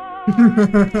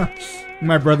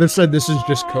My brother said this is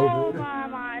just COVID.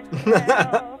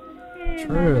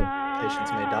 True.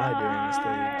 Patients may die during this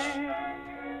stage.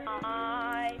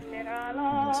 I sit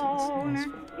alone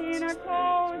in a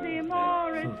cozy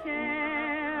Morris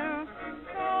chair,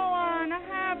 so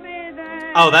unhappy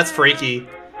that Oh, that's freaky.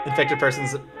 Infected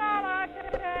person's.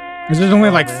 This is only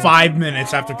like 5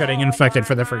 minutes after getting infected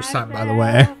for the first time, by the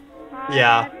way.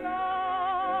 Yeah.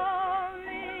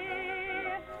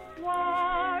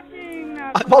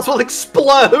 Eyeballs will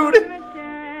explode!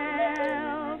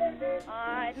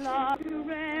 I'd love to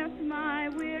rest my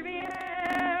weary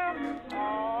hair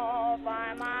all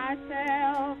by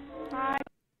myself.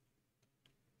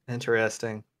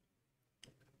 Interesting.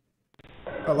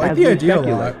 I like As the we idea a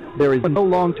speculate, lot. there is no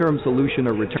long-term solution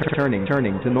or returning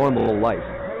to normal life.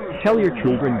 Tell your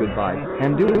children goodbye,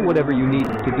 and do whatever you need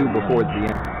to do before the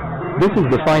end. This is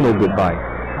the final goodbye.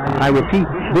 I repeat,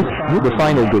 this is the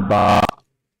final goodbye.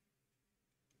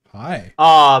 Hi.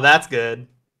 Oh, that's good.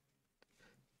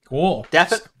 Cool.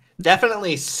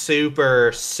 Definitely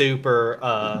super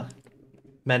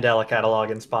Mandela Catalog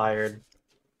inspired.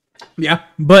 Yeah,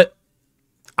 but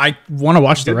I want to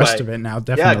watch the Good rest way. of it now, Yeah,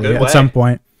 definitely, good at way. some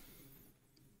point.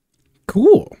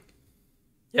 Cool.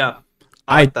 Yeah.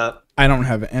 I like that. I don't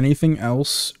have anything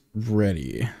else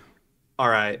ready. All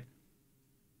right.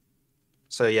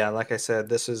 So yeah, like I said,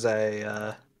 this is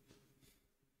a.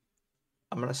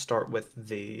 I'm gonna start with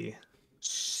the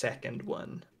second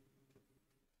one.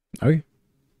 Okay.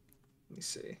 Let me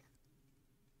see.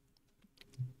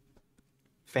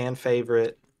 Fan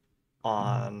favorite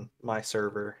on my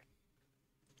server.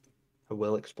 I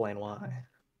will explain why.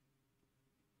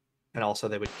 And also,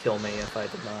 they would kill me if I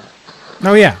did not.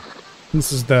 Oh yeah.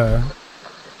 This is the...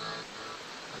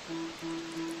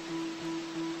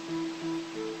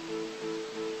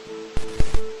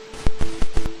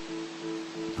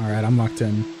 Alright, I'm locked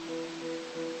in.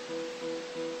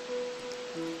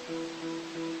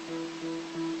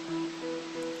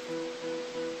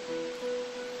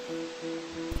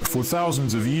 For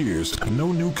thousands of years,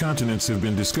 no new continents have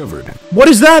been discovered. What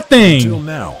is that thing? Until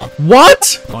now.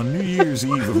 What? On New Year's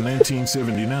Eve of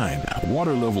 1979,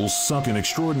 water levels sunk an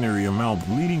extraordinary amount,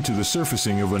 leading to the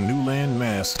surfacing of a new land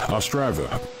mass,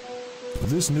 Ostrava.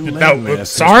 This new land mass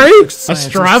sorry? has perplexed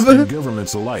scientists Ostrava? and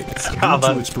governments alike,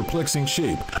 due to its perplexing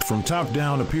shape, from top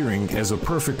down appearing as a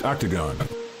perfect octagon.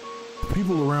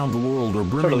 People around the world are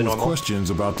brimming with questions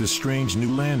about this strange new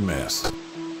landmass.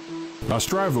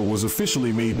 Ostrava was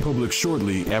officially made public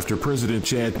shortly after President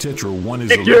Chad Tetra won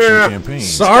his election campaign.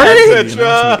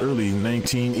 Early in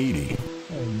 1980.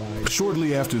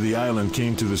 Shortly after the island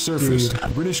came to the surface,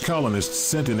 British colonists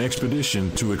sent an expedition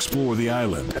to explore the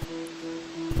island.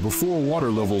 Before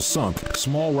water levels sunk,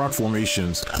 small rock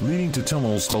formations leading to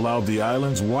tunnels allowed the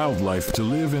island's wildlife to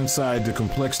live inside the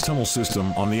complex tunnel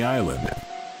system on the island.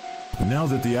 Now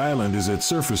that the island is at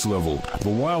surface level, the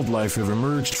wildlife have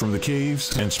emerged from the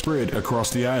caves and spread across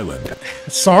the island.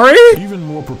 Sorry? Even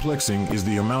more perplexing is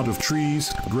the amount of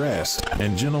trees, grass,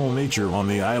 and general nature on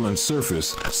the island's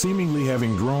surface, seemingly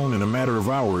having grown in a matter of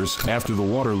hours after the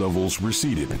water levels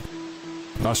receded.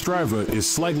 Ostrava is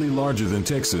slightly larger than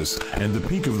Texas, and the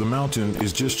peak of the mountain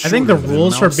is just I shorter think the than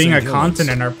rules for Mount being a St. Helens.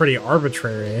 continent are pretty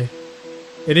arbitrary.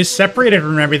 It is separated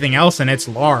from everything else, and it's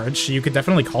large. You could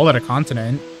definitely call it a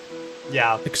continent.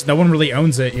 Yeah. Because no one really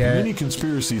owns it yet. Many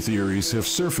conspiracy theories have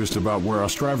surfaced about where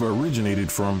Ostrava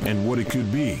originated from and what it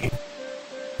could be.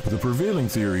 The prevailing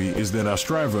theory is that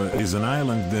Ostrava is an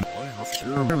island that...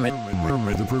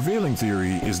 The prevailing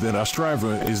theory is that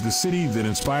Ostrava is the city that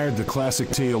inspired the classic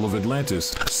tale of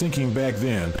Atlantis, sinking back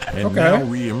then and now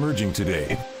re-emerging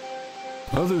today.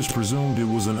 Others presumed it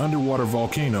was an underwater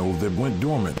volcano that went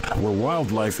dormant, where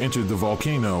wildlife entered the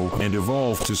volcano and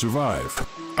evolved to survive.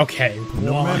 Okay,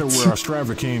 No matter where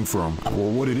Ostrava came from,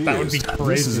 or what it is,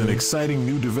 this is an exciting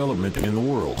new development in the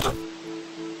world.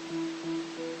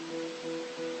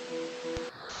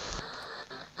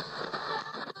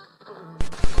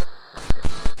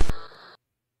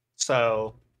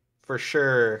 So, for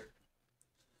sure,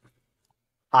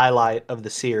 highlight of the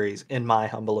series, in my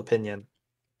humble opinion,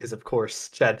 is of course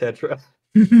Chad Tetra.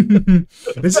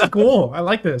 This is cool. I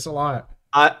like this a lot.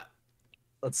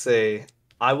 Let's see.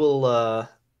 I will. Let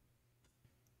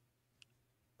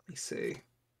me see.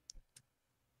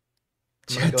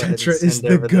 Chad Tetra is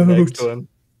the goat.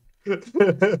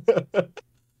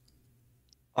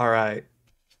 All right.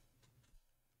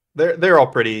 They're all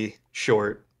pretty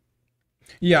short.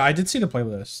 Yeah, I did see the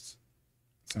playlist.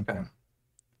 Okay.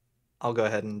 I'll go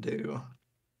ahead and do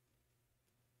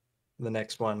the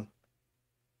next one.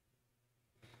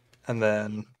 And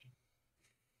then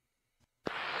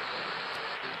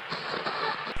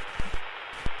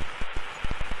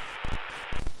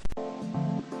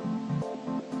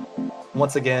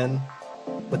once again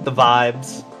with the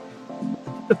vibes.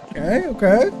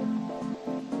 Okay.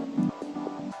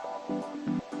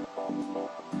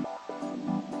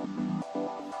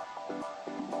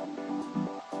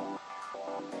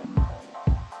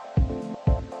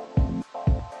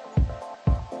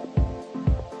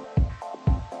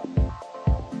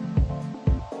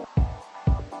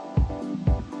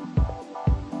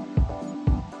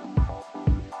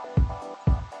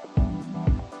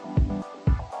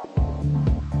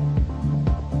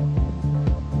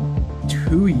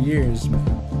 2 years, man.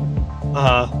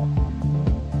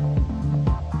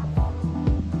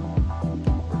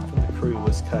 The crew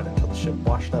was cut until the ship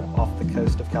washed up off the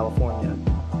coast of California.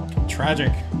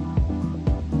 Tragic.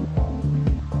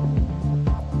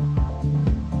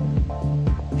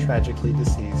 Tragically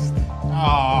deceased.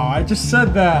 Oh, I just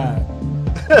said that.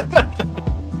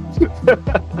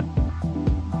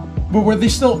 But were they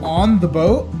still on the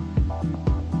boat?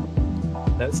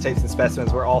 Notes, tapes, and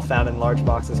specimens were all found in large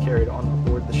boxes carried on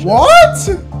board the ship. What?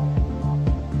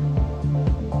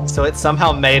 So it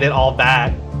somehow made it all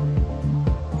back.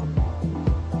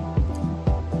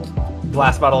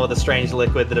 Glass bottle with a strange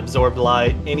liquid that absorbed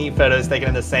light. Any photos taken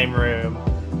in the same room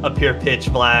appear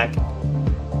pitch black.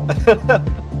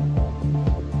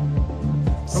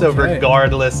 So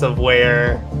regardless of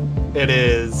where it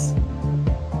is,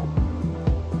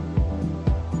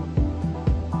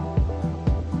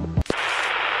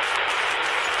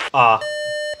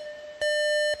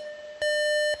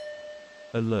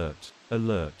 Alert,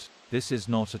 alert, this is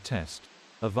not a test.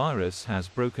 A virus has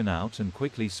broken out and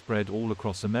quickly spread all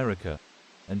across America,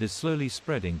 and is slowly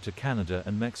spreading to Canada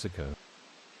and Mexico.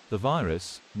 The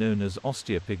virus, known as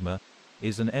osteopigma,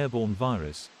 is an airborne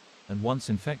virus, and once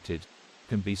infected,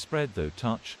 can be spread through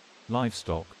touch,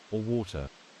 livestock, or water.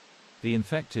 The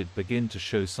infected begin to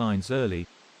show signs early,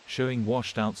 showing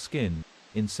washed-out skin,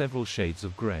 in several shades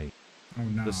of gray. Oh,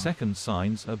 no. The second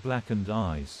signs are blackened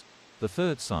eyes. The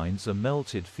third signs are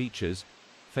melted features,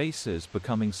 faces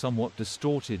becoming somewhat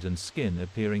distorted and skin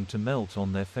appearing to melt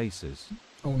on their faces.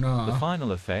 Oh no. The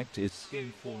final effect is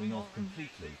skin falling off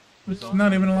completely. It's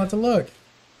not even allowed to look.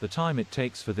 The time it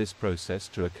takes for this process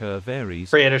to occur varies.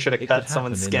 Creator should have cut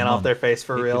someone's skin off their face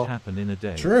for real. It could happen in a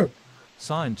day. True.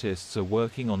 Scientists are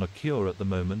working on a cure at the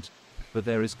moment, but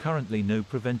there is currently no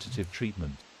preventative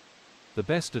treatment. The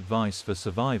best advice for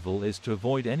survival is to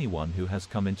avoid anyone who has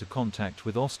come into contact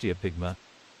with osteopigma,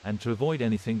 and to avoid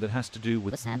anything that has to do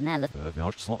with How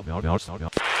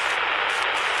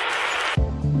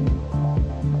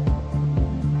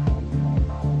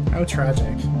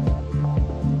tragic.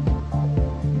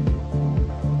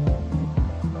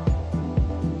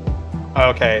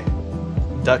 Okay.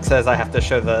 Duck says I have to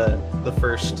show the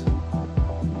first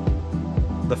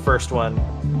one.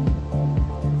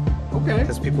 Okay.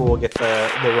 Because people will get the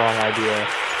wrong idea.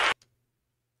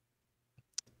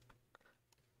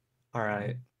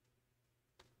 Alright.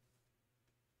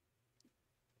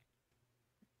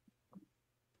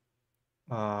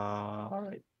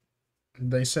 Alright.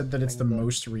 They said that it's the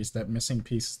most recent, that missing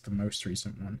piece is the most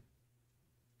recent one.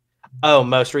 Oh,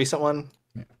 most recent one?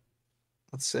 Yeah.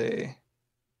 Let's see.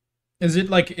 Is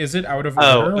it out of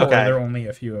Oh, order, okay. or are there only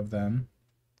a few of them?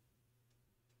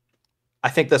 I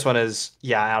think this one is,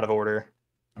 yeah, out of order.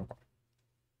 Okay.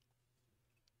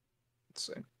 Let's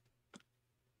see.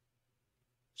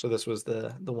 So this was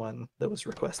the one that was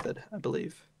requested, I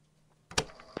believe.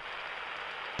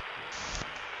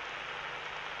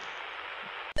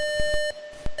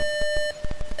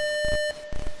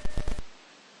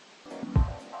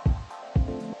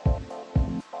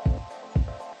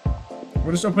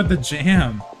 What is up with the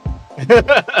jam?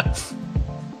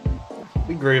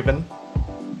 We grooving.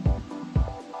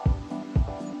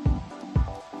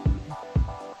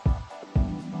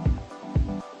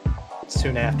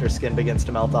 Soon after, skin begins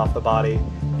to melt off the body.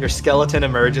 Your skeleton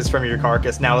emerges from your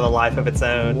carcass, now with a life of its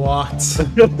own. What?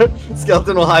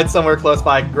 Skeleton will hide somewhere close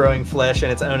by, growing flesh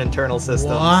and its own internal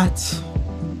systems. What?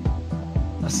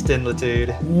 A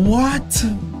stinlitude. What?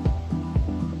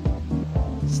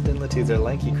 Stinlitudes are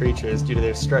lanky creatures due to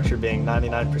their structure being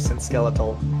 99%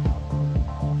 skeletal.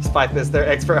 Despite this, they're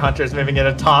expert hunters moving at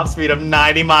a top speed of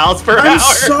 90 miles per hour. I'm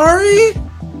sorry?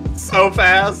 So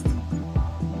fast.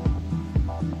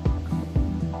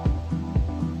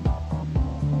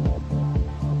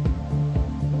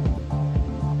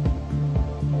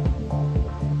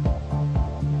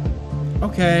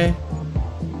 Okay.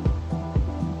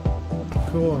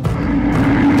 Cool.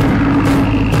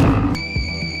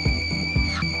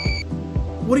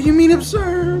 What do you mean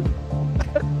observe?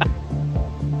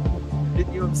 Did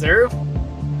you observe?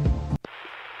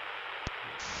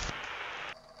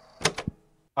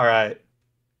 All right.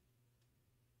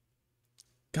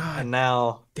 God. And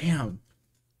now, damn.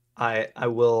 I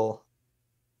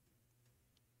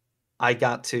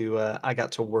got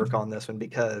to work on this one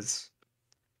because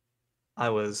I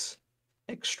was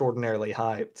extraordinarily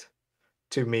hyped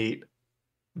to meet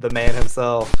the man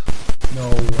himself. No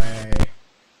way.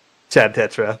 Chad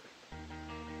Tetra.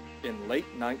 In late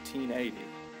 1980,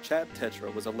 Chad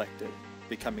Tetra was elected,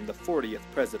 becoming the 40th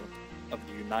president of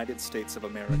the United States of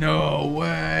America. No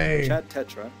way. Chad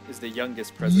Tetra is the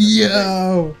youngest president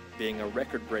Yo. today, being a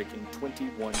record-breaking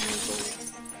 21 years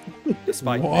old.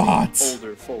 Despite What? many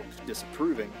older folk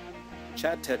disapproving,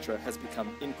 Chad Tetra has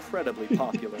become incredibly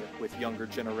popular with younger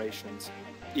generations,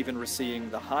 even receiving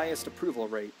the highest approval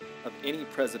rate of any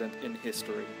president in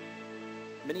history.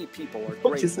 Many people are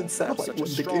grateful to have such a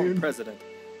strong president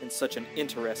in such an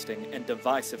interesting and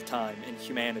divisive time in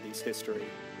humanity's history.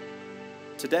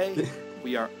 Today,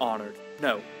 we are honored,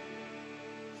 no,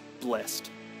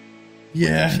 blessed,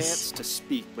 Yes. with the chance to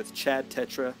speak with Chad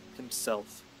Tetra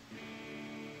himself.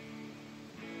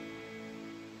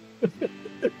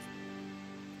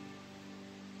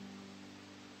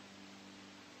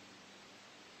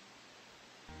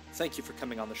 Thank you for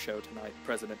coming on the show tonight,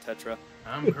 President Tetra.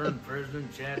 I'm current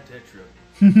President Chad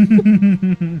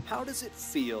Tetra. How does it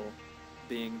feel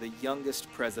being the youngest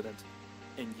president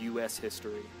in U.S.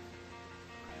 history?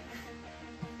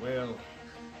 Well,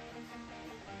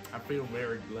 I feel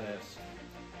very blessed.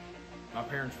 My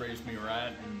parents raised me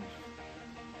right, and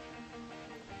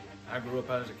I grew up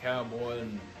as a cowboy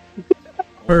and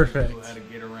Perfect. knew how to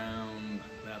get around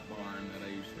that barn that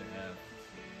I used to have.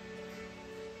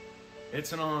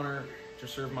 It's an honor to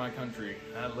serve my country.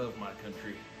 I love my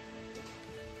country.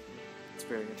 It's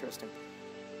very interesting.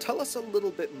 Tell us a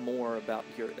little bit more about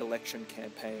your election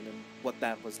campaign and what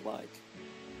that was like.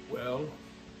 Well, it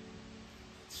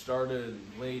started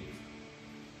late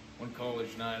one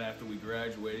college night after we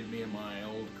graduated. Me and my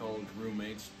old college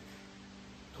roommates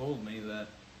told me that,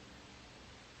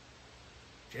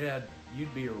 Chad,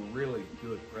 you'd be a really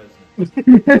good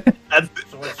president.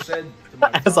 So I said to my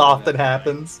As father often that night,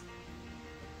 happens.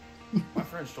 my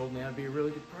friends told me I'd be a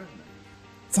really good president.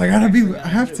 It's like, I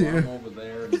have to. I'm over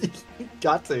there. And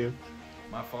Got to.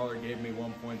 my father gave me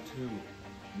 $1.2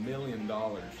 million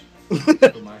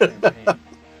for my campaign.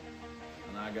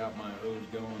 And I got my hose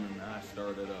going and I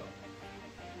started up.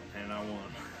 And I won.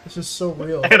 This is so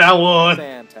real. And I won.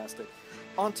 Fantastic.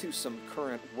 On to some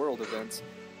current world events.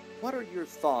 What are your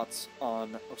thoughts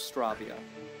on Australia?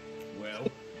 Well,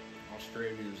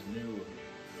 Australia is a new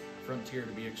frontier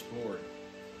to be explored.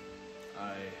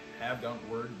 I have gotten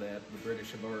word that the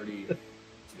British have already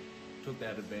took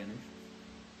that advantage,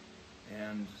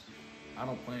 and I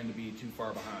don't plan to be too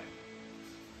far behind.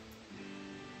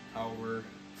 However,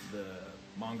 the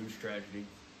mongoose tragedy.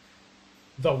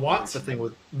 The what? The thing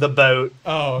with the boat.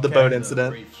 Oh, okay. The boat The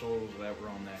incident. brave souls that were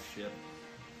on that ship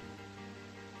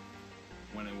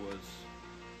when it was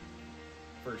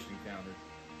first encountered.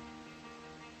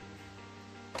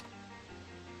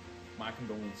 My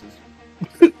condolences.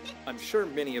 I'm sure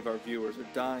many of our viewers are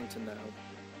dying to know,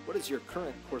 what is your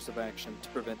current course of action to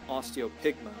prevent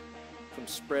osteopigma from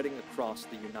spreading across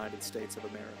the United States of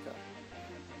America.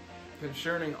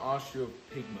 Concerning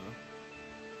Osteopigma,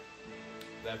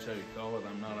 that's how you call it,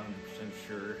 I'm not 100%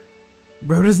 sure.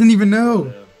 Bro doesn't even know.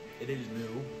 But, it is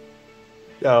new.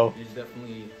 Yo. It is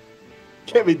definitely...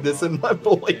 Can't be dissing my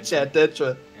boy, Chad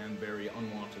Tetra. And very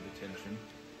unwanted attention.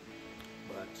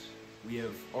 But we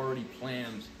have already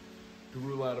planned to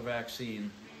rule out a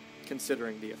vaccine.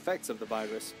 Considering the effects of the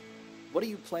virus, what are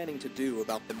you planning to do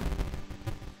about them?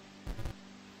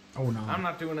 Oh no. I'm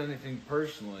not doing anything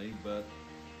personally, but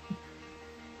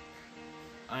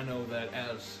I know that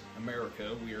as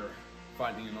America, we are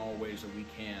fighting in all ways that we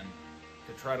can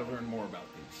to try to learn more about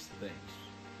these things.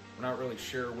 We're not really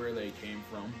sure where they came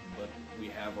from, but we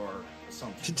have our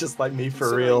assumptions. Just like me, for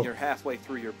Considering real. You're halfway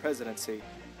through your presidency.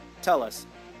 Tell us,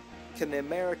 can the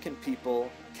American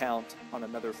people count on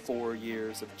another 4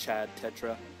 years of Chad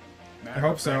Tetra? I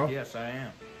hope so. Yes, I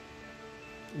am.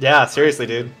 Yeah, seriously,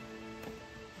 dude.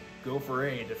 Go for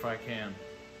aid if I can.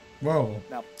 Whoa.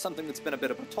 Now, something that's been a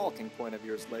bit of a talking point of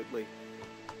yours lately.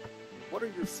 What are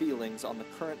your feelings on the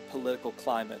current political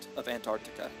climate of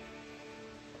Antarctica?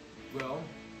 Well,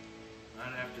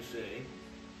 I'd have to say,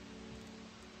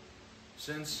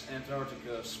 since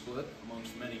Antarctica split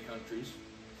amongst many countries,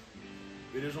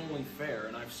 it is only fair,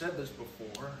 and I've said this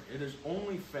before, it is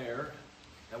only fair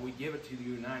that we give it to the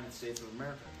United States of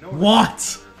America. No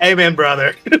What? Amen,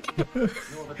 brother.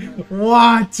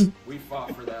 What? We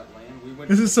fought for that land. We went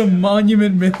This is some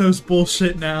monument mythos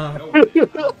bullshit now. No, we did.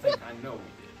 I don't think I know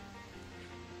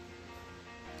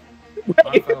we did.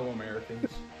 My fellow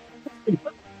Americans, the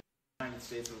United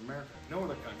States of America, no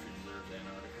other country deserves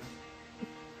Antarctica.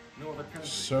 No other country.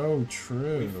 So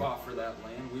true. We fought for that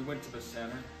land. We went to the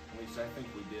center. At least I think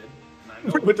we did. And I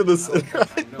know We went to the center. I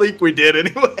think we did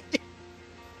anyway.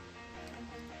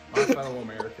 My fellow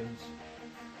Americans,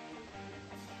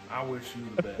 I wish you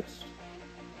the best.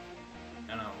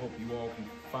 And I hope you all can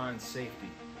find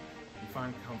safety and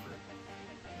find comfort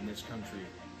in this country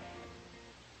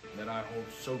that I hold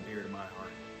so dear to my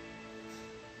heart.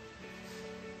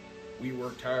 We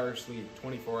work tirelessly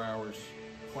 24 hours,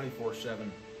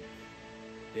 24/7,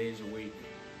 days a week,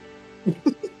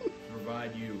 to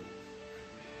provide you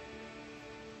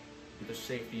with the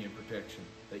safety and protection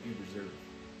that you deserve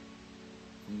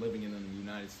from living in the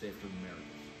United States of America.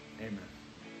 Amen.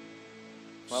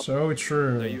 Well, so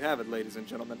true. There you have it, ladies and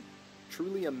gentlemen.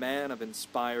 Truly a man of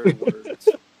inspired words.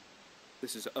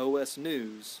 This is OS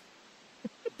News.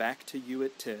 Back to you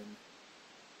at 10.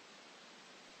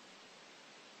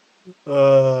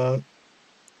 I'm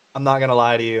not gonna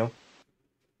lie to you.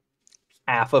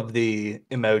 Half of the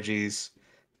emojis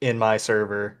in my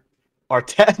server are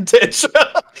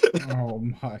Tetra. Oh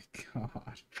my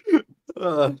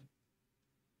god.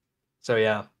 So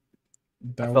yeah,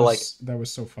 That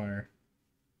was so fire.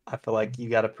 I feel like you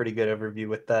got a pretty good overview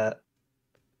with that.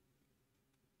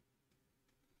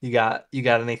 You got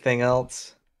anything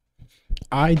else?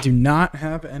 I do not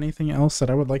have anything else that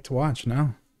I would like to watch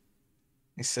now.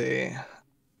 Let me see.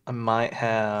 I might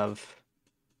have.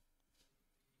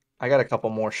 I got a couple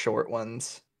more short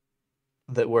ones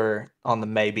that were on the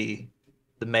maybe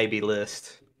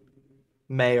list.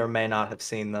 May or may not have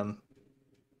seen them.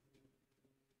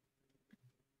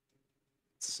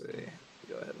 Let's see.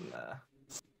 Go ahead and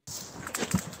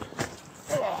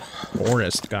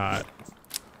Forest God.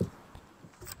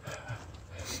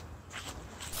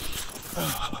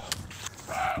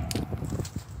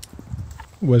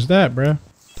 What's that, bruh?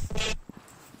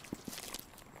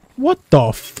 What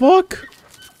the fuck?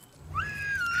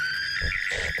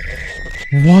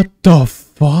 What the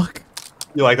fuck?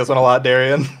 You like this one a lot,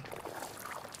 Darian?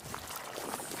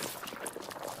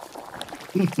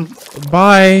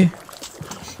 Bye.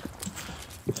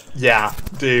 Yeah,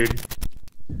 dude.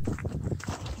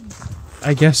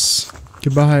 I guess.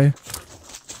 Goodbye.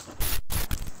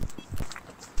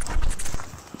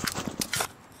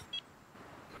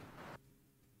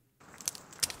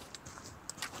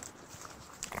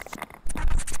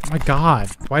 My god,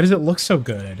 why does it look so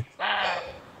good?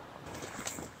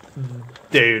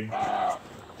 Dude.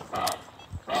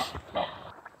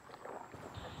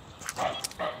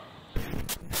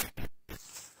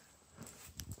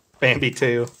 Bambi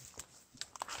 2.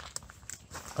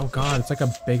 Oh god, it's like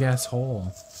a big ass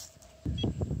hole.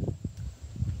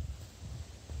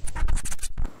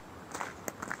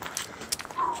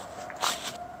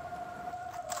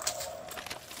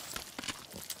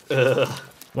 Ugh.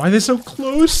 Why are they so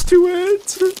close to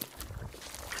it?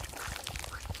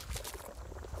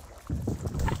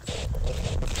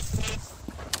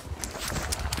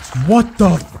 What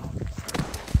the?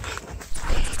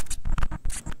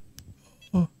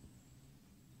 Oh.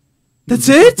 That's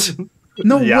it?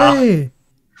 No Yeah. way.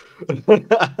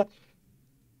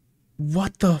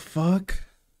 What the fuck?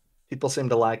 People seem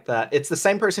to like that. It's the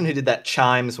same person who did that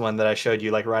chimes one that I showed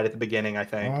you, like right at the beginning, I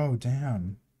think. Oh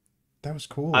damn, that was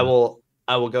cool. I will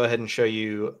go ahead and show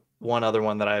you one other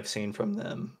one that I've seen from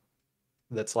them.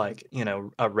 That's like, you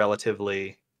know, a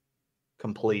relatively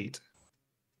complete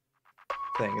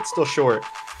thing. It's still short.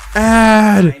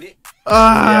 Ad.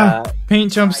 Ah. Yeah.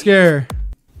 Paint jump scare.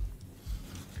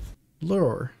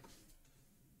 Lure.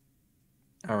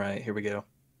 All right, here we go.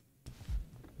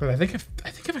 But I think I've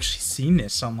actually seen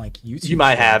this on like YouTube. You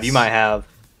might have. You might have.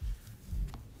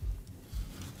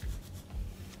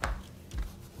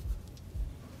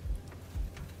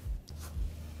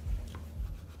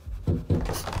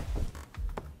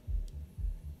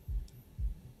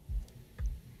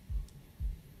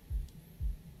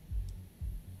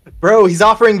 Bro, he's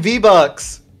offering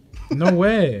V-Bucks. No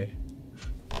way.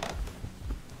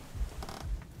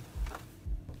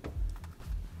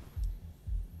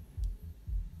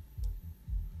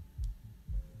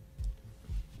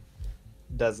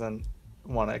 Doesn't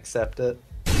want to accept it.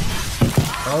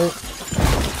 Oh.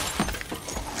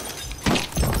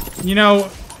 You know,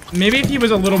 maybe if he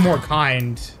was a little more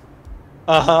kind.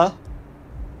 Uh-huh.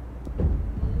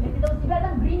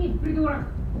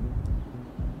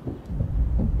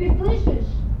 Delicious.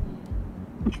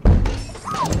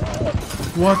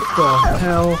 What the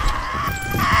hell?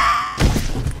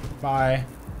 Bye.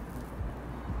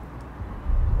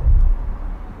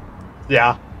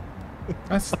 Yeah.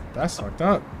 That's fucked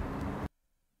up.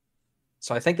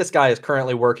 So I think this guy is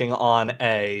currently working on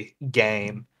a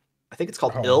game. I think it's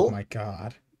called Ill. Oh my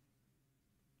god.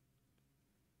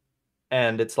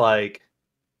 And it's like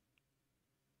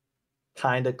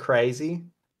kind of crazy.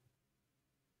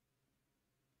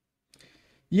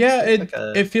 Yeah,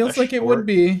 it feels like it would short.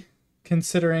 be,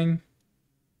 considering.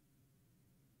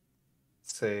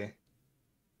 Let's see.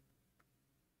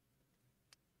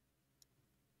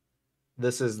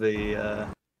 This is the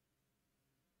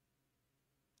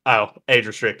oh, age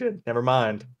restricted. Never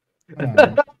mind.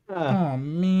 Oh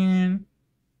man.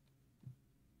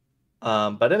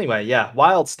 But anyway, yeah,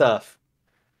 wild stuff.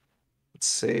 Let's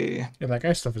see. Yeah, that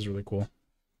guy's stuff is really cool.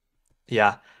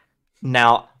 Yeah.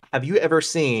 Now, have you ever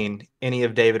seen any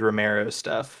of David Romero's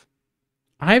stuff?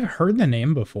 I've heard the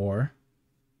name before.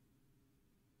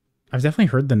 I've definitely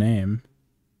heard the name.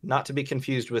 Not to be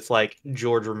confused with like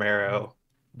George Romero,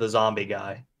 the zombie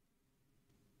guy.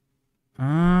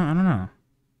 I don't know.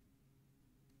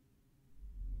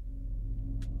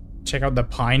 Check out the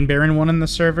Pine Barren one in the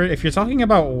server. If you're talking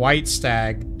about White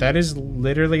Stag, that is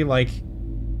literally like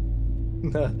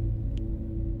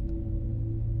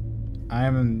I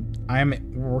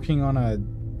am working on a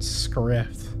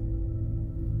script.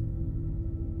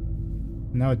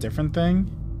 No, a different thing?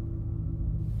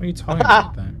 What are you talking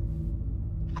about then?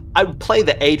 I would play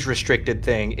the age restricted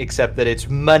thing, except that it's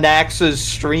Minaxa's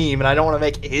stream, and I don't want to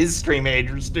make his stream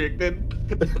age restricted.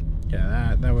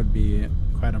 Yeah, that would be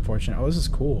quite unfortunate. Oh, this is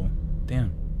cool.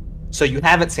 Damn. So you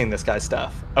haven't seen this guy's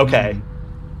stuff. Okay.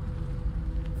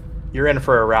 You're in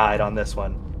for a ride on this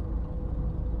one.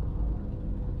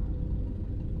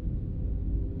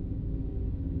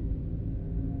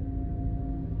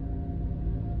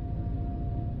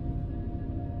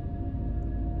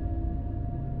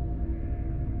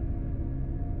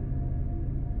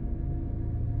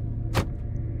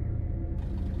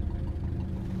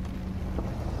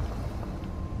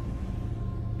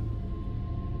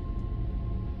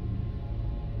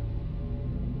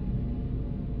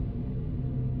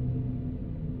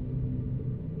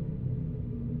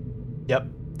 Yep,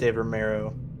 Dave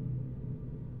Romero.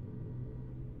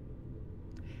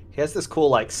 He has this cool,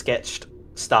 like, sketched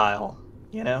style,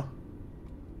 you know?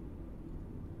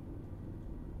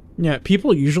 Yeah,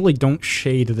 people usually don't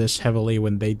shade this heavily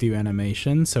when they do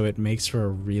animation, so it makes for a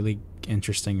really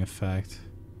interesting effect.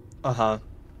 Uh-huh.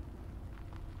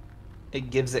 It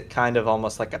gives it kind of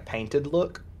almost like a painted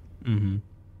look. Mm-hmm.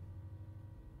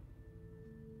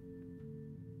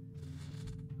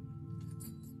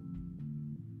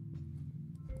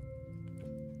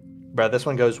 Bro, this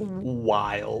one goes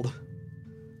wild.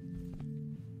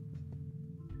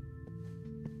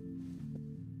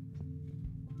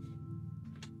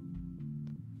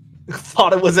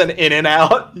 Thought it was an in and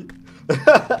out.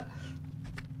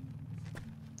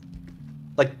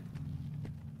 Like,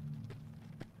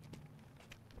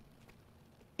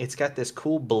 it's got this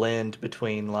cool blend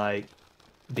between like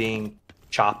being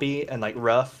choppy and like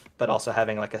rough, but also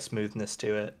having like a smoothness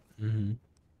to it. Mm-hmm.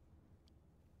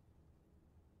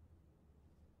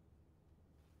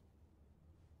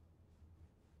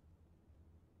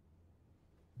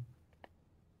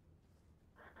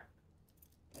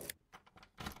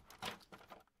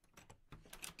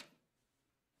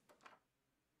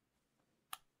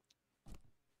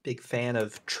 big fan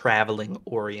of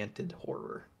traveling-oriented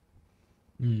horror.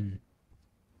 Hmm.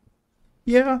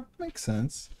 Yeah, makes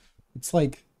sense. It's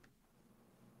like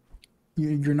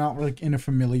you're not like in a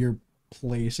familiar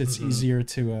place. It's easier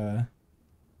to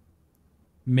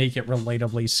make it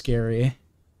relatably scary.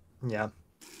 Yeah.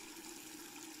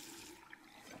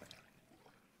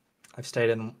 I've stayed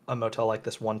in a motel like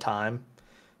this one time,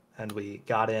 and we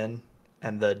got in,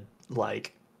 and the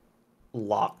like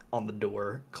lock on the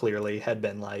door clearly had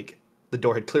been like the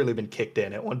door had clearly been kicked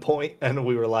in at one point, and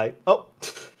we were like, oh.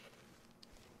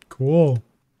 Cool.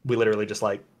 We literally just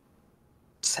like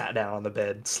sat down on the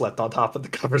bed, slept on top of the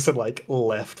covers, and like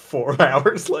left 4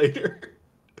 hours later.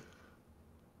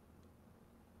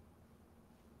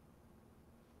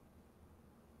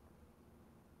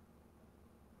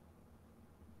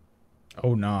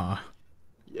 Oh nah.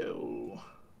 Yo.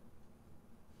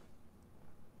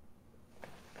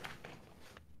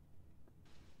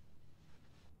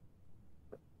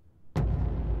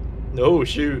 No,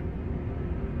 shoot.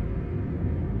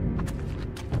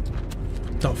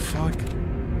 The fuck?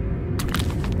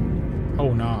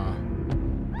 Oh nah.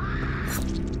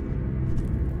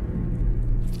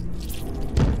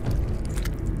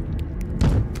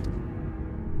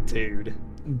 Dude.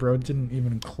 Bro didn't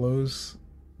even close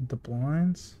the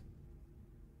blinds.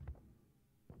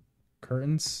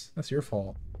 Curtains? That's your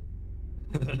fault.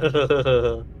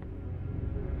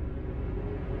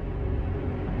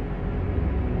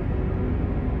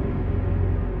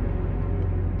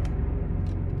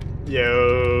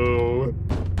 Yo.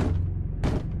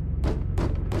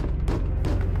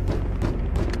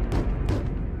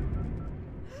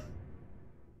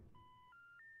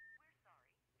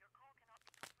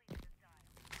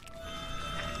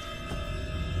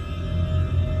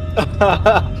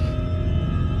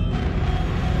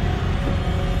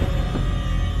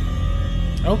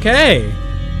 Okay.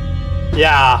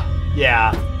 Yeah,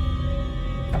 yeah.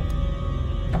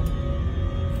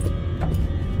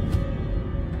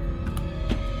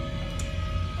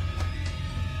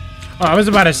 Oh, I was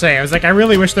about to say, I was like, I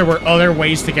really wish there were other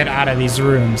ways to get out of these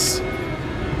rooms.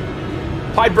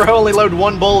 Why'd bro only load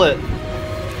 1 bullet?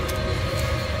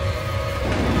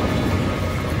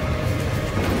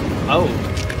 Oh.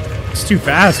 It's too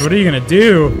fast. What are you gonna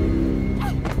do?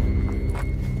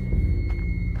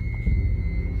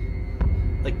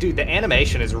 Like, dude, the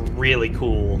animation is really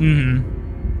cool. Mm-hmm.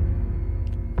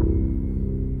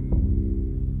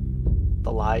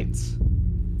 The lights.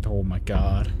 Oh my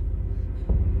god.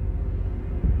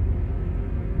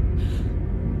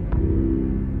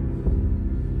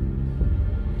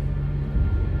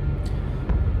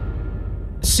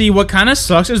 See, what kind of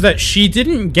sucks is that she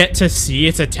didn't get to see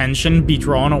its attention be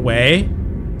drawn away.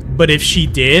 But if she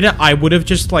did, I would have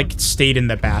just, like, stayed in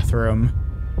the bathroom.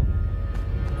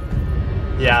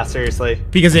 Yeah, seriously.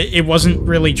 Because it wasn't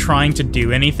really trying to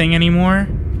do anything anymore.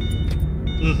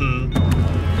 Mm-hmm.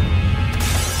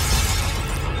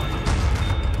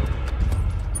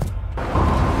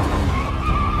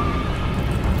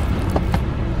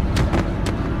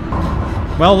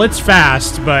 Well, it's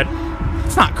fast, but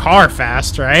it's not car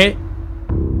fast, right?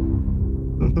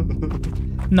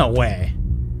 No way.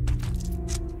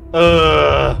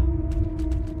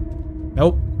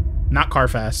 Nope. Not car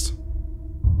fast.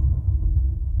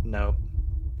 Nope.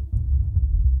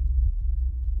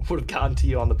 Would have gotten to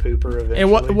you on the pooper eventually.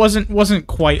 It wasn't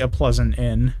quite a pleasant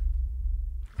inn.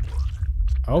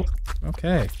 Oh,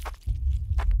 okay.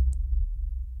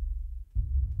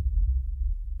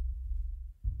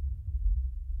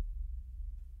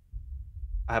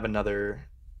 I have another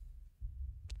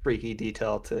freaky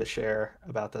detail to share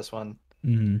about this one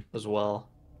as well.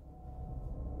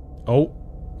 Oh,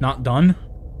 not done?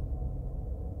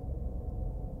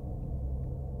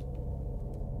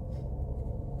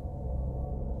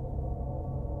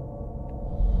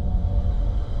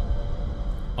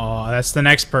 Oh, that's the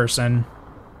next person.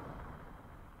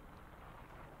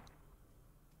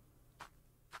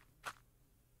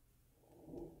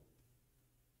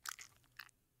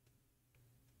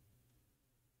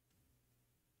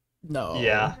 No.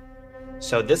 Yeah.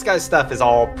 So this guy's stuff is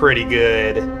all pretty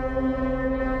good.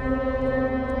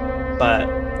 But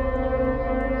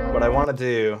what I want to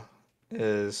do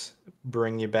is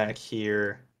bring you back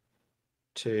here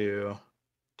to...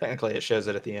 Technically, it shows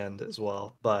it at the end as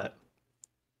well, but...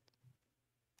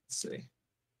 Let's see.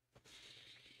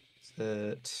 Is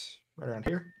it right around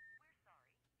here?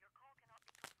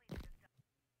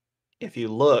 If you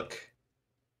look,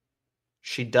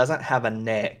 she doesn't have a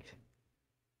neck.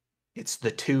 It's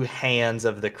the 2 hands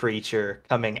of the creature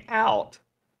coming out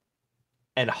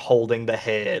and holding the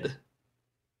head.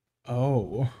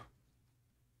 Oh.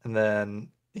 And then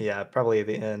Yeah, probably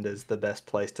the end is the best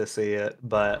place to see it,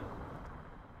 but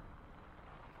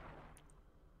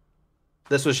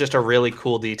this was just a really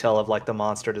cool detail of like the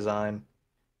monster design.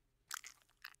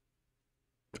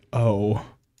 Oh.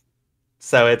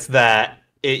 So it's that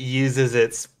it uses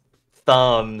its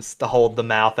thumbs to hold the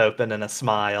mouth open in a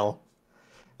smile.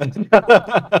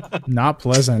 Not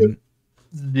pleasant.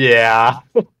 Yeah.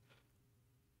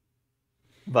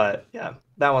 But yeah,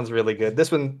 that one's really good.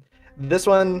 This one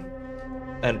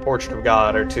and Portrait of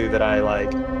God are two that I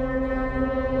like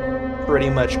pretty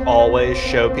much always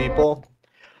show people.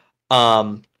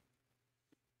 I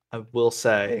will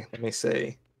say, let me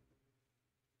see.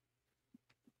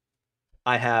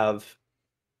 I have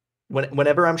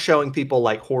whenever I'm showing people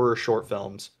like horror short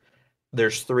films,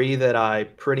 there's three that I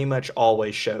pretty much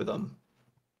always show them.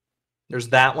 There's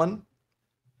that one,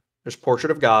 there's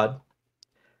Portrait of God,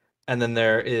 and then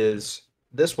there is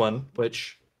this one,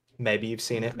 which maybe you've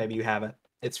seen it, maybe you haven't.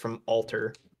 It's from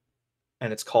Alter,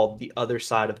 and it's called The Other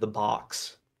Side of the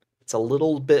Box. It's a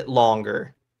little bit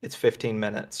longer. It's 15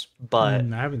 minutes, but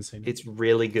I haven't seen it. It's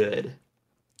really good.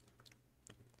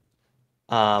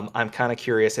 I'm kind of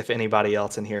curious if anybody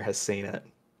else in here has seen it.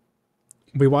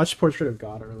 We watched Portrait of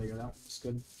God earlier. That was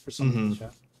good for someone in the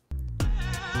chat.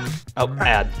 Oh,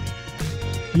 ad.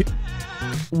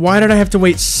 Why did I have to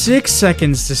wait 6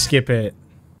 seconds to skip it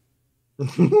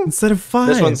instead of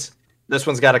 5? This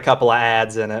one's got a couple of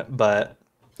ads in it, but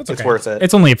it's worth it.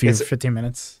 It's only 15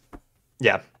 minutes.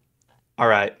 Yeah. All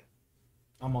right.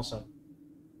 I'm also.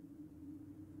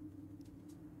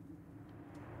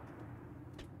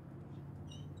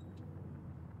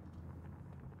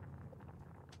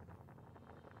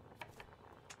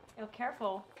 Yo,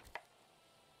 careful.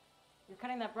 You're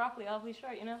cutting that broccoli awfully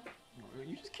short, you know?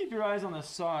 You just keep your eyes on the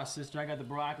sauce, sister. I got the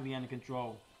broccoli under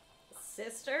control.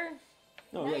 Sister?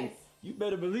 No, Nice. yeah, you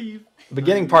better believe. The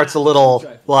beginning part's a little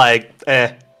like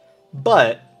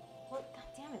but Well,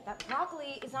 goddammit, that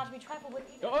broccoli is not to be trifled with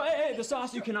either. Oh, hey, the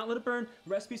sauce, you cannot let it burn.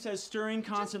 Recipe says stirring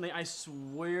constantly, I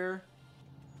swear.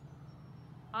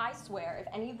 I swear,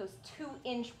 if any of those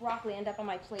 2-inch broccoli end up on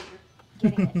my plate,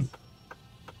 you're getting it.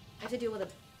 I have to deal with a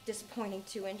disappointing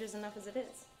 2 inches enough as it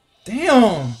is.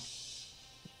 Damn!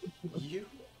 You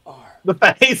are the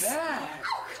face.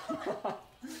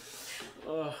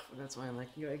 Oh, that's why I like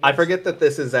you. I forget that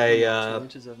this is a 2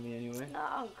 inches of me anyway.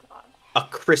 Oh, God. a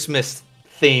Christmas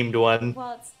themed one.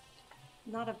 Well, it's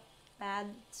not a bad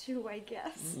 2, I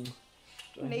guess.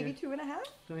 Maybe 2.5?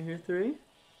 Do I hear 3?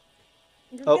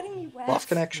 You're getting me wet. Lost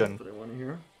connection. That's what I want to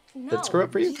hear. No, Did it screw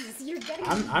up for you? Jesus, you're getting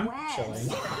I'm me wet. chilling.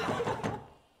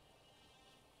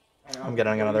 I'm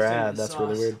getting another ad. That's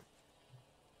really weird.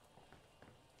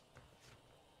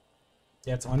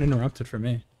 Yeah, it's uninterrupted for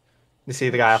me. You see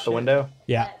the guy out the window?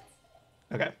 Yeah.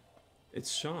 Okay.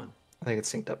 It's Sean. I think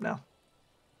it's synced up now.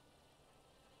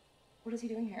 What is he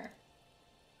doing here?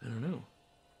 I don't know.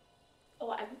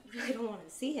 Oh, I really don't want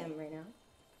to see him right now.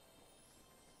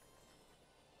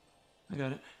 I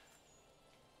got it.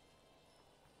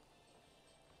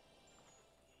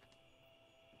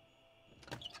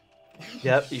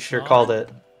 Yep, you sure called it.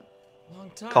 Long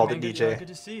time. Called man. it, Good- DJ. Good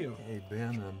to see you. Hey,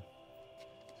 Ben,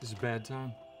 this is a bad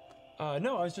time.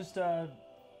 No, I was just,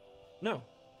 no.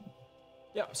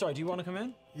 Yeah, sorry, do you want to come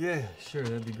in? Yeah, sure,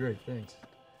 that'd be great, thanks.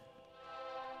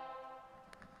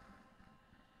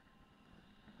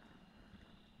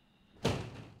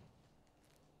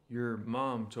 Your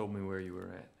mom told me where you were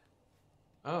at.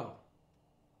 Oh.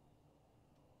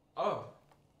 Oh.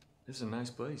 This is a nice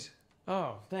place.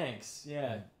 Oh, thanks.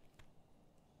 Yeah.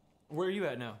 Where are you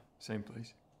at now? Same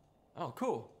place. Oh,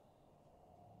 cool.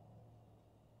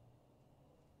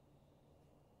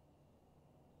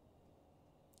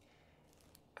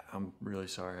 I'm really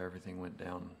sorry everything went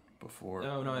down before.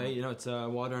 No, no, you know, it's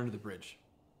water under the bridge.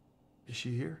 Is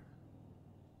she here?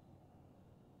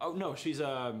 Oh, no, she's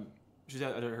at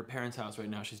her parents' house right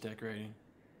now. She's decorating.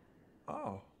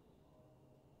 Oh.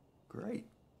 Great.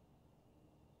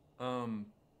 Hi,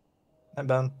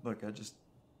 Ben. Look, I just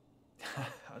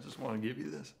want to give you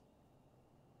this.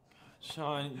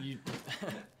 Sean, you...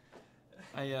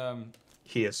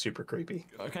 He is super creepy.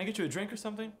 Can I get you a drink or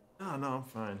something? No, no, I'm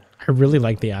fine. I really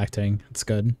like the acting. It's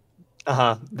good.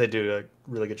 They do a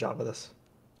really good job with this.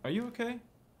 Are you okay?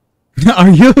 Are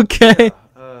you okay?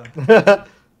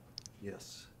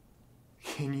 Yes.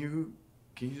 Can you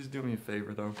just do me a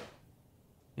favor though?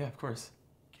 Yeah, of course.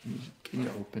 Can you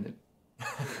open it?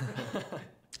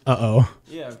 Uh-oh.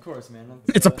 Yeah, of course, man.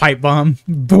 It's a pipe bomb.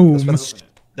 Boom.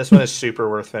 This one is super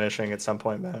worth finishing at some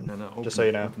point, man. No, Just so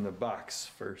you know. Open the box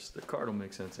first. The card will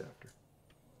make sense after.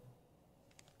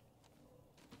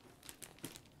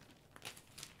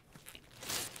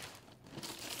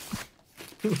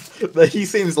 But he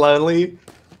seems lonely.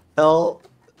 Hell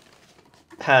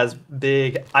has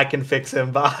big I can fix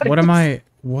him vibes. What am I?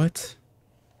 What?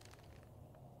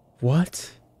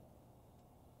 What?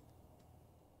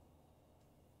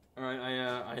 All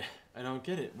right, I don't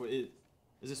get it.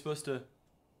 Is it supposed to?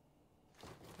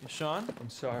 Sean? I'm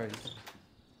sorry.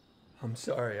 I'm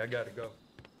sorry. I gotta go.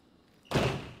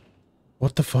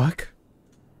 What the fuck?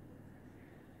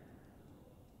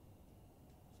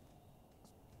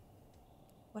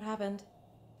 What happened?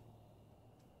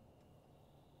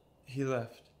 He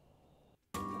left.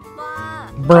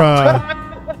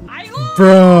 Bruh.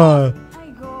 Bruh.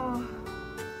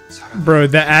 Bro,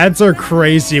 the ads are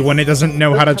crazy when it doesn't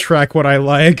know how to track what I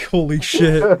like. Holy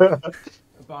shit. A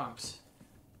box.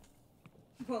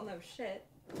 Well, no shit.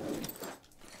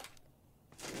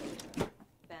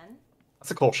 Ben?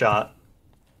 That's a cool shot.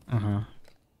 Uh-huh.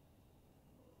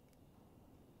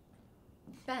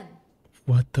 Ben.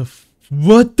 What the fuck?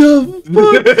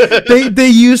 they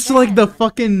used like the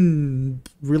fucking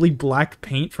really black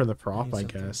paint for the prop, I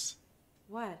guess.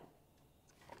 What?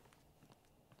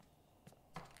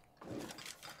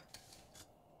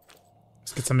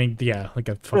 Let's get something, yeah, like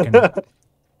a fucking...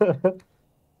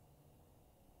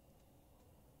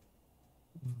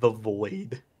 The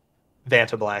Void.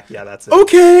 Vanta Black, yeah, that's it.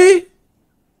 Okay!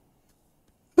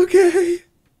 Okay!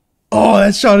 Oh,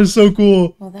 that shot is so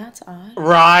cool! Well, that's odd.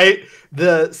 Right?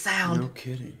 The sound. No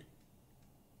kidding.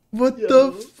 What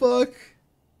the fuck?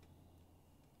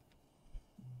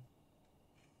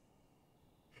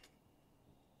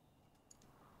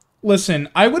 Listen,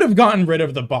 I would have gotten rid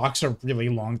of the box a really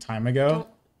long time ago.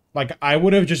 Like, I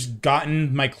would have just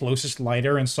gotten my closest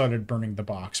lighter and started burning the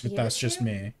box, but that's just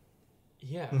me.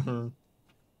 Yeah.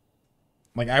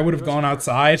 Like, I would have gone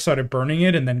outside, started burning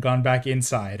it, and then gone back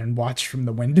inside and watched from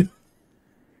the window.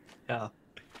 Yeah.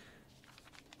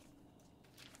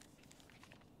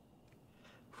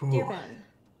 Dear Ben,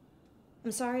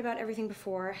 I'm sorry about everything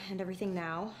before and everything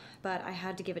now, but I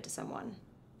had to give it to someone.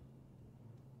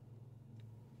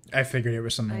 I figured it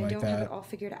was something I like don't have that. it all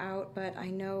figured out, but I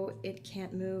know it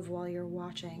can't move while you're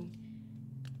watching.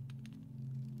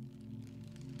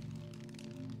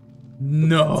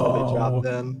 No. That's how they dropped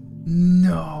them.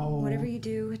 No. Whatever you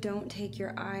do, don't take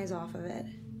your eyes off of it.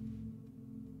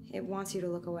 It wants you to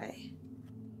look away.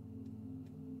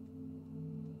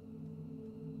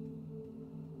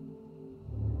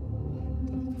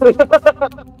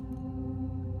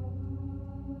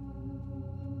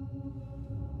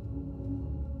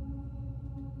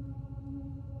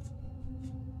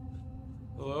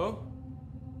 Hello?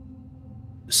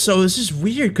 So this is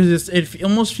weird because it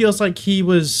almost feels like he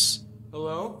was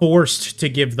forced to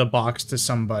give the box to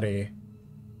somebody.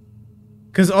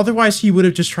 Because otherwise he would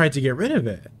have just tried to get rid of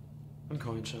it. I'm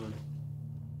calling Sean.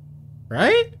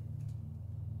 Right?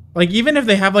 Like, even if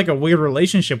they have like a weird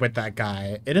relationship with that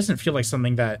guy, it doesn't feel like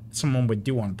something that someone would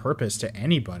do on purpose to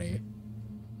anybody.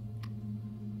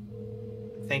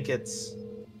 I think it's...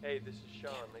 Hey, this is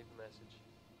Sean. Leave a message.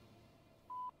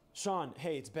 Sean,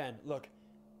 hey, it's Ben. Look,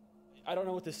 I don't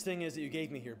know what this thing is that you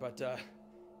gave me here, but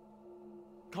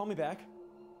call me back.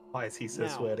 Why is he so Now.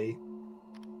 sweaty?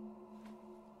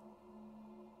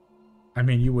 I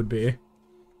mean, you would be.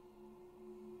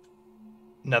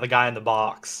 Another guy in the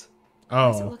box. Why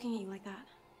is it Oh. looking at you like that?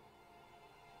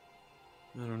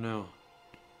 I don't know. What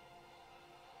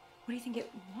do you think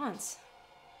it wants?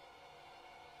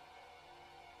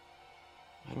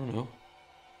 I don't know.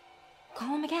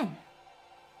 Call him again.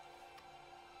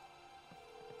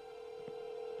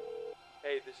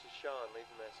 Hey, this is Sean. Leave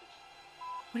a message.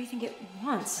 What do you think it I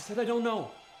wants? said I don't know.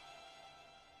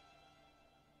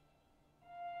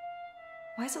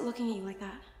 Why is it looking at you like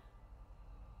that?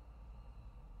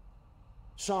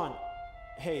 Sean,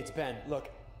 hey, it's Ben. Look,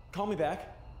 call me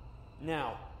back.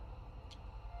 Now.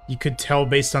 You could tell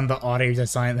based on the audio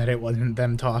design that it wasn't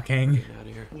them talking. Get out of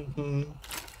here.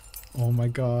 Oh my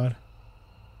god.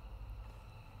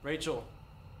 Rachel.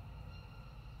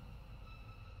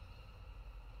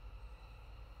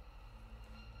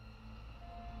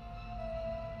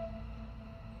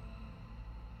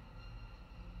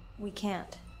 We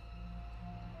can't.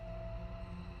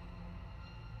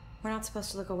 We're not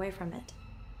supposed to look away from it.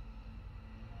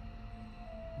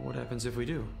 What happens if we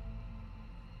do?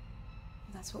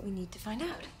 That's what we need to find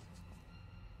out.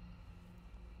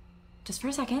 Just for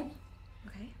a second.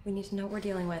 Okay? We need to know what we're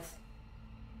dealing with.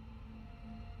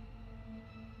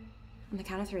 On the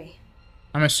count of 3.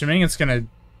 I'm assuming it's gonna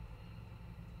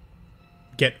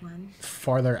get 1,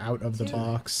 farther out of the 2,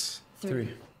 box. 3.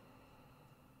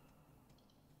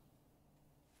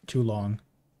 Too long.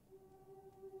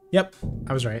 Yep,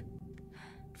 I was right.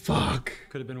 Fuck.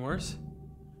 Could have been worse.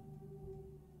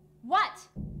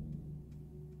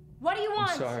 What do you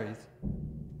want? I'm sorry.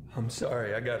 I'm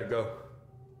sorry, I gotta go.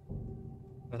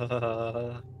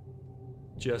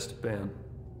 Just Ben.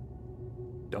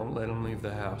 Don't let him leave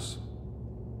the house.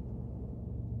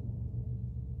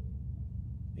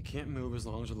 You can't move as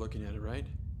long as you're looking at it, right?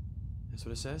 That's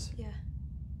what it says? Yeah.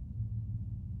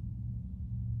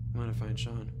 I'm gonna find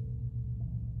Sean.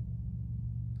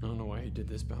 I don't know why he did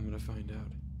this, but I'm gonna find out.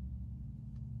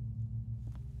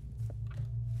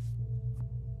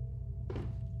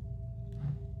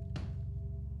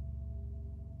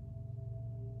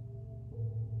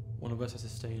 One of us has to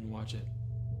stay and watch it.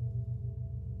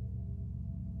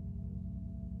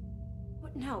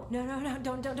 What? No.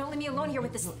 Don't leave me alone here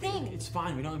with this thing. It's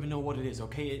fine. We don't even know what it is,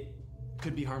 okay? It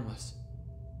could be harmless.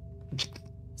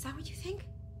 Is that what you think?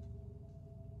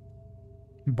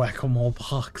 Whack-a-mole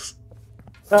box.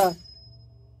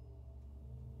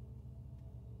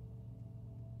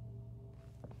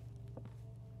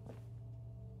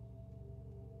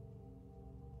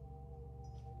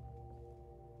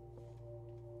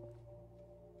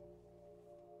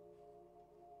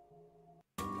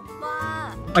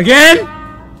 Again?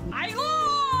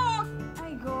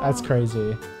 That's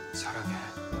crazy.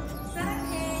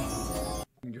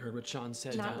 You heard what Sean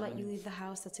said. Not let you leave the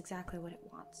house. That's exactly what it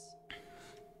wants.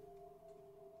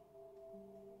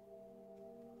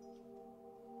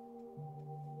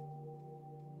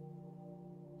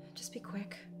 Just be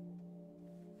quick.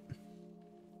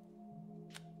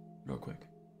 Real quick.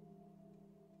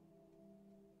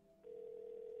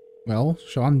 Well,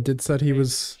 Sean did said he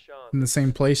was in the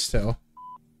same place still.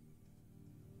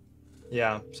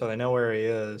 Yeah, so they know where he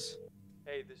is.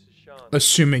 Hey, this is Sean.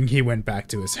 Assuming he went back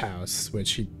to his house,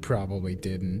 which he probably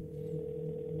didn't.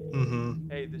 Mm-hmm.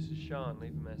 Hey, this is Sean.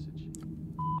 Leave a message.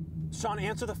 Sean,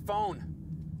 answer the phone.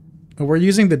 We're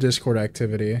using the Discord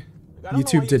activity.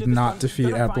 YouTube did not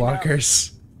defeat ad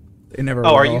blockers. They never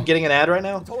will. Are you getting an ad right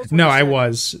now? No, I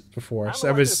was before. So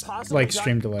I was like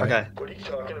stream delay. Okay. What are you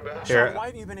talking about? Here, why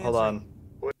have you been hold on.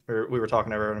 We were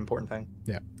talking about an important thing.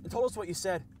 Yeah. You told us what you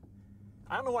said.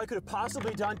 I don't know what I could have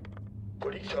possibly done.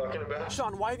 What are you talking about?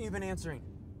 Sean, why haven't you been answering?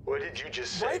 What did you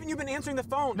just say? Why haven't you been answering the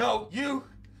phone? No, you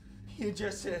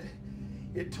just said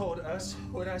it told us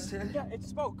what I said. Yeah, it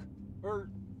spoke. Or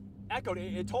echoed.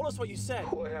 It told us what you said.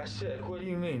 What I said? What do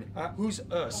you mean? Who's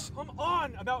us? Come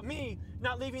on about me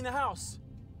not leaving the house.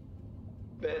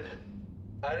 Ben,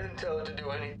 I didn't tell it to do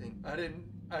anything. I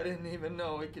didn't even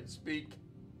know it could speak.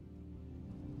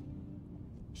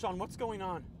 Sean, what's going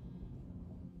on?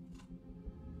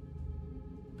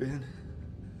 Ben,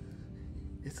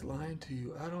 it's lying to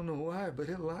you. I don't know why, but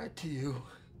it lied to you.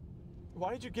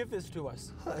 Why did you give this to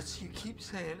us? Us, you keep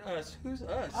saying us. Who's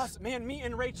us? Us, man, me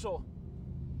and Rachel.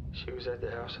 She was at the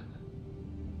house.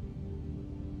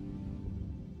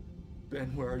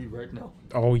 Ben, where are you right now?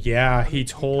 Oh yeah, he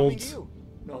told.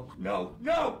 No!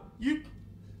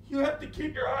 You have to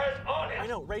keep your eyes on it. I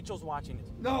know, Rachel's watching it.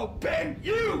 No, Ben,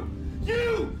 you!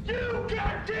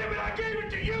 God damn it, I gave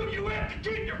it to you! You have to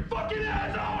keep your fucking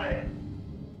eyes on it!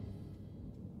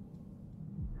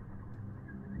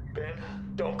 Ben,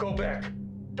 don't go back.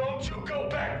 Don't you go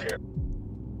back there.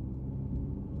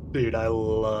 Dude, I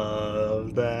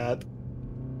love that.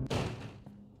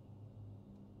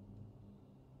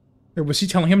 Wait, was he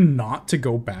telling him not to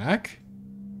go back?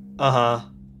 Uh-huh.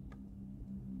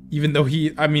 Even though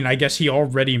I guess he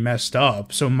already messed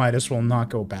up, so might as well not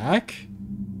go back?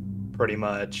 Pretty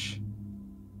much.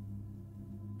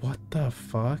 What the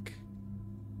fuck?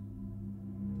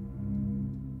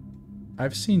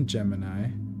 I've seen Gemini.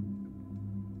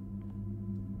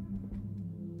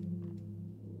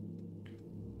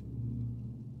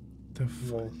 The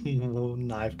fuck?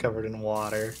 Knife covered in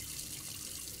water.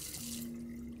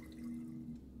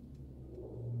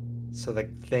 So the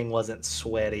thing wasn't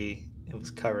sweaty, it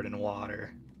was covered in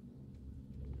water.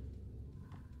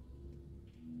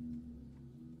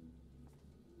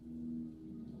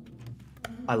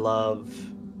 I love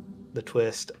the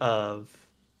twist of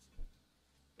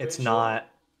it's Rachel? not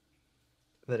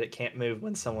that it can't move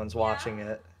when someone's watching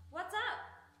it. What's up?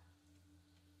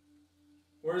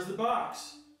 Where's the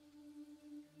box?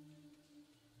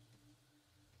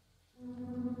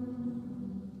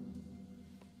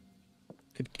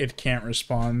 It can't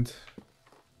respond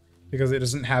because it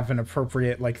doesn't have an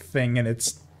appropriate like thing in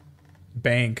its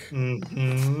bank.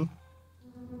 Mm-hmm.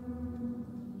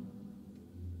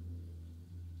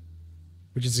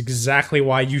 Which is exactly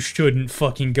why you shouldn't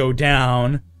fucking go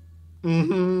down.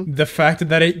 Mm-hmm. The fact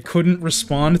that it couldn't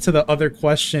respond to the other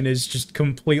question is just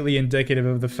completely indicative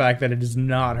of the fact that it is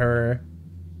not her.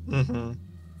 Mm-hmm.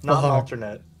 Not an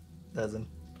alternate, doesn't.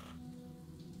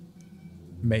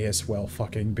 May as well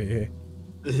fucking be.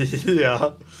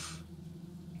 Yeah.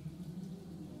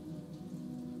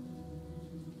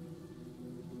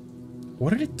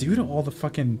 What did it do to all the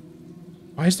fucking...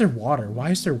 Why is there water?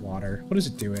 Why is there water? What is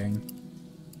it doing?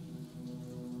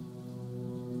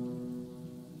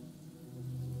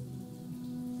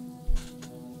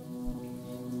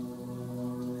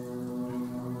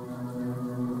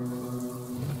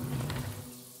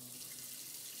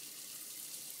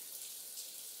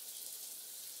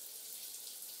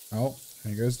 Oh,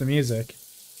 there goes the music.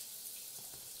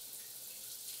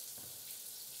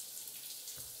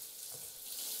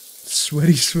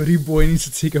 Sweaty, sweaty boy needs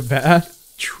to take a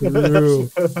bath. True.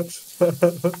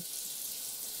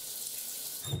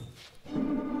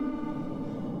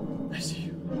 I see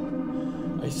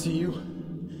you. I see you.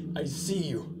 I see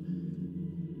you.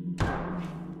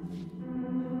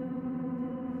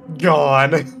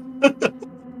 Gone.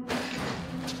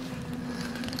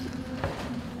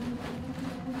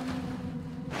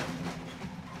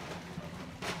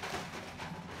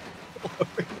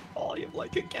 Volume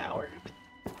like a coward.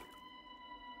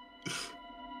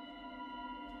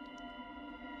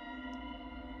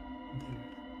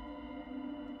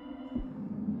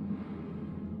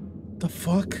 The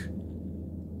fuck?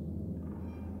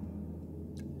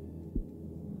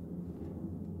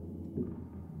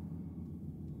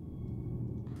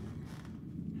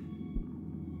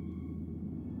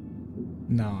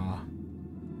 Nah.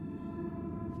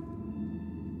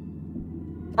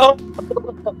 Oh!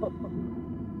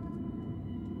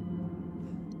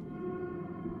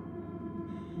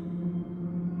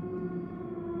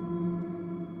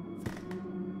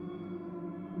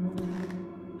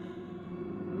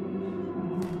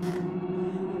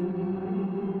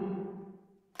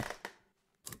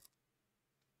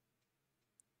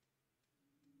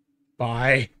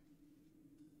 Bye.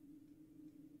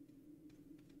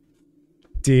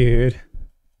 Dude,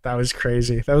 that was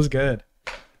crazy. That was good.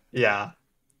 Yeah,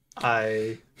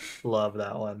 I love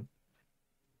that one.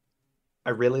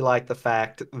 I really like the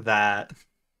fact that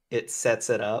it sets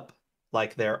it up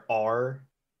like there are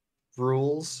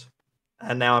rules.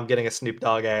 And now I'm getting a Snoop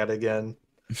Dogg ad again.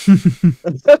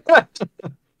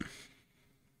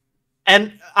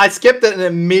 And I skipped it and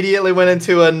immediately went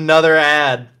into another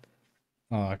ad.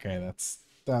 Oh, okay,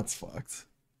 that's fucked.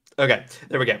 Okay,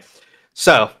 there we go.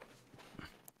 So,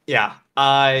 yeah,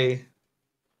 I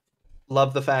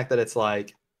love the fact that it's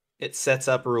like it sets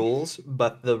up rules,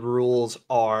 but the rules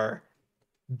are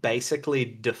basically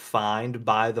defined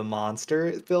by the monster,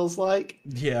 it feels like.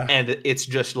 Yeah. And it's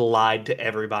just lied to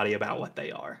everybody about what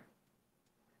they are.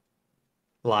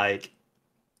 Like,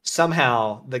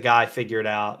 somehow the guy figured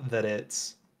out that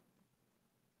it's,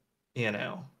 you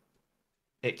know,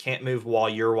 it can't move while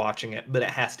you're watching it, but it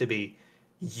has to be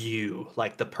you,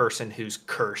 like the person who's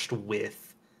cursed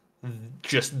with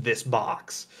just this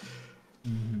box.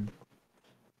 Mm-hmm.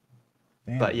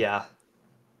 But yeah,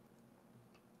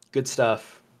 good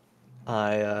stuff.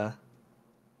 I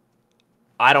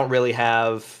don't really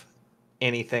have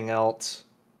anything else,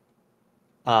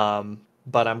 but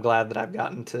I'm glad that I've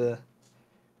gotten to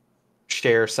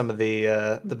share some of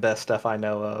the best stuff I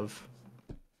know of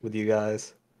with you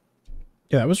guys.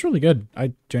 Yeah, that was really good.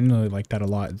 I genuinely liked that a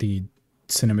lot. The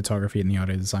cinematography and the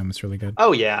audio design was really good.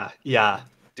 Oh yeah, yeah,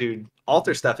 dude.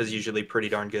 Alter stuff is usually pretty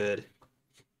darn good.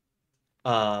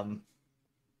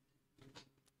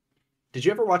 Did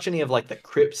you ever watch any of like the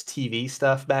Crips TV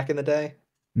stuff back in the day?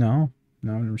 No, I've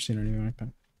never seen anything like that.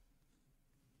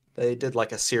 They did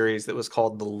like a series that was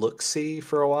called The Look-See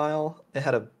for a while. It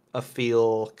had a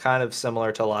feel kind of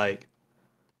similar to like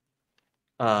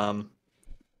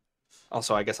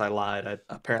also I guess I lied.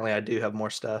 Apparently I do have more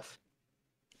stuff.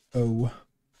 Oh.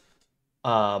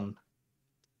 I'll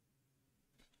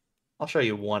show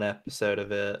you one episode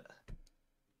of it,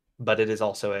 but it is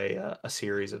also a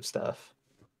series of stuff.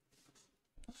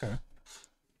 Okay.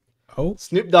 Oh.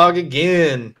 Snoop Dogg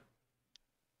again.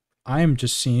 I am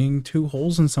just seeing two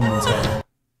holes in someone's head.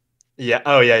 Yeah.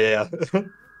 Oh yeah.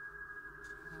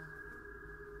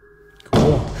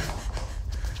 Cool.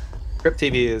 Crip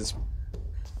TV is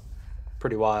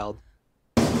pretty wild.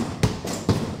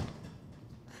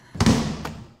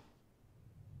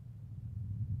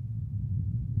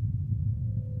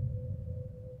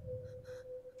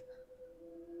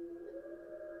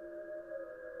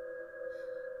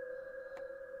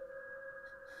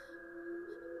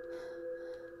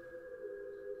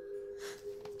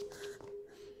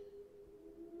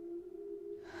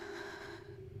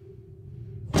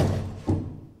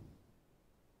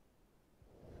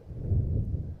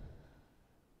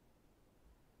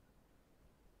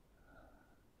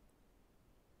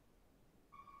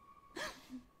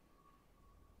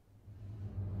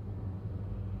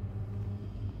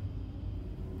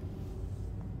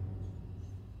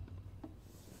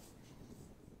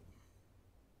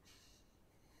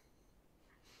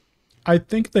 I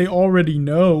think they already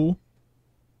know.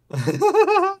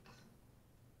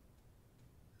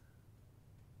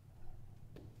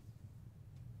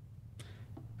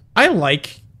 I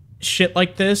like shit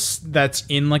like this that's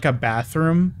in like a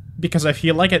bathroom because I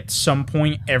feel like at some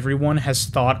point everyone has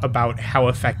thought about how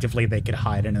effectively they could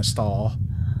hide in a stall.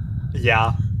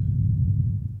 Yeah.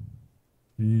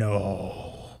 No.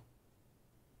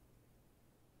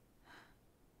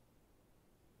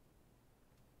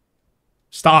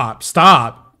 Stop.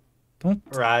 Stop. Don't.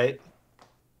 Right.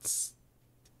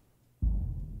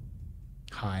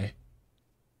 Hi.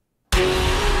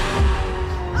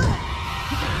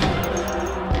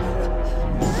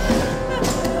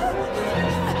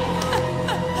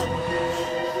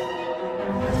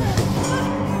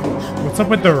 What's up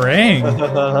with the ring?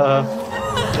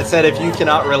 It said if you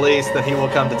cannot release, then he will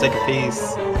come to take a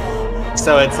piece.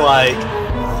 So it's like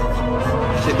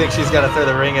she thinks she's got to throw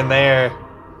the ring in there.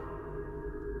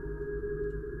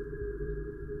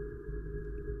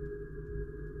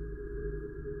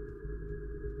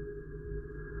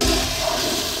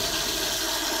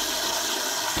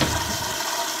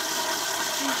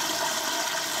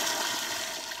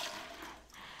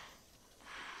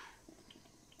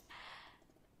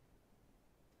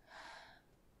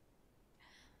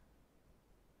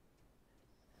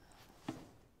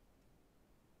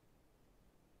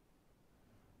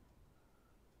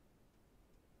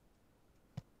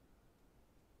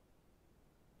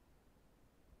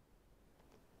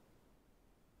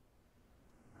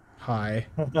 Hi.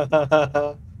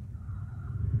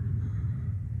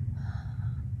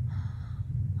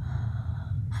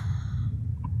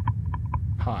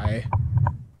 Hi.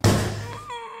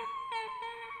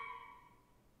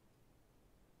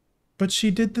 But she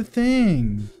did the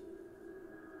thing.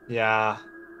 Yeah.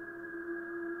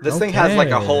 This thing has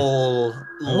like a whole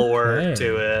lore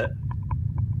to it.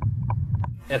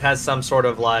 It has some sort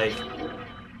of like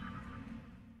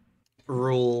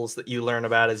rules that you learn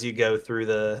about as you go through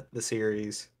the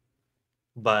series.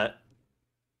 But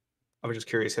I was just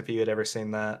curious if you had ever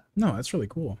seen that. No, that's really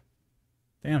cool.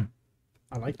 Damn.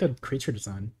 I like the creature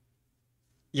design.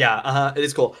 Yeah, it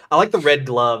is cool. I like the red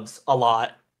gloves a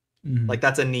lot. Mm-hmm. Like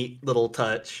that's a neat little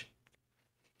touch.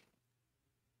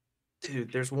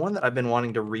 Dude, there's one that I've been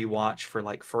wanting to rewatch for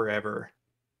like forever.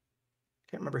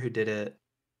 Can't remember who did it.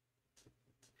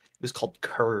 It was called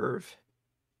Curve.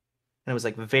 And it was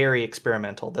like very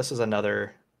experimental. This is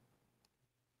another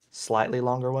slightly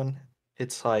longer one.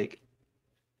 It's like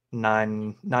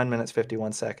 9 minutes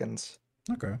 51 seconds.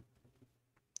 Okay.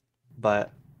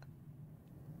 But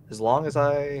as long as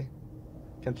I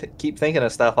can keep thinking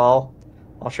of stuff, I'll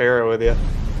share it with you.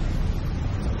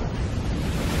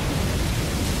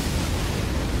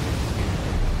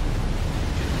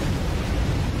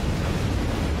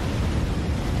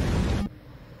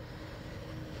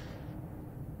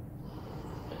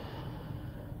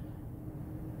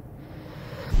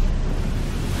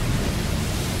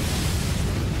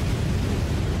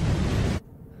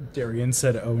 Darian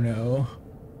said, "Oh no."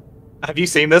 Have you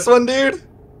seen this one, dude?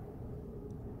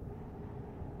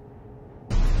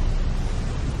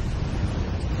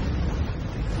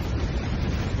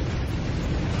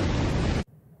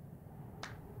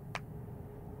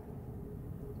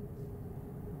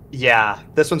 Yeah,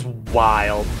 this one's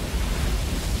wild.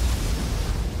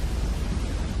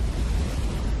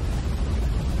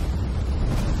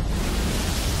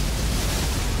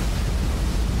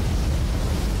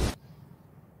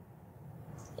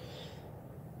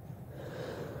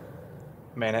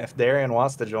 Man, if Darian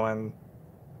wants to join,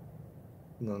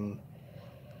 then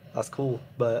that's cool,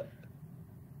 but...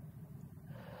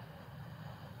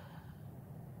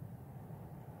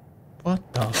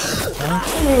 What the fuck?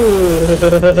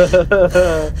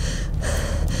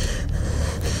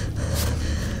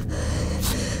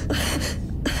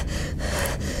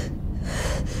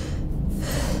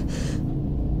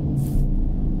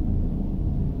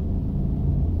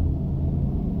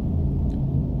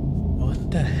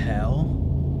 What the hell?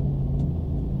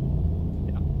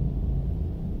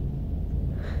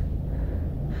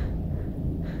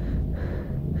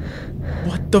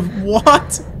 What the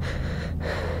what?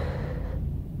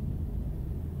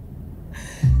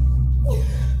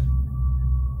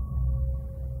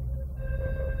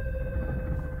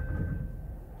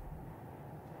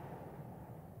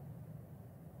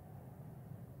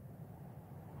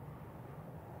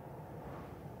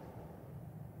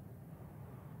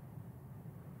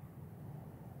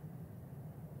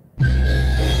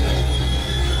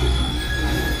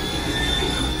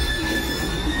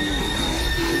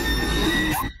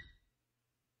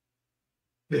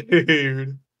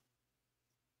 Dude.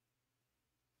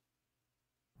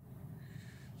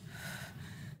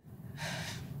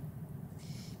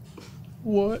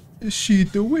 What is she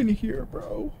doing here,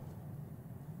 bro?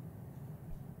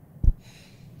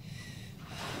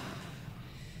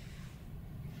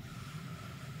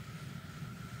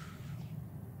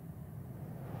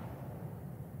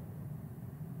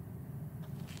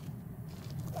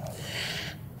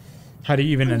 How do you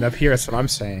even end up here? That's what I'm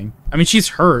saying. I mean, she's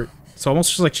hurt. It's almost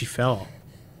just like she fell.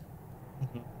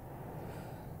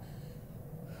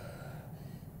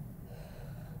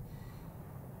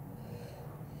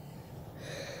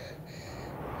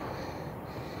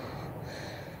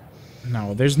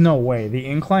 No, there's no way. The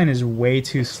incline is way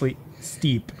too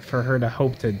steep for her to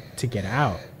hope to get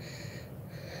out.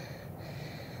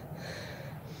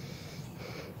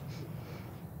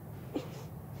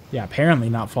 Yeah, apparently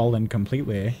not fallen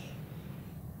completely.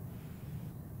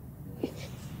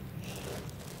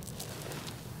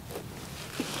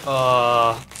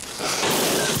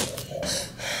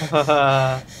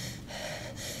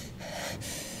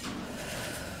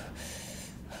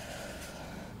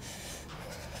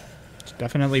 She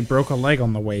definitely broke a leg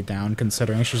on the way down,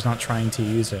 considering she's not trying to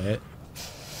use it.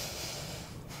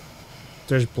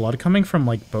 There's blood coming from,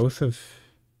 like, both of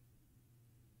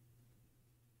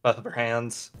her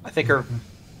hands. I think her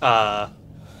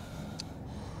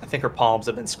palms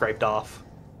have been scraped off.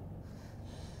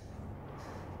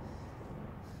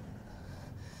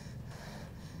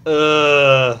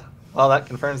 Well, that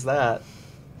confirms that.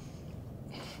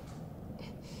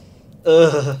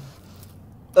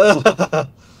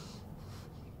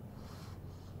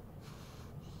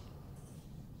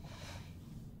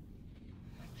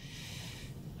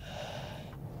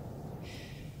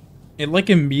 It, like,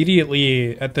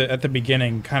 immediately at the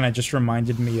beginning kind of just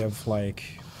reminded me of, like,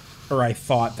 or I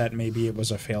thought that maybe it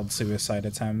was a failed suicide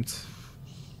attempt.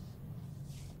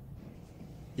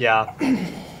 Yeah.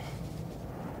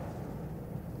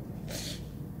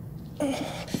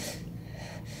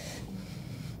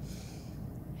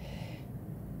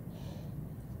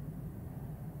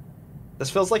 This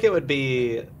feels like it would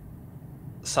be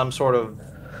some sort of...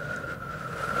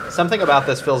 Something about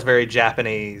this feels very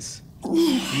Japanese. Do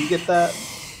you get that?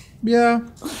 Yeah.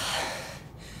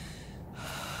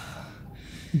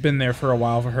 Been there for a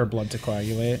while for her blood to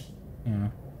coagulate. Yeah.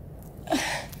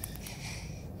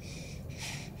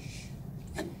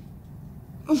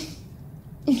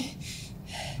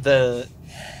 The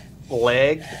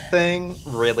leg thing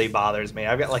really bothers me.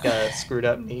 I've got like a screwed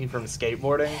up knee from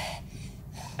skateboarding,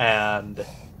 and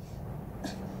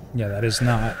yeah, that is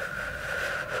not.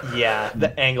 Yeah,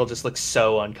 the angle just looks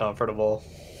so uncomfortable.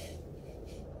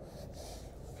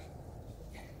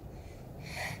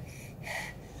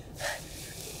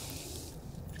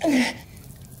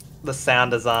 The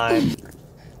sound design.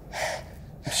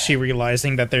 She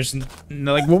realizing that there's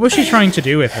no, like, what was she trying to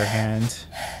do with her hand?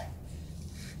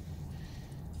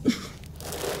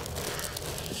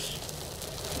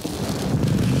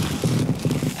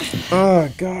 Oh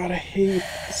god, I hate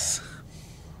this.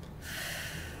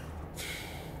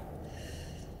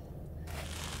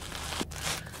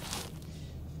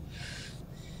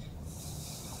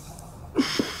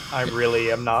 I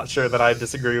really am not sure that I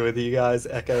disagree with you guys,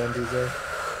 Eka and DJ.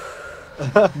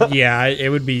 Yeah, it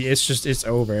would be, it's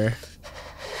over.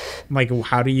 Like,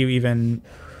 how do you even...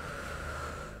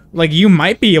 Like, you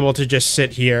might be able to just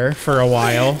sit here for a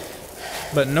while,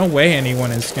 but no way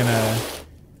anyone is gonna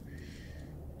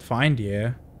find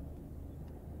you.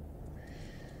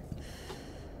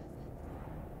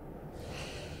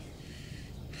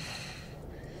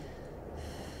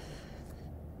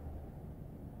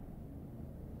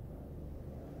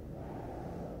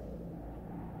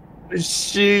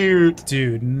 Shoot.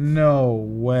 Dude, no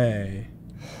way.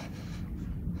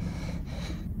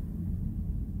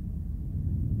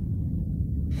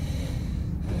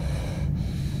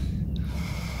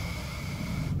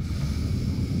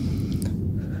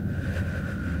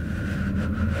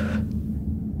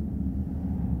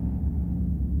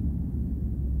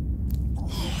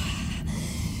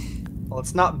 Well,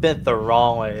 it's not bent the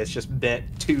wrong way, it's just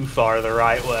bent too far the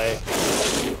right way.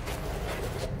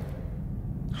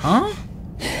 Huh?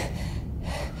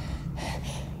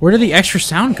 Where did the extra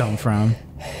sound come from?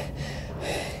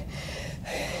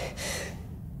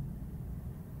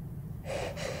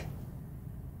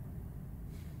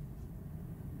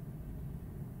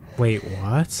 Wait,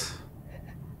 what?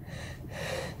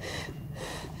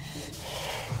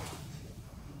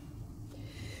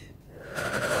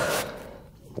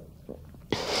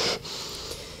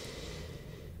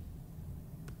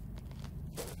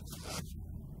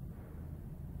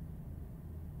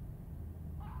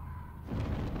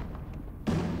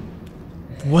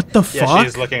 What the fuck? Yeah,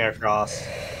 she's looking across.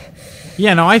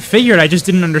 Yeah, no, I figured, I just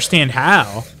didn't understand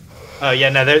how. Oh yeah,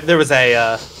 no, there was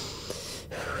a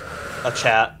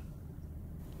chat.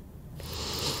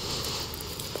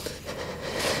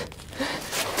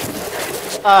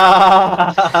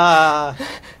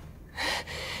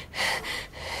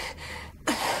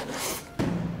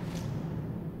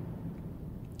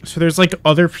 So there's like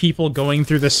other people going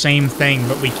through the same thing,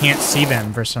 but we can't see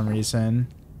them for some reason.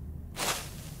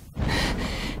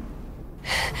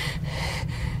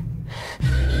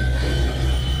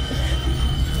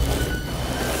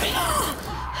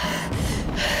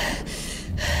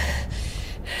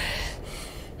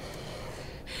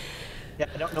 Yeah,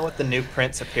 I don't know what the new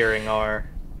prints appearing are.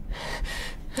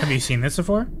 Have you seen this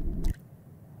before?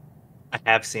 I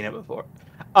have seen it before.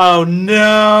 Oh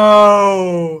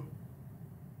no!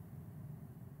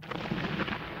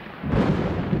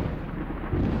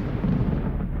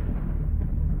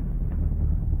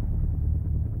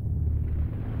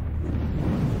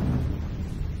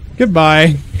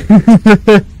 Goodbye.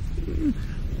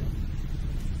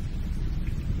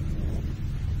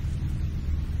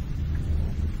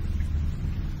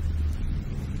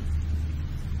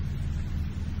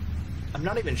 I'm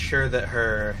not even sure that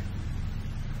her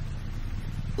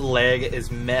leg is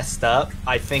messed up.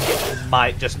 I think it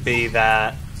might just be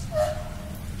that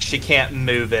she can't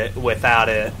move it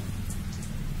without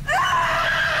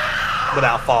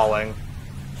falling.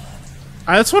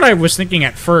 That's what I was thinking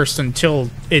at first until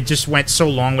it just went so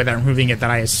long without moving it that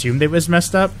I assumed it was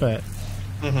messed up, but...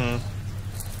 Mm-hmm.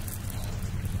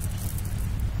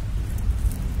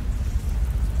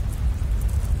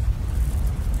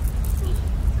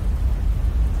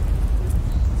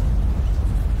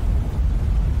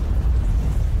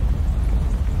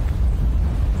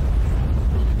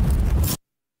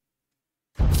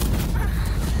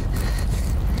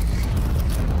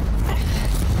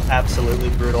 Absolutely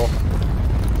brutal.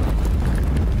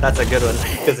 That's a good one,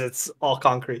 because it's all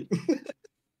concrete.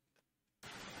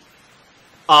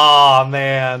 Aw,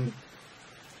 man.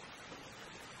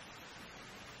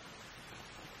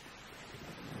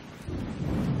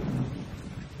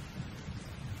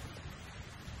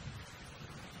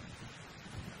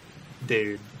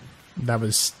 Dude. That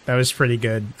was pretty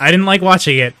good. I didn't like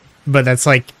watching it, but that's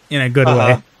like in a good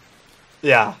way.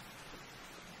 Yeah.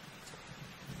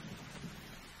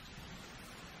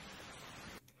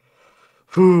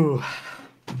 Whew.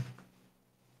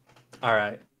 All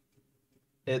right.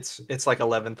 It's like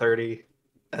 11:30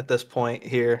 at this point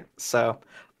here, so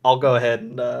I'll go ahead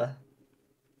and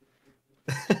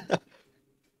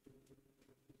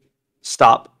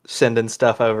stop sending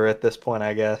stuff over at this point,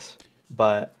 I guess.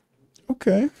 But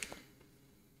okay.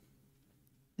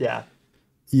 Yeah.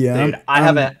 Yeah. Dude, I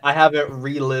haven't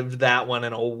relived that one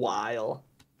in a while.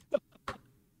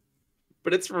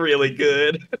 But it's really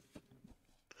good.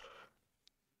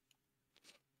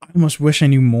 I almost wish I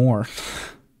knew more.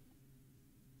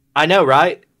 I know,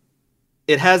 right?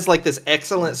 It has like this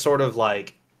excellent sort of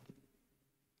like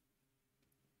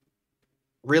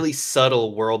really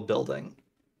subtle world building.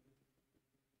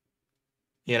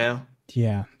 You know?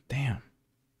 Yeah, damn.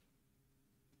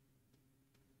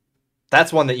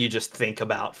 That's one that you just think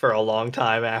about for a long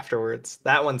time afterwards.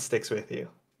 That one sticks with you.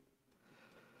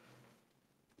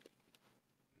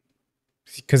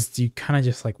 Because you kind of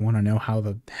just like want to know how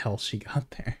the hell she got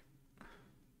there.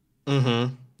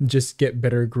 Mm-hmm. Just get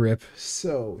better grip.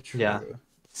 So true. Yeah.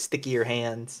 Stickier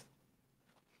hands.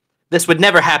 This would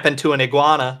never happen to an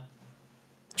iguana.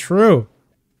 True.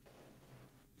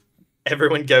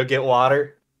 Everyone go get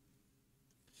water.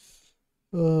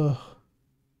 Ugh.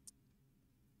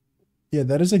 Yeah,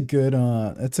 that is a good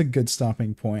that's a good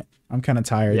stopping point. I'm kind of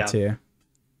tired too.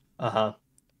 Uh-huh.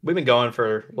 We've been going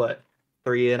for what,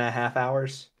 3.5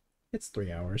 hours? It's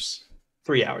 3 hours.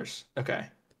 3 hours. Okay.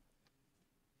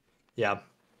 Yeah.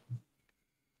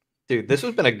 Dude, this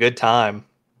has been a good time.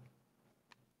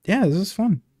 Yeah, this is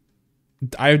fun.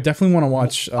 I definitely want to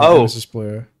watch Mrs.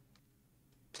 Blue.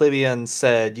 Plebeian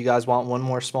said, you guys want one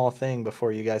more small thing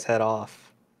before you guys head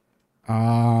off?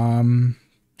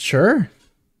 Sure.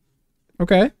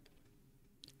 Okay.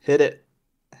 Hit it.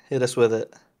 Hit us with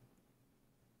it.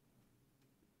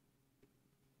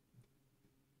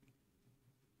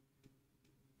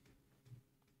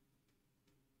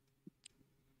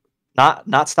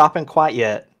 Not stopping quite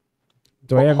yet.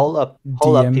 Do I have hold up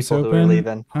DMs people open? who are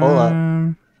leaving. Hold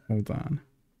on.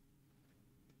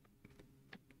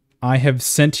 I have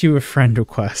sent you a friend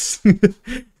request.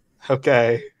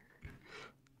 Okay.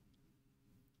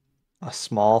 A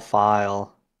small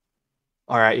file.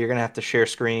 All right, you're going to have to share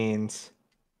screens.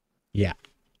 Yeah.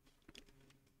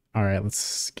 All right,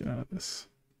 let's get out of this.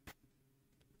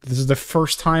 This is the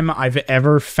first time I've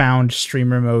ever found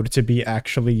streamer mode to be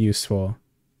actually useful.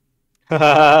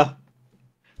 All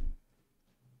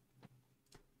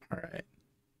right.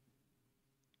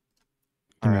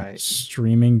 All right.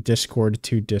 Streaming Discord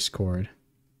to Discord.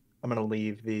 I'm gonna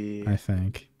leave the I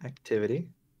think activity.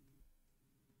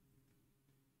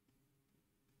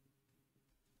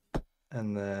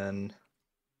 And then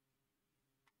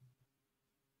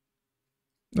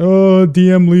oh,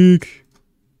 DM leak.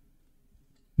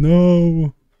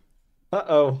 No.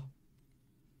 Uh-oh.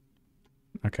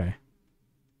 Okay.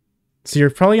 So you're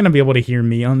probably gonna be able to hear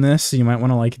me on this, so you might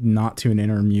want to like not tune in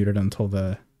or mute it until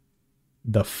the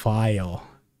file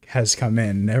has come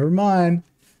in. Never mind.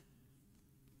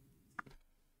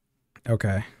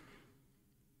 Okay.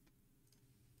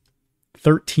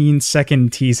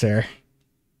 13-second teaser.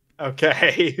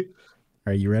 Okay.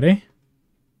 Are you ready?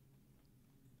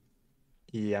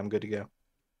 Yeah, I'm good to go.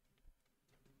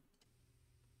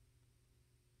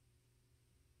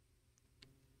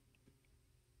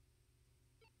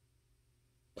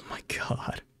 Oh my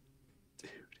god.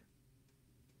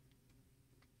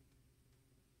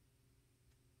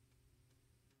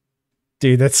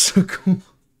 Dude, that's so cool.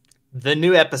 The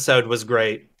new episode was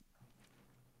great.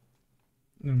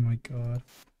 Oh my god.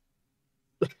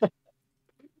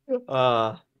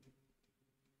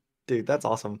 Dude, that's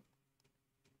awesome.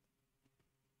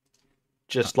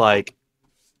 Just like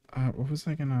What was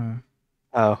I gonna...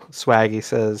 Oh, Swaggy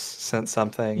says sent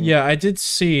something. Yeah, I did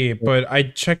see, but I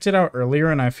checked it out earlier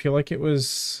and I feel like it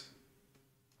was,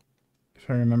 if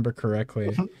I remember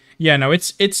correctly. Yeah, no,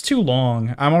 it's too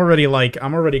long. I'm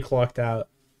already clocked out.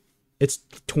 It's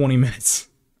 20 minutes.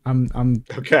 I'm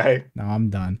okay. No, I'm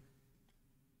done.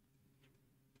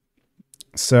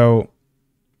 So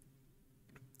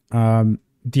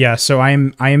yeah, so I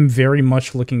am very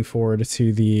much looking forward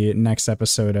to the next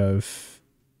episode of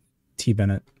T.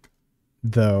 Bennett.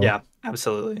 Though yeah,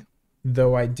 absolutely.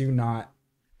 Though I do not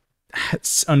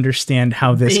understand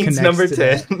how this Beans connects number to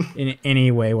 10 that in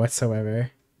any way whatsoever.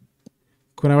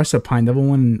 When I watched the Pine Devil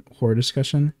one horror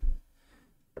discussion.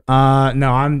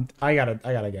 No, I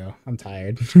gotta go. I'm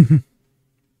tired.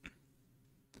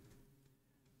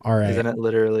 All right. Isn't it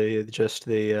literally just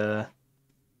the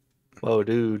whoa,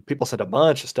 dude, people said a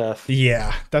bunch of stuff.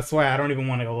 Yeah, that's why I don't even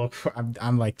want to go look for.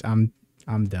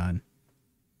 I'm done.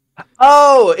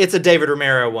 Oh, it's a David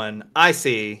Romero one. I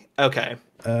see. Okay.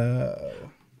 I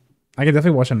can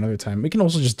definitely watch it another time. We can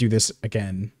also just do this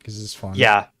again because it's fun.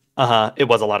 Yeah. It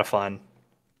was a lot of fun.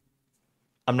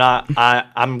 I'm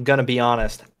gonna be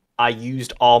honest. I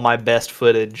used all my best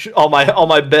footage, all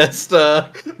my best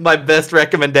my best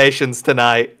recommendations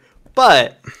tonight.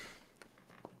 But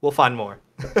we'll find more.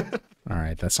 All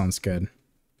right, that sounds good.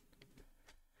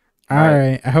 All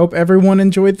right. I hope everyone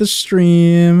enjoyed the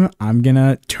stream. I'm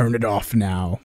gonna turn it off now.